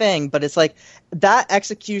insane thing, but it's that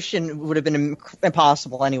execution would have been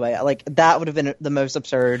impossible anyway. That would have been the most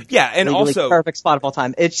absurd. Yeah, and also perfect spot of all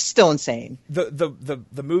time. It's still insane.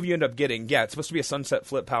 The move you end up getting, it's supposed to be a sunset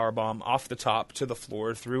flip power bomb off the top to the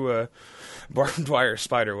floor through a barbed wire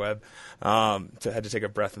spider web. Had to take a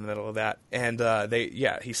breath in the middle of that, and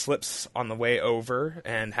he slips on the way over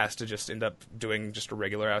and has to just end up doing just a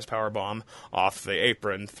regular ass power bomb off the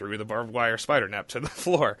apron through the barbed wire spider net to the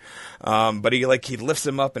floor. But he lifts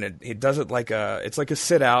him up, and he does it it's like a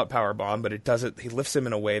sit out power bomb, but he lifts him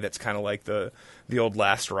in a way that's kind of like the old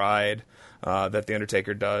Last Ride that the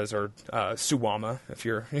Undertaker does, or Suwama if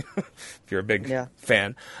you're a big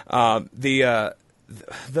fan. The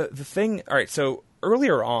thing. All right, so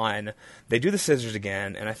earlier on, they do the scissors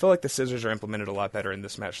again, and I feel like the scissors are implemented a lot better in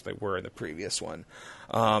this match than they were in the previous one.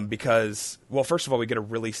 Because, well, first of all, we get a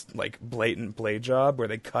really blatant blade job where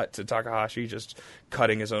they cut to Takahashi just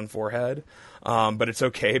cutting his own forehead. But it's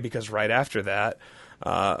okay because right after that,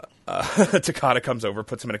 Takada comes over,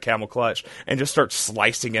 puts him in a camel clutch, and just starts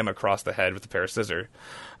slicing him across the head with a pair of scissors.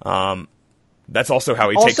 That's also how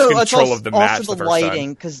he takes control of the match. Also the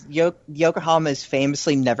lighting, because Yokohama is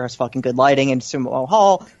famously never has fucking good lighting, and Sumo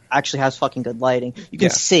Hall actually has fucking good lighting. You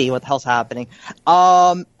can see what the hell's happening.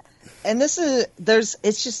 And this is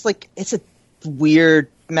it's a weird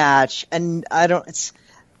match, and I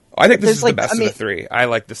think this is the best of the three. I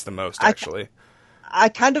like this the most, actually. I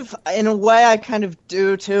kind of, in a way, I kind of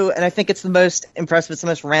do too, and I think it's the most impressive. It's the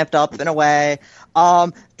most ramped up in a way.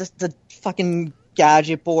 The fucking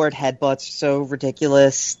gadget board headbutts are so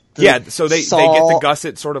ridiculous. So they get the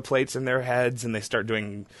gusset sort of plates in their heads, and they start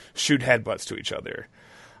doing shoot headbutts to each other.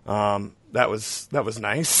 That was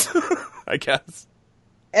nice, I guess.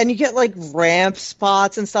 And you get ramp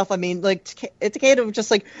spots and stuff. I mean, Takeda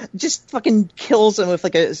just fucking kills him with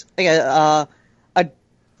a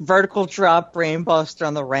vertical drop brainbuster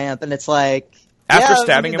on the ramp, and it's after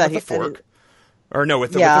stabbing him with the fork,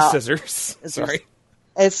 with the scissors. Sorry.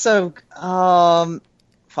 It's so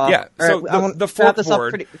fuck. Yeah, so right, the fork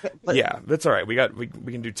board. That's all right. We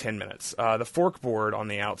can do 10 minutes. The fork board on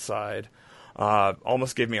the outside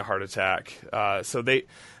almost gave me a heart attack. So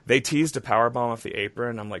they teased a power bomb off the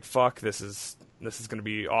apron. I'm like, fuck, this is going to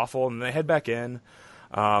be awful. And they head back in,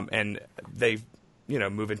 and they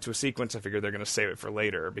move into a sequence. I figure they're going to save it for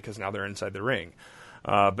later because now they're inside the ring.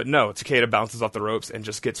 But no, Takeda bounces off the ropes and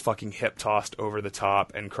just gets fucking hip tossed over the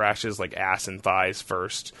top and crashes like ass and thighs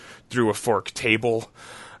first through a fork table.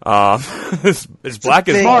 It's black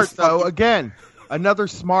as smart though. Again, another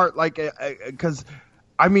smart because.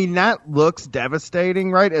 I mean, that looks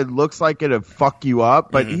devastating, right? It looks like it'd fuck you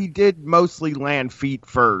up, but he did mostly land feet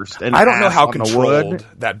first. And I don't know how controlled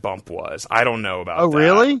that bump was. I don't know about that. Oh,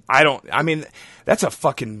 really? I mean, that's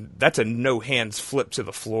a no-hands flip to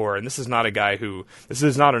the floor, and this is not this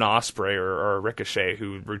is not an Ospreay or a Ricochet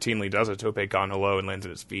who routinely does a tope con hilo and lands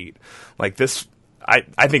at his feet. Like this,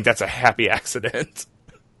 I think that's a happy accident.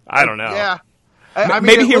 I don't know. Yeah.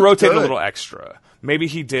 Maybe he rotated a little extra. Maybe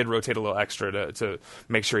he did rotate a little extra to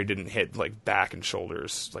make sure he didn't hit like back and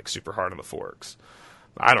shoulders like super hard on the forks.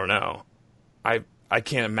 I don't know. I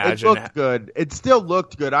can't imagine. It looked good. It still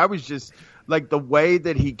looked good. I was just like the way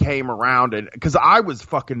that he came around and because I was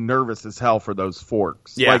fucking nervous as hell for those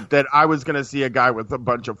forks. Yeah. Like that I was gonna see a guy with a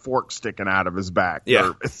bunch of forks sticking out of his back. Yeah.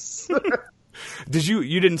 Nervous.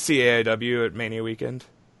 You didn't see AIW at Mania weekend?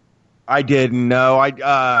 I didn't. No.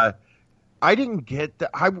 I didn't get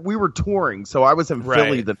we were touring, so I was in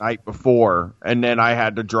Philly the night before, and then I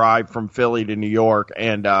had to drive from Philly to New York.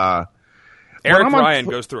 And Eric Ryan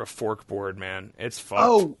goes through a fork board, man. It's fucked.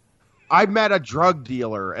 Oh, I met a drug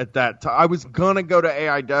dealer at that time. I was gonna go to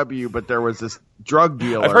AIW, but there was this drug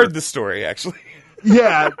dealer. I've heard the story actually.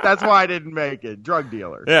 Yeah, that's why I didn't make it. Drug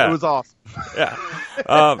dealer. Yeah, it was awesome. Yeah,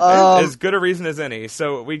 as good a reason as any.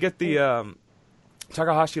 So we get the.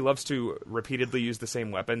 Takahashi loves to repeatedly use the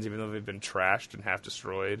same weapons, even though they've been trashed and half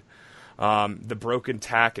destroyed. The broken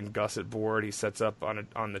tack and gusset board he sets up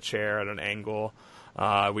on the chair at an angle.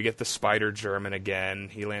 We get the Spider German again.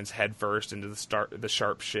 He lands headfirst into the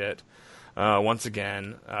sharp shit. Once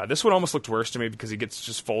again, this one almost looked worse to me because he gets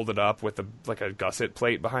just folded up with a gusset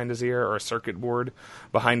plate behind his ear or a circuit board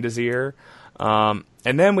behind his ear.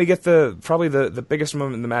 And then we get probably the biggest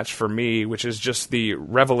moment in the match for me, which is just the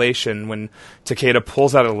revelation when Takeda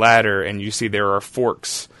pulls out a ladder and you see there are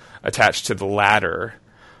forks attached to the ladder.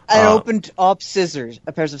 And opened up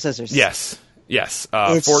pairs of scissors. Yes.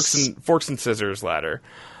 Forks and scissors ladder.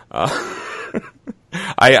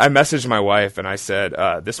 I messaged my wife and I said,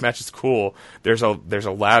 this match is cool. There's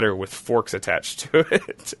a ladder with forks attached to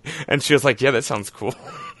it. And she was like, yeah, that sounds cool.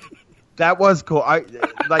 That was cool.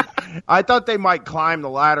 I thought they might climb the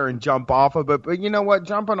ladder and jump off of it, but you know what?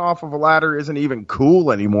 Jumping off of a ladder isn't even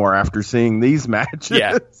cool anymore after seeing these matches.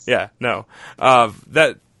 Yeah, no. I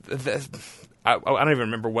don't even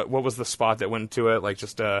remember what was the spot that went to it. Like,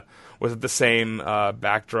 just was it the same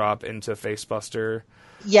backdrop into Facebuster?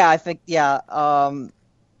 Yeah, I think. Yeah,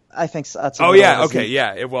 I think so. That's okay,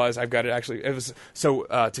 yeah, it was. I've got it actually. It was so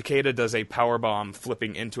Takeda does a powerbomb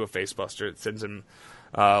flipping into a Facebuster. It sends him.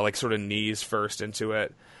 Like sort of knees first into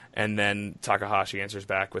it, and then Takahashi answers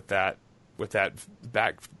back with that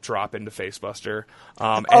back drop into Facebuster.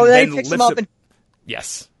 And then picks him up and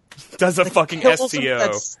yes, does a fucking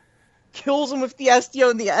STO. Kills him with the STO,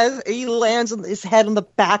 and he lands on his head on the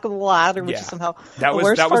back of the ladder, which is somehow that was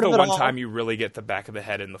the one all. time you really get the back of the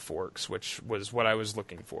head in the forks, which was what I was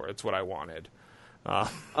looking for. It's what I wanted.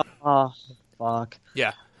 Oh fuck.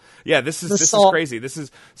 Yeah. Yeah, this is crazy.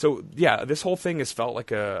 This whole thing has felt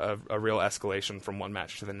like a real escalation from one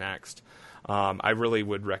match to the next. I really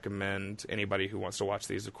would recommend anybody who wants to watch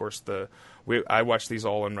these. Of course, I watch these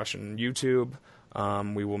all on Russian YouTube.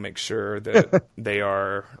 We will make sure that they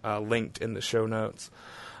are linked in the show notes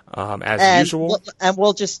as usual.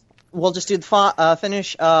 We'll just do the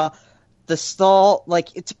finish. The stall,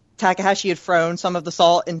 Takahashi had thrown some of the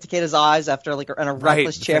salt into Takeda's eyes after in a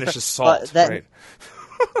reckless chair. Finish is salt, right?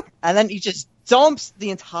 And then he just dumps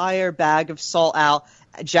the entire bag of salt out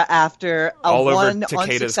after all over one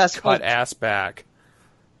Takeda's unsuccessful cut ass back.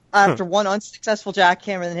 After one unsuccessful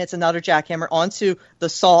jackhammer, then hits another jackhammer onto the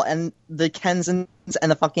salt and the Kenzans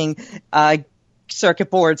and the fucking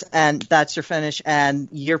circuit boards, and that's your finish. And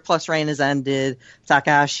Year Plus reign is ended.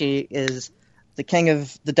 Takahashi is the king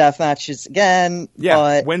of the death matches again. Yeah,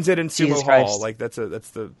 but wins it in Sumo Hall.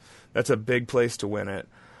 That's a big place to win it.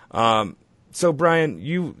 So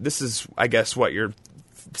Brian, this is, I guess, your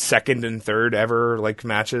second and third ever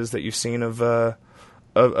matches that you've seen of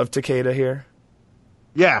Takeda here.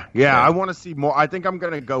 Yeah. I want to see more. I think I'm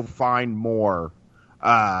gonna go find more.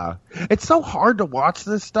 It's so hard to watch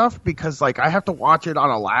this stuff because I have to watch it on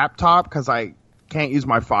a laptop because I can't use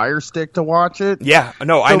my Fire Stick to watch it. Yeah,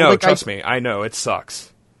 no, I know. Trust me, I know it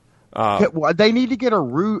sucks. They need to get a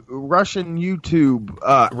Russian YouTube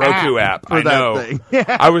Roku app for I that know. thing.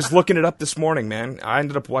 I was looking it up this morning, man. I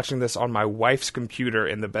ended up watching this on my wife's computer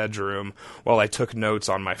in the bedroom while I took notes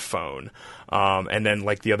on my phone. And then,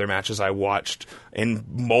 like, the other matches I watched in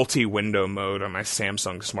multi-window mode on my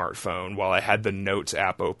Samsung smartphone while I had the Notes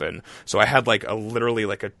app open. So I had, like, literally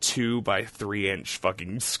a 2 by 3 inch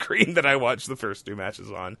fucking screen that I watched the first 2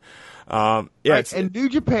 matches on. Right. And New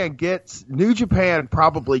Japan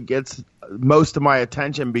probably gets most of my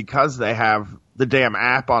attention because they have the damn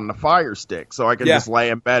app on the Fire Stick, so I can just lay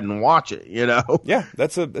in bed and watch it, you know? Yeah,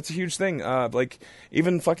 that's a huge thing. Like,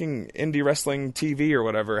 even fucking Indie Wrestling TV or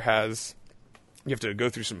whatever has... You have to go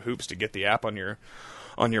through some hoops to get the app on your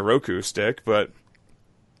Roku stick, but,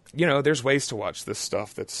 you know, there's ways to watch this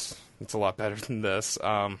stuff that's a lot better than this.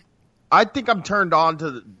 I think I'm turned on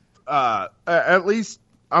to... at least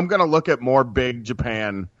I'm going to look at more Big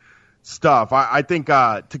Japan stuff. I think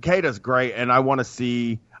Takeda's great, and I want to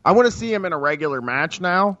see him in a regular match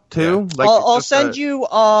now too. Yeah. I'll send you.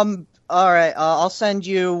 All right, I'll send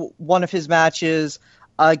you one of his matches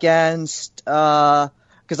against.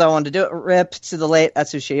 Because I wanted to do it. Rip to the late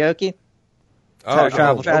Atsushi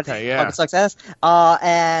Travel tragedy. Okay, yeah. Sucks ass.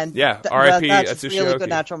 And R.I.P. That's Atsushi really good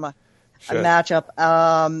matchup.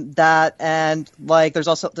 That and like there's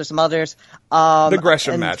some others. The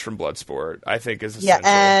Gresham match from Bloodsport, I think, is essential.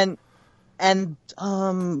 Yeah, and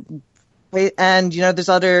you know there's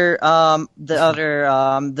other the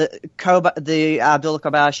Abdul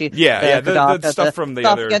Kobashi. The stuff from the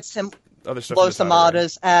other against him. Other stuff Los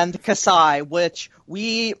Amadas and Kasai, which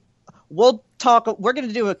we'll talk. We're going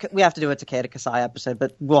to do we have to do a Takeda Kasai episode,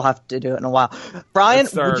 but we'll have to do it in a while. Brian,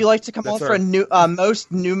 would you like to come on for a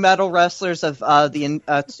most new metal wrestlers of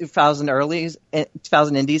the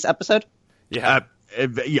 2000 Indies episode? Yeah.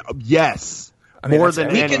 Yes. I mean, more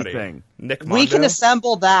than anything. Nick Mondo? We can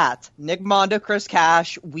assemble that. Nick Mondo, Chris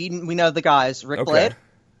Cash. We know the guys. Rick Blade.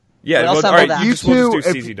 Yeah. All right. We'll just do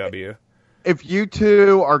CZW. If you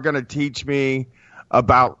two are going to teach me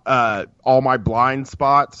about all my blind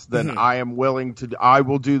spots, then I am willing to. I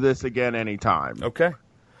will do this again anytime. Okay.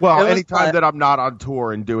 Well, anytime that I'm not on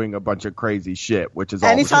tour and doing a bunch of crazy shit, which is all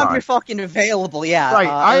anytime the time. You're fucking available. Yeah. Right.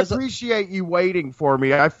 I appreciate you waiting for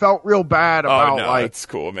me. I felt real bad about that's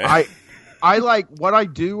cool, man. I like what I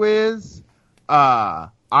do is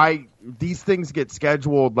these things get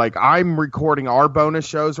scheduled. Like I'm recording our bonus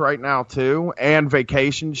shows right now too, and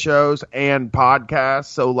vacation shows and podcasts.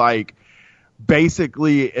 So like,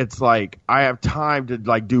 basically, it's like I have time to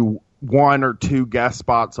like do 1 or 2 guest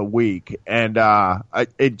spots a week, and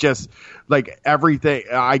it just like everything.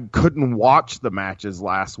 I couldn't watch the matches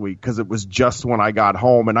last week because it was just when I got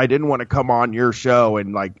home, and I didn't want to come on your show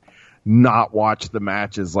and like not watch the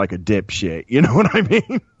matches like a dipshit. You know what I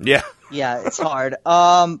mean? Yeah. Yeah, it's hard.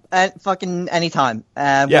 And fucking anytime.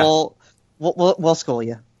 We'll school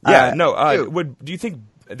you. Yeah, do you think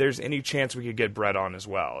there's any chance we could get Brett on as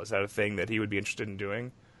well? Is that a thing that he would be interested in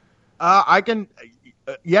doing? I can.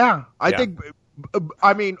 I think.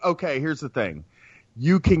 I mean, okay. Here's the thing: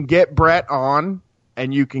 you can get Brett on,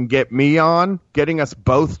 and you can get me on. Getting us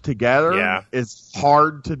both together is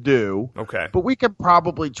hard to do. Okay, but we can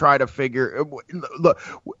probably try to figure. Look,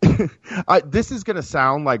 this is going to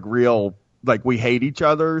sound like real, like we hate each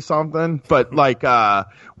other or something. But like,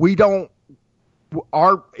 we don't.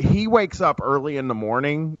 He wakes up early in the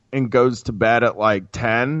morning and goes to bed at like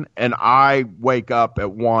 10, and I wake up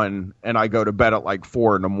at 1 and I go to bed at like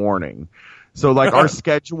 4 in the morning. So like our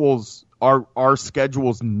schedules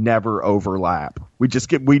never overlap. We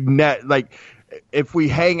just like if we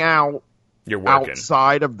hang out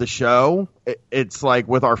outside of the show, it's like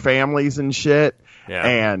with our families and shit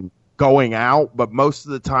and going out, but most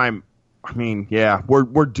of the time I mean,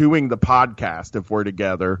 we're doing the podcast if we're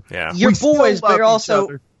together. Yeah, you're boys, but you're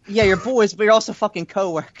also you're boys, but you're also fucking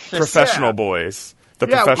coworkers. Professional boys,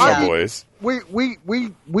 professional boys.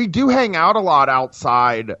 We do hang out a lot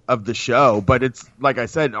outside of the show, but it's like I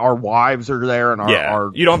said, our wives are there and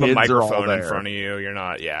our you don't have a kids microphone in front of you. You're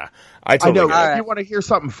not. Yeah, I know. If you want to hear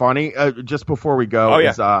something funny, just before we go,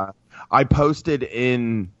 I posted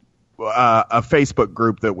in a Facebook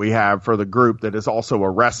group that we have for the group that is also a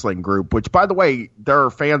wrestling group, which by the way, there are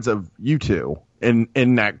fans of you two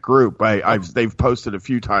in that group. They've posted a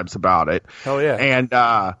few times about it. Hell yeah.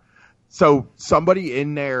 And so somebody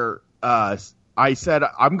in there, I said,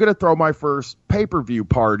 I'm going to throw my first pay-per-view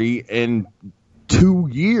party in 2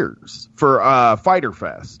 years for Fyter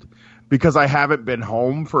Fest. because I haven't been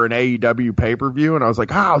home for an AEW pay-per-view, and I was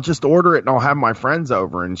like, I'll just order it and I'll have my friends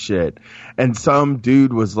over and shit. And some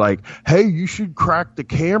dude was like, hey, you should crack the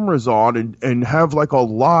cameras on and have like a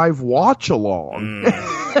live watch along.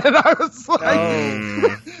 And I was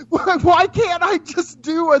like, why can't I just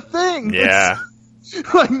do a thing? Yeah.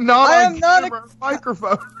 Like not on camera,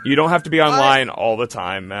 microphone. You don't have to be online all the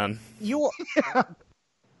time, man. You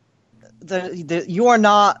are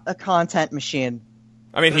not a content machine.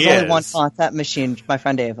 I mean, There's only one content machine, my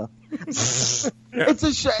friend Ava. It's a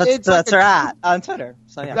that's her at on Twitter.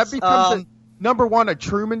 So yes. That becomes number one, a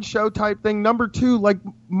Truman Show type thing. Number two, like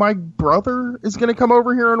my brother is going to come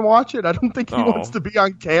over here and watch it. I don't think he wants to be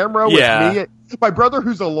on camera with me. My brother,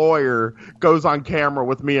 who's a lawyer, goes on camera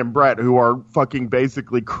with me and Brett, who are fucking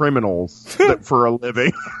basically criminals for a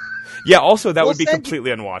living. Yeah, also, that would be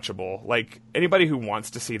completely unwatchable. Like, anybody who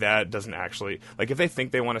wants to see that doesn't actually... Like, if they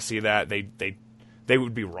think they want to see that, they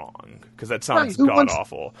would be wrong. Because that sounds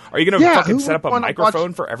god-awful. Are you going to fucking set up a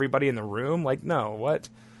microphone for everybody in the room? Like, no, what?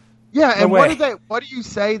 Yeah, and what do you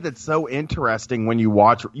say that's so interesting when you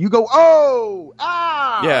watch... You go, oh!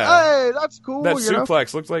 Ah! Yeah. Hey, that's cool, That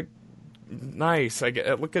suplex looks like... Nice.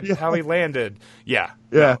 Look at how he landed. Yeah.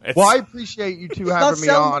 Yeah. No, well, I appreciate you two having me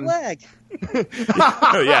on. Leg.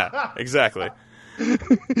 Yeah, exactly.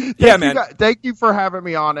 Yeah, man. Thank you for having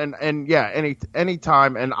me on, and yeah, any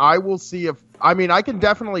time, and I will see if I can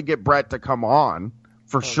definitely get Brett to come on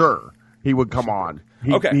for sure. He would come on.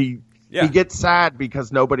 He gets sad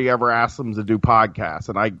because nobody ever asks him to do podcasts,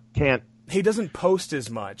 and I can't. He doesn't post as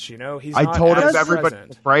much, you know. I told him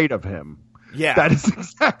everybody's afraid of him. Yeah, that is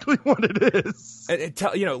exactly what it is.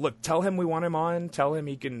 Tell him we want him on. Tell him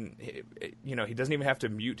he can. He doesn't even have to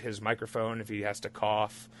mute his microphone if he has to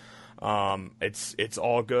cough. It's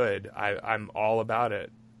all good. I'm all about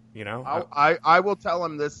it. You know. I will tell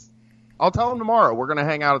him this. I'll tell him tomorrow. We're gonna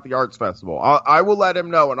hang out at the Arts Festival. I will let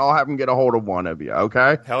him know, and I'll have him get a hold of one of you.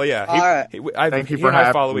 Okay. Hell yeah. All right. Thank you he for and I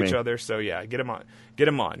having follow me. each other, so yeah, get him on. Get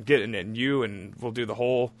in, and you, and we'll do the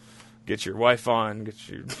whole. Get your wife on.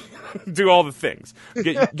 Do all the things.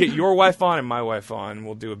 Get your wife on and my wife on.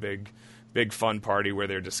 We'll do a big fun party where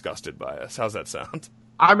they're disgusted by us. How's that sound?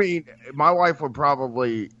 I mean, my wife would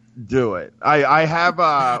probably do it. I have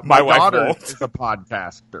my daughter is a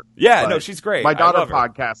podcaster. Yeah, no, she's great. My daughter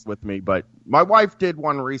podcasts with me, but my wife did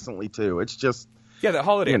one recently too. It's just the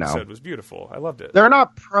holiday episode was beautiful. I loved it. They're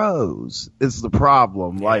not pros. Is the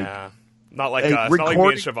problem? Yeah. Like. Not like us. Not like me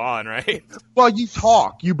and Siobhan, right? Well, you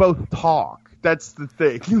talk. You both talk. That's the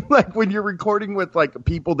thing. Like when you're recording with like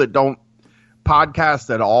people that don't podcast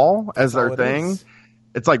at all as their thing,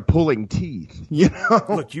 it's like pulling teeth. You know?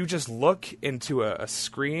 Look, you just look into a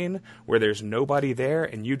screen where there's nobody there,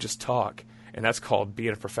 and you just talk, and that's called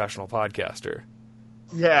being a professional podcaster.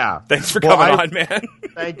 Yeah. Thanks for coming on, man.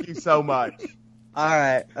 Thank you so much. All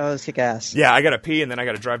right. Oh, kick ass. Yeah, I gotta pee, and then I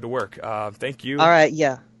gotta drive to work. Thank you. All right.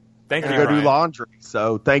 Yeah. Thank you. Go do laundry.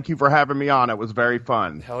 So thank you for having me on. It was very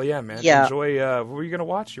fun. Hell yeah, man. Yeah. Enjoy. What were you gonna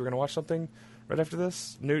watch? You were gonna watch something right after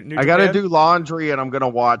this? New I got to do laundry, and I'm gonna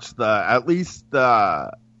watch Juice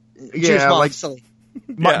Moxley.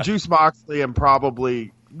 Juice Moxley, and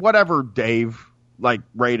probably whatever Dave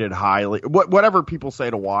rated highly. Whatever people say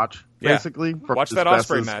to watch. Basically, watch that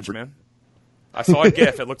Ospreay match, man. I saw a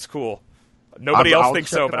GIF. It looks cool. Nobody else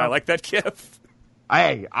thinks so, but I like that GIF.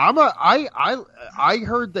 Hey, I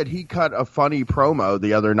heard that he cut a funny promo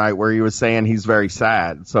the other night where he was saying he's very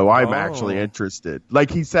sad. So I'm actually interested. Like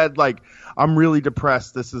he said, I'm really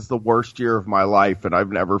depressed. This is the worst year of my life, and I've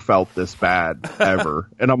never felt this bad ever.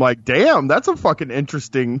 And I'm like, damn, that's a fucking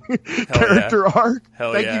interesting character arc.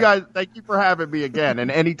 Thank you guys. Thank you for having me again. And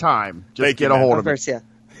anytime, just get a hold of me.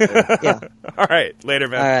 Yeah. All right, later,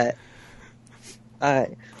 man. All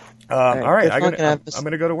right. All right. I'm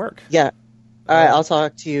gonna go to work. Yeah. All right, I'll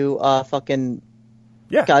talk to you fucking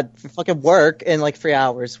work in 3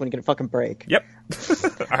 hours when you get a fucking break. Yep. All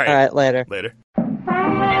right. All right, later. Later.